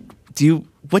 what do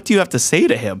you have to say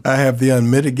to him? I have the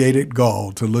unmitigated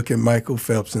gall to look at Michael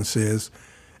Phelps and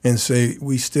say,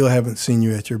 we still haven't seen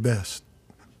you at your best.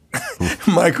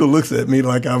 Michael looks at me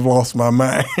like I've lost my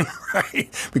mind,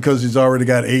 right? Because he's already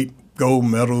got 8 gold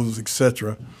medals,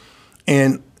 etc.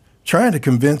 And trying to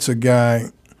convince a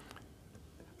guy,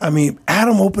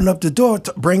 Adam opened up the door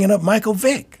bringing up Michael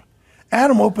Vick.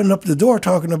 Adam opened up the door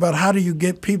talking about how do you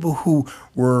get people who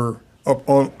were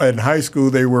in high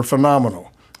school, they were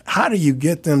phenomenal. How do you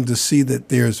get them to see that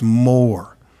there's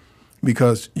more?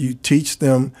 Because you teach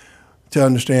them to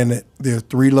understand that there are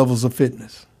 3 levels of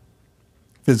fitness.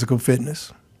 Physical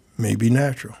fitness may be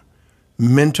natural.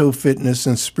 Mental fitness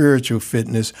and spiritual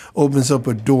fitness opens up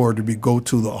a door to go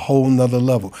to the whole nother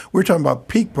level. We're talking about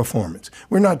peak performance.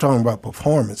 We're not talking about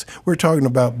performance. We're talking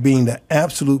about being the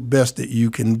absolute best that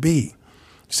you can be.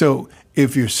 So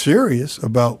if you're serious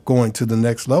about going to the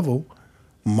next level,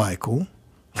 Michael,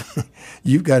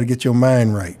 you've got to get your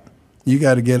mind right. You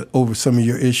got to get over some of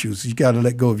your issues. You got to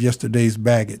let go of yesterday's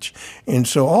baggage. And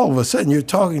so all of a sudden you're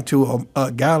talking to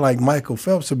a guy like Michael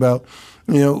Phelps about,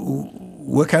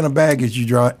 what kind of baggage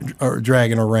you are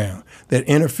dragging around that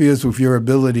interferes with your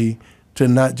ability to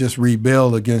not just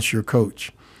rebel against your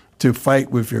coach, to fight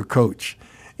with your coach.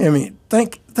 I mean,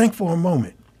 think for a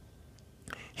moment.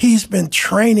 He's been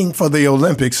training for the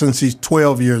Olympics since he's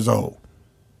 12 years old.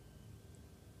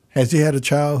 Has he had a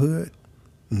childhood?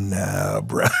 Nah,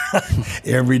 bro.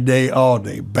 Every day, all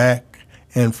day, back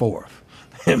and forth,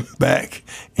 and back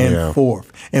and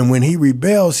forth. And when he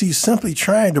rebels, he's simply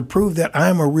trying to prove that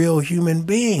I'm a real human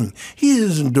being. He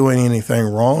isn't doing anything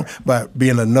wrong by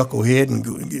being a knucklehead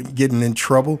and getting in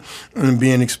trouble and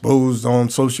being exposed on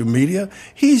social media.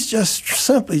 He's just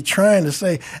simply trying to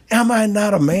say, am I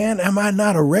not a man? Am I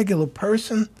not a regular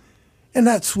person? And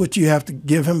that's what you have to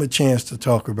give him a chance to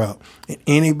talk about, and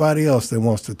anybody else that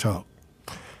wants to talk.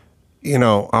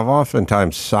 I've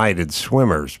oftentimes cited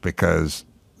swimmers because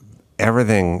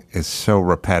everything is so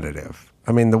repetitive.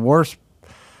 I mean, the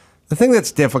thing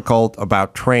that's difficult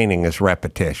about training is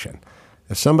repetition.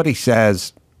 If somebody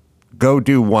says, go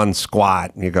do 1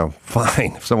 squat, and you go,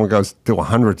 fine. If someone goes, do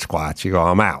 100 squats, you go,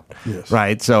 I'm out. Yes.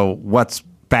 Right? So what's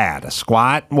bad? A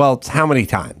squat? Well, it's how many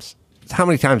times? It's how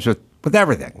many times with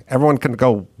everything. Everyone can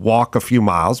go walk a few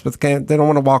miles, but they don't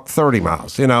want to walk 30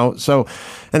 miles, So,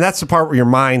 and that's the part where your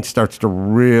mind starts to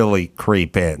really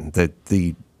creep in,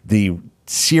 the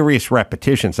serious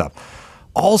repetition stuff.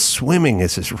 All swimming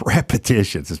is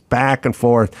repetitions. It's back and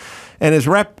forth. And as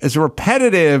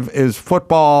repetitive as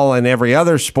football and every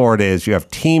other sport is, you have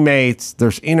teammates,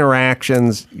 there's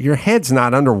interactions. Your head's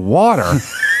not underwater,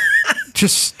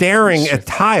 just staring at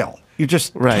tile. You're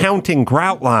just counting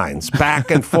grout lines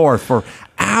back and forth for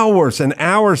hours and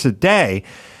hours a day.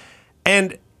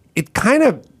 And it's kind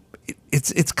of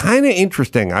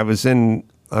interesting. I was in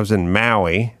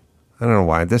Maui. I don't know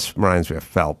why. This reminds me of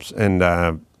Phelps. And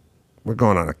we're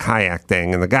going on a kayak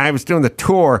thing. And the guy was doing the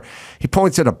tour. He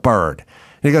points at a bird.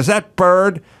 And he goes, that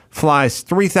bird flies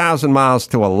 3,000 miles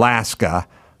to Alaska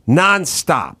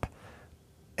nonstop.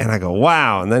 And I go,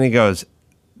 wow. And then he goes,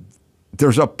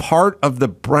 there's a part of the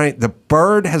brain, the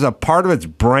bird has a part of its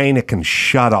brain it can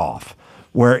shut off,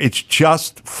 where it's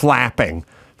just flapping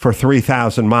for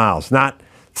 3,000 miles, not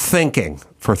thinking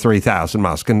for 3,000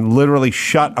 miles, can literally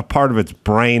shut a part of its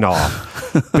brain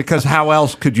off. Because how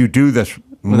else could you do this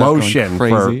motion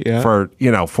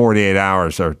for 48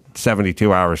 hours or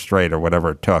 72 hours straight or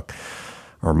whatever it took,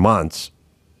 or months?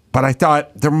 But I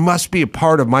thought there must be a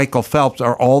part of Michael Phelps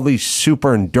or all these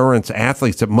super endurance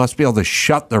athletes that must be able to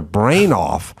shut their brain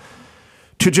off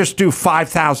to just do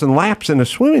 5,000 laps in a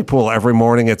swimming pool every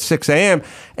morning at 6 a.m.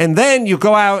 And then you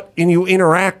go out and you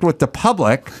interact with the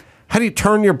public. How do you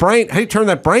turn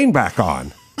that brain back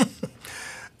on?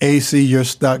 AC, your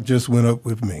stock just went up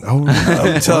with me. Oh,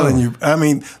 I'm telling you. I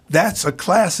mean, that's a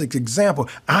classic example.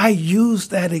 I use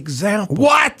that example.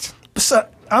 What? So,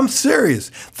 I'm serious.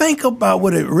 Think about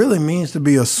what it really means to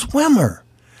be a swimmer.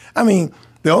 I mean,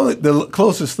 the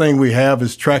closest thing we have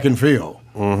is track and field,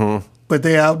 but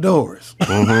they're outdoors,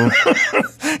 and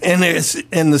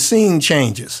the scene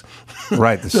changes.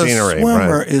 Right, the scenery. The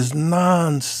swimmer is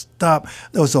nonstop.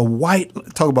 There was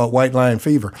talk about white line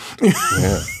fever.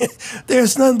 Yeah.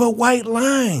 There's nothing but white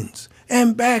lines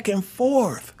and back and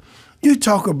forth. You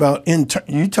talk about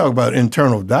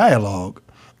internal dialogue.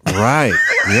 Right.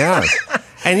 Yeah.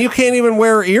 And you can't even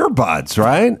wear earbuds,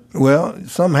 right? Well,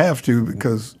 some have to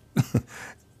because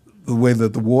the way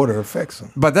that the water affects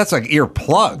them. But that's like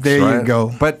earplugs. There you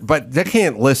go. But they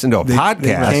can't listen to a podcast.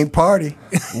 They can't party.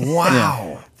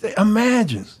 Wow.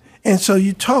 Imagine. And so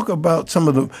you talk about some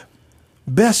of the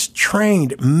best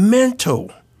trained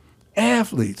mental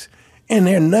athletes, and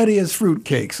they're nutty as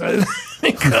fruitcakes.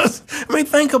 Because,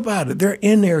 think about it. They're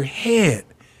in their head,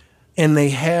 and they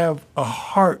have a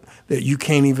heart that you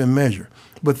can't even measure.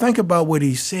 But think about what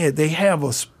he said. They have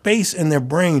a space in their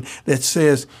brain that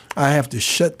says, I have to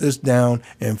shut this down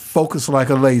and focus like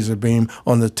a laser beam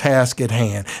on the task at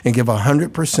hand and give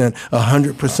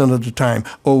 100% of the time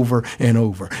over and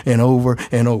over and over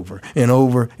and over and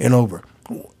over and over.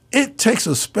 It takes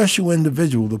a special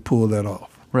individual to pull that off.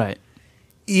 Right.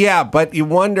 Yeah, but you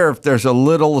wonder if there's a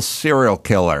little serial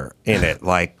killer in it.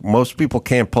 Like, most people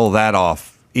can't pull that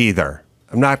off either.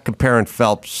 I'm not comparing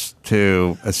Phelps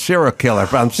to a serial killer,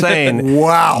 but I'm saying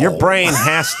wow, your brain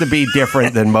has to be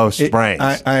different than most brains.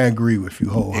 I agree with you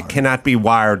wholeheartedly. It cannot be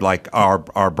wired like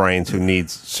our brains who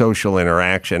needs social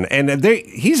interaction. And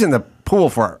he's in the pool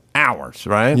for hours,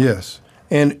 right? Yes.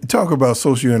 And talk about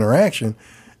social interaction,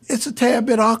 it's a tad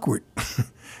bit awkward.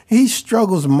 He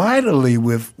struggles mightily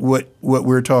with what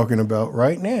we're talking about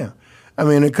right now. I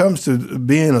mean, it comes to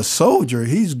being a soldier,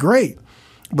 he's great.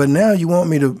 But now you want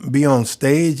me to be on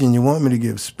stage and you want me to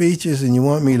give speeches and you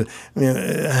want me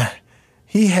to,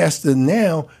 he has to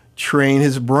now train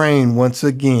his brain once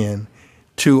again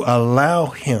to allow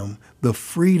him the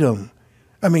freedom.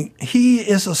 I mean, he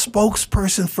is a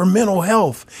spokesperson for mental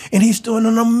health, and he's doing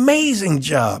an amazing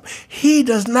job. He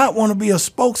does not want to be a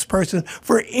spokesperson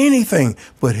for anything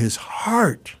but his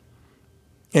heart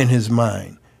and his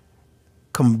mind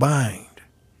combined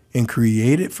and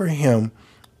created for him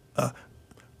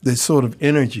the sort of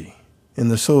energy and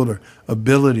the sort of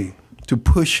ability to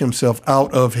push himself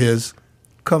out of his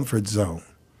comfort zone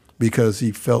because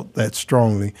he felt that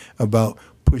strongly about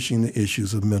pushing the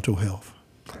issues of mental health.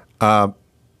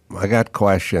 I got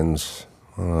questions.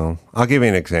 I'll give you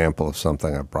an example of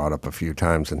something I've brought up a few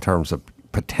times in terms of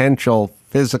potential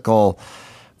physical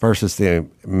versus the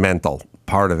mental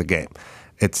part of the game.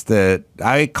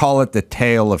 I call it the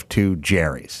tale of two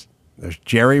Jerrys. There's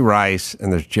Jerry Rice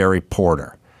and there's Jerry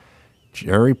Porter.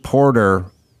 Jerry Porter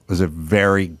was a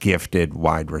very gifted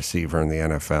wide receiver in the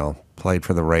NFL. Played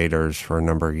for the Raiders for a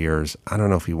number of years. I don't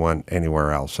know if he went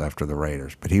anywhere else after the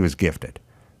Raiders, but he was gifted.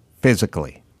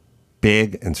 Physically,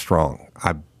 big and strong.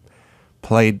 I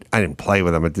didn't play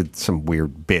with him. I did some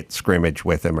weird bit scrimmage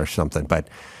with him or something, but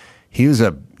he was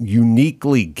a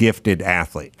uniquely gifted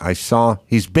athlete.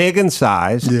 He's big in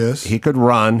size. Yes. He could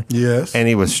run. Yes. And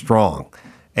he was strong.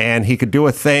 And he could do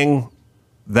a thing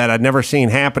that I'd never seen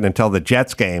happen until the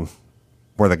Jets game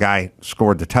where the guy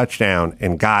scored the touchdown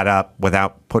and got up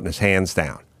without putting his hands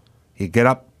down. He'd get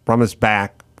up from his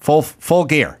back, full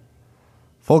gear,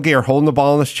 holding the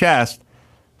ball in his chest,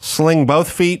 sling both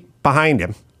feet behind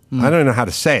him. I don't know how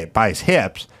to say it, by his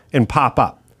hips, and pop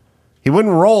up. He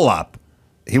wouldn't roll up.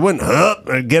 He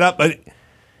wouldn't get up.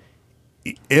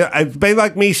 It'd be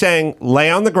like me saying, lay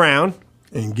on the ground.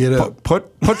 And get up.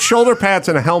 Put shoulder pads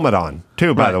and a helmet on,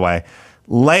 too, by the way.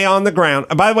 Lay on the ground.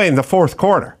 And by the way, in the fourth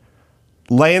quarter,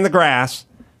 lay in the grass,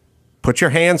 put your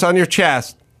hands on your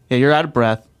chest. Yeah, you're out of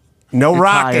breath. No You're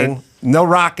rocking. tired. No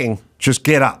rocking. Just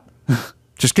get up.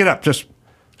 Just get up. Just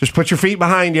put your feet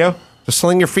behind you. Just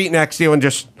sling your feet next to you and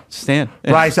just stand.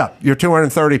 Rise up. You're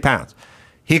 230 pounds.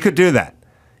 He could do that.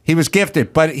 He was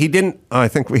gifted, but he didn't. I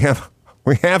think we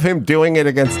have him doing it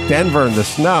against Denver in the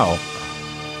snow.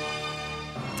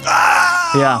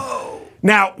 Yeah.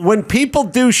 Now, when people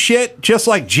do shit just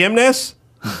like gymnasts,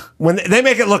 when they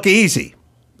make it look easy,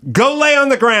 go lay on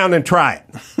the ground and try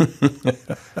it.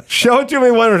 Show it to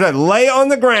me one more time. Lay on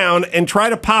the ground and try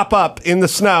to pop up in the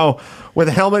snow with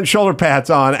a helmet and shoulder pads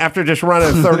on after just running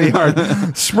a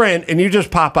 30-yard sprint, and you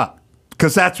just pop up.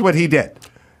 Because that's what he did.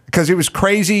 Because he was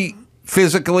crazy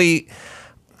physically.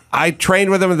 I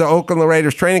trained with him at the Oakland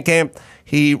Raiders training camp.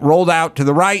 He rolled out to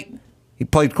the right. He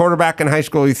played quarterback in high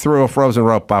school. He threw a frozen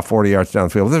rope about 40 yards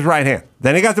downfield with his right hand.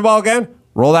 Then he got the ball again,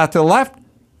 rolled out to the left,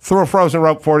 threw a frozen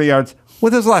rope 40 yards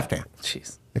with his left hand.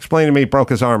 Jeez. Explain to me, he broke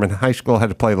his arm in high school, had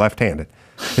to play left-handed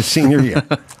his senior year.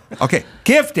 Okay,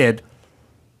 gifted,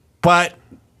 but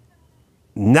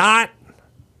not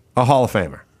a Hall of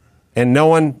Famer. And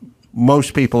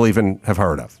most people even have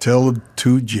heard of. Tell the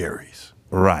two Jerrys.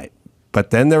 Right.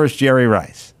 But then there was Jerry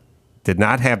Rice. Did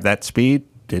not have that speed,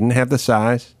 didn't have the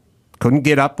size, couldn't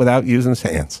get up without using his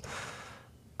hands,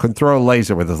 couldn't throw a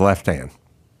laser with his left hand.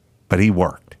 But he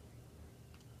worked.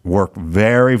 Worked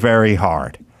very, very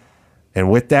hard. And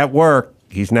with that work,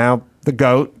 he's now the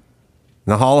GOAT in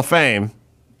the Hall of Fame.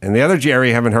 And the other Jerry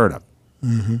you haven't heard of.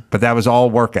 Mm-hmm. But that was all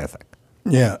work ethic.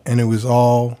 Yeah, and it was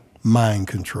all mind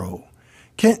control.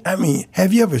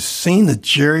 Have you ever seen the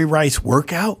Jerry Rice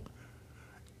workout?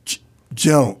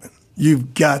 Gentlemen,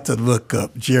 you've got to look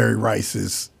up Jerry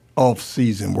Rice's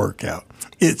off-season workout.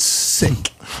 It's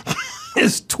sick.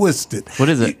 It's twisted. What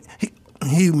is it?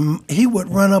 He would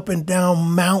run up and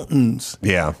down mountains.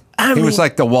 Yeah. He was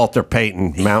like the Walter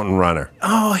Payton mountain runner.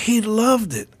 Oh, he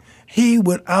loved it. He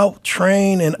would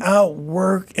out-train and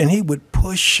outwork, and he would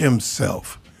push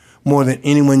himself more than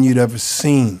anyone you'd ever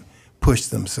seen push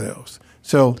themselves.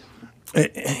 So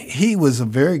he was a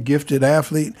very gifted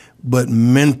athlete, but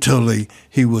mentally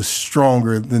he was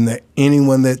stronger than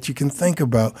anyone that you can think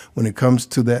about when it comes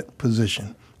to that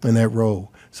position and that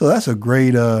role. So that's a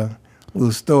great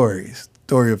little story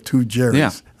of two Jerrys.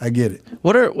 Yeah. I get it.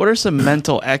 What are some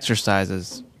mental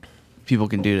exercises people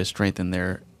can do to strengthen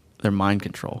their mind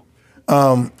control?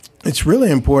 It's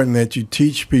really important that you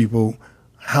teach people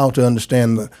how to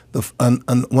understand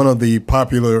one of the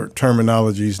popular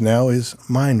terminologies now is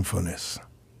mindfulness.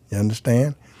 You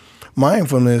understand?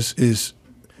 Mindfulness is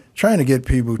trying to get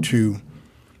people to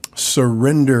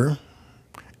surrender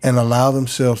and allow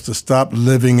themselves to stop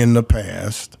living in the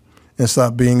past and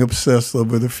stop being obsessed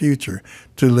over the future,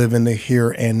 to live in the here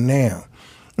and now.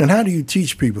 And how do you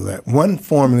teach people that? One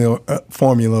formula,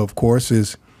 of course,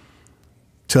 is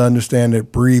to understand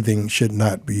that breathing should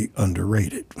not be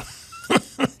underrated.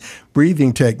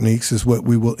 Breathing techniques is what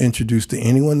we will introduce to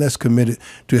anyone that's committed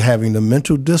to having the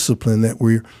mental discipline that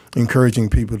we're encouraging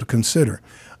people to consider.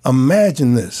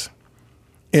 Imagine this.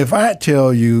 If I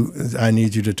tell you I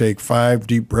need you to take 5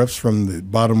 deep breaths from the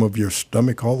bottom of your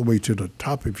stomach all the way to the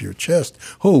top of your chest,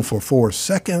 hold for 4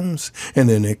 seconds, and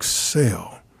then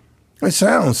exhale. It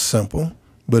sounds simple,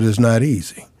 but it's not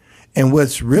easy. And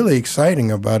what's really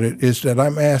exciting about it is that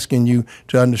I'm asking you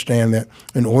to understand that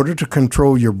in order to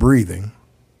control your breathing,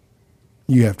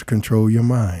 you have to control your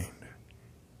mind.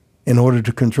 In order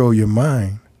to control your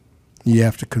mind, you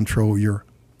have to control your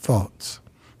thoughts.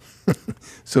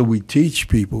 So we teach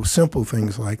people simple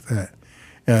things like that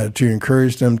to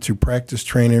encourage them to practice,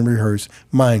 train, and rehearse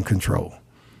mind control.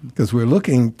 Because we're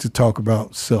looking to talk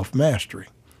about self-mastery,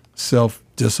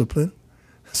 self-discipline,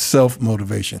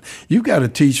 self-motivation. You've got to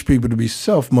teach people to be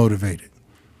self-motivated.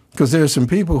 Because there are some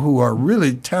people who are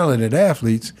really talented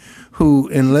athletes who,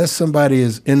 unless somebody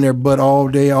is in their butt all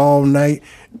day, all night,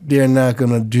 they're not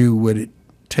going to do what it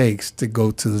takes to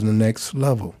go to the next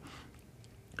level.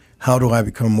 How do I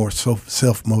become more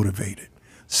self-motivated,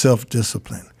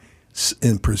 self-disciplined,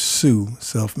 and pursue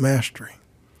self-mastery?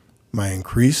 My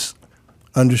increased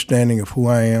understanding of who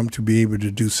I am to be able to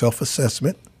do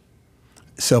self-assessment,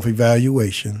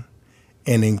 self-evaluation,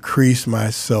 and increase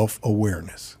my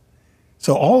self-awareness.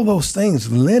 So all those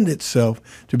things lend itself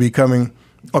to becoming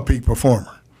a peak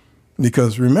performer.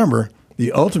 Because remember,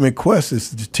 the ultimate quest is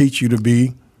to teach you to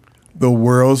be the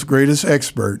world's greatest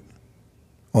expert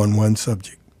on one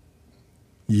subject.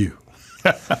 You.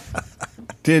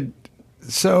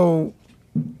 So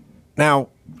now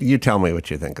you tell me what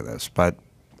you think of this, but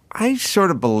I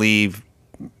sort of believe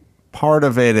part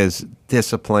of it is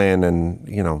discipline and,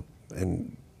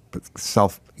 and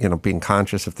self, being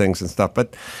conscious of things and stuff,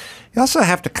 but you also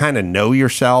have to kind of know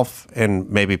yourself and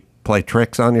maybe play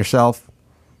tricks on yourself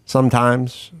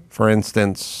sometimes. For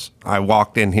instance, I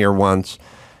walked in here once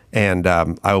and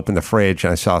I opened the fridge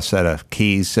and I saw a set of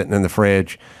keys sitting in the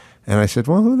fridge. And I said,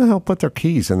 well, who the hell put their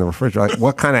keys in the refrigerator? Like,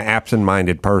 what kind of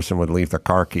absent-minded person would leave their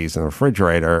car keys in the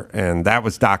refrigerator? And that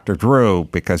was Dr. Drew,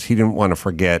 because he didn't want to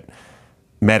forget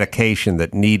medication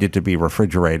that needed to be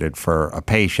refrigerated for a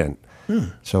patient.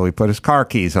 So he put his car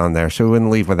keys on there so he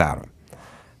wouldn't leave without them.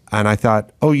 And I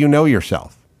thought, oh, you know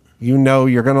yourself. You know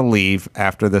you're going to leave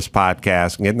after this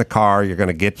podcast and get in the car. You're going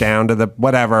to get down to the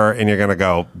whatever, and you're going to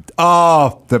go,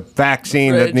 oh, the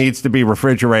vaccine that needs to be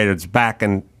refrigerated is back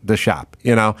in the shop,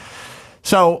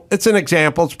 So it's an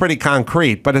example. It's pretty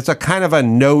concrete, but it's a kind of a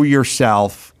know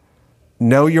yourself,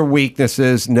 know your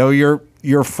weaknesses, know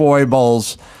your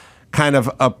foibles kind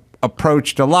of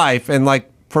approach to life. And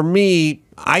like for me,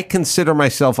 I consider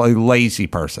myself a lazy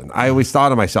person. I always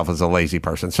thought of myself as a lazy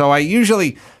person. So I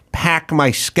usually pack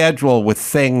my schedule with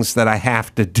things that I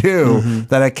have to do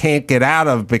that I can't get out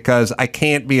of, because I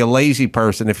can't be a lazy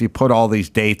person if you put all these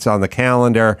dates on the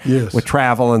calendar with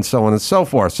travel and so on and so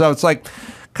forth. So it's like,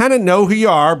 kind of know who you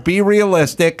are, be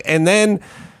realistic, and then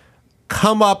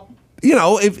come up,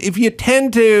 if you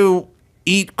tend to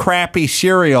eat crappy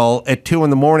cereal at 2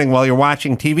 a.m. while you're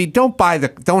watching TV, don't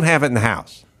have it in the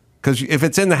house. Because if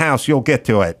it's in the house, you'll get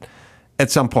to it at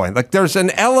some point. Like there's an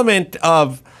element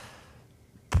of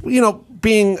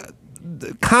being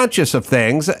conscious of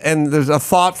things, and there's a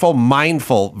thoughtful,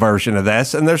 mindful version of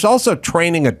this, and there's also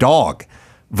training a dog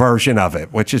version of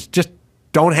it, which is just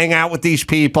don't hang out with these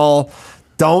people.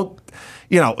 Don't,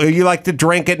 you like to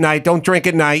drink at night. Don't drink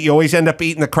at night. You always end up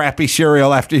eating the crappy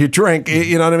cereal after you drink.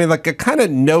 You know what I mean? Like, kind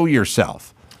of know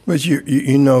yourself. But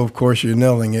of course, you're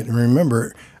nailing it. And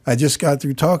remember, I just got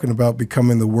through talking about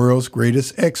becoming the world's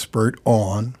greatest expert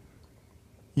on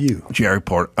you. Jerry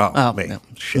Porter. Oh, me. No.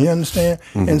 You understand?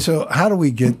 And so how do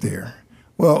we get there?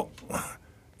 Well,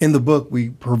 in the book, we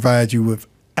provide you with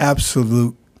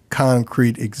absolute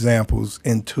concrete examples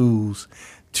and tools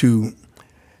to...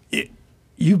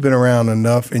 You've been around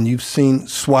enough and you've seen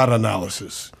SWOT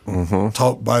analysis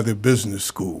taught by the business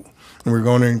school. And we're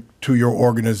going into your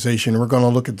organization and we're going to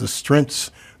look at the strengths,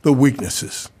 the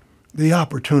weaknesses, the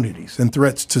opportunities and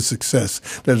threats to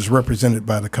success that is represented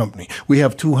by the company. We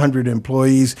have 200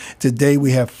 employees. Today,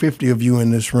 we have 50 of you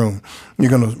in this room. You're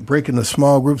going to break into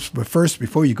small groups. But first,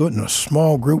 before you go into a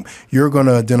small group, you're going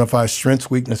to identify strengths,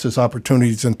 weaknesses,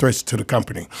 opportunities, and threats to the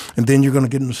company. And then you're going to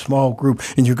get in a small group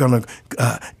and you're going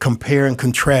to compare and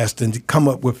contrast and come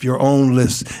up with your own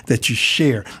list that you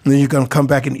share. And then you're going to come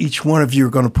back and each one of you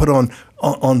are going to put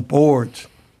on boards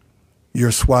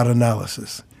your SWOT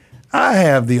analysis. I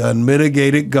have the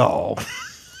unmitigated gall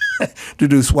to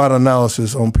do SWOT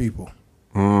analysis on people.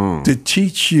 To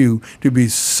teach you to be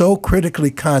so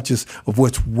critically conscious of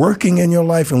what's working in your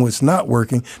life and what's not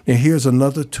working. And here's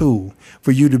another tool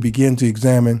for you to begin to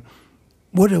examine,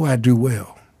 what do I do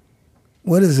well?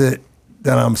 What is it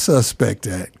that I'm suspect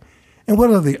at? And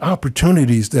what are the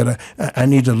opportunities that I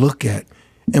need to look at?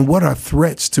 And what are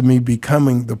threats to me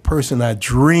becoming the person I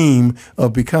dream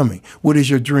of becoming? What is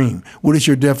your dream? What is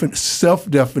your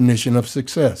self-definition of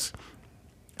success?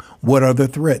 What are the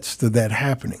threats to that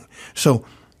happening? So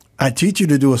I teach you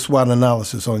to do a SWOT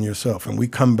analysis on yourself, and we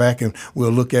come back and we'll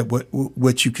look at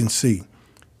what you can see.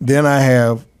 Then I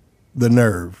have the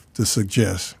nerve to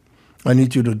suggest, I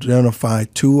need you to identify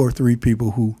 2 or 3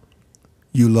 people who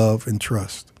you love and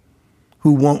trust,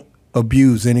 who won't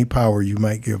abuse any power you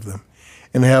might give them,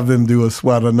 and have them do a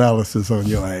SWOT analysis on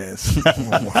your ass.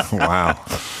 Wow.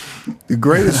 The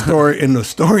greatest story in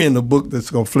the book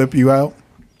that's going to flip you out,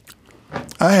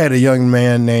 I had a young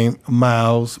man named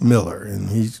Miles Miller, and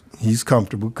he's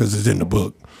comfortable because it's in the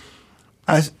book.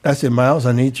 I said, Miles,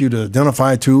 I need you to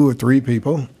identify 2 or 3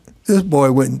 people. This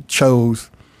boy went and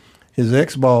chose his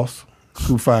ex-boss,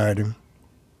 who fired him,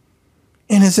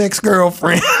 and his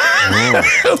ex-girlfriend.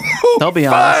 They'll be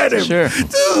honest, sure.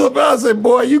 I said,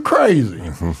 boy, you crazy.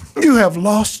 You have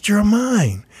lost your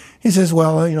mind. He says,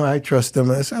 well, I trust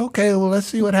them. I said, okay, well, let's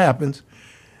see what happens.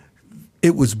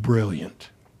 It was brilliant.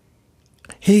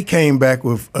 He came back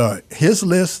with his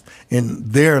list and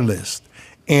their list,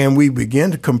 and we began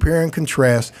to compare and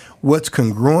contrast what's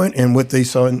congruent and what they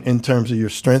saw in terms of your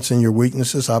strengths and your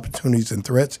weaknesses, opportunities and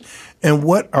threats, and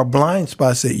what are blind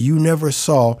spots that you never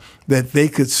saw that they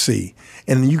could see.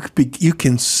 And you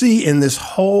can see in this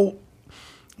whole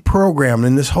program,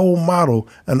 in this whole model,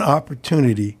 an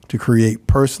opportunity to create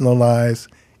personalized,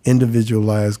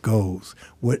 individualized goals.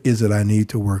 What is it I need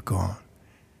to work on?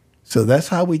 So that's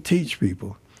how we teach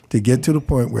people to get to the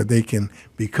point where they can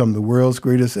become the world's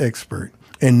greatest expert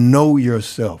and know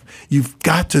yourself. You've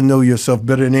got to know yourself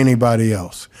better than anybody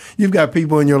else. You've got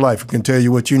people in your life who can tell you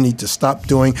what you need to stop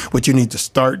doing, what you need to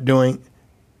start doing.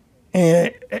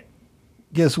 And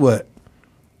guess what?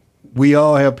 We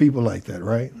all have people like that,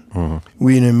 right? Mm-hmm.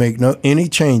 We didn't make any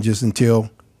changes until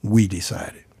we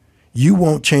decided. You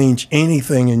won't change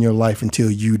anything in your life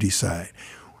until you decide.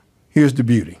 Here's the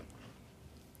beauty.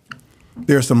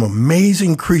 There's some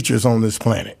amazing creatures on this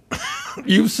planet.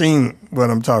 You've seen what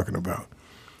I'm talking about.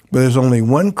 But there's only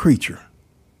one creature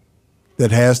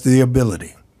that has the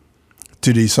ability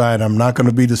to decide, I'm not going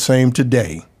to be the same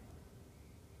today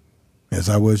as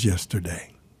I was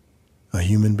yesterday. A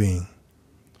human being.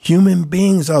 Human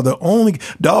beings are the only,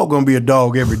 dog going to be a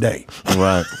dog every day.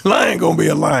 Right. Lion going to be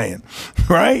a lion,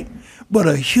 right? But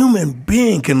a human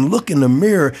being can look in the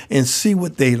mirror and see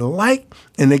what they like,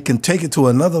 and they can take it to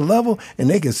another level, and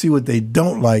they can see what they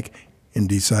don't like and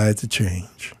decide to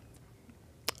change.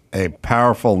 A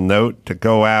powerful note to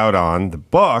go out on. The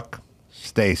book,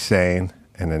 Stay Sane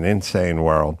in an Insane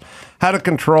World. How to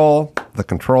Control the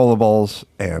Controllables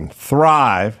and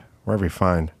Thrive, wherever you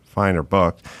find finer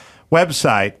books.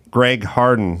 Website,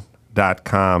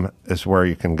 gregharden.com is where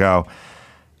you can go.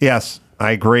 Yes,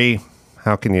 I agree.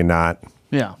 How can you not?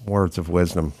 Yeah. Words of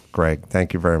wisdom, Greg.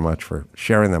 Thank you very much for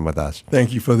sharing them with us.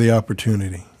 Thank you for the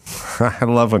opportunity. I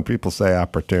love when people say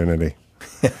opportunity.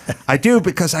 I do,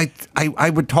 because I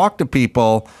would talk to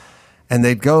people and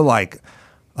they'd go like,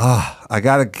 oh, I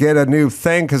got to get a new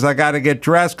thing because I got to get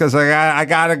dressed because I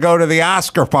got to go to the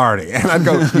Oscar party. And I'd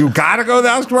go, you got to go to the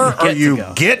Oscar party? Or you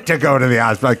get to go to the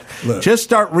Oscar party? Like, look, just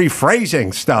start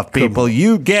rephrasing stuff, people.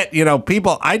 You get,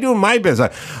 people, I do my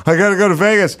business. I got to go to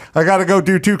Vegas. I got to go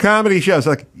do 2 comedy shows.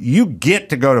 Like, you get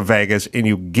to go to Vegas and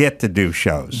you get to do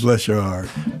shows. Bless your heart.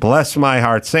 Bless my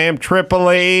heart. Sam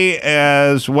Tripoli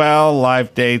as well.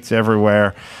 Live dates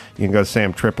everywhere. You can go to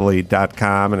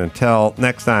samtripoli.com. And until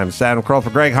next time, it's Adam Carolla for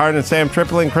Greg Harden and Sam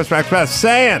Tripoli and Chris Max Best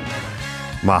saying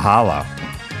mahalo.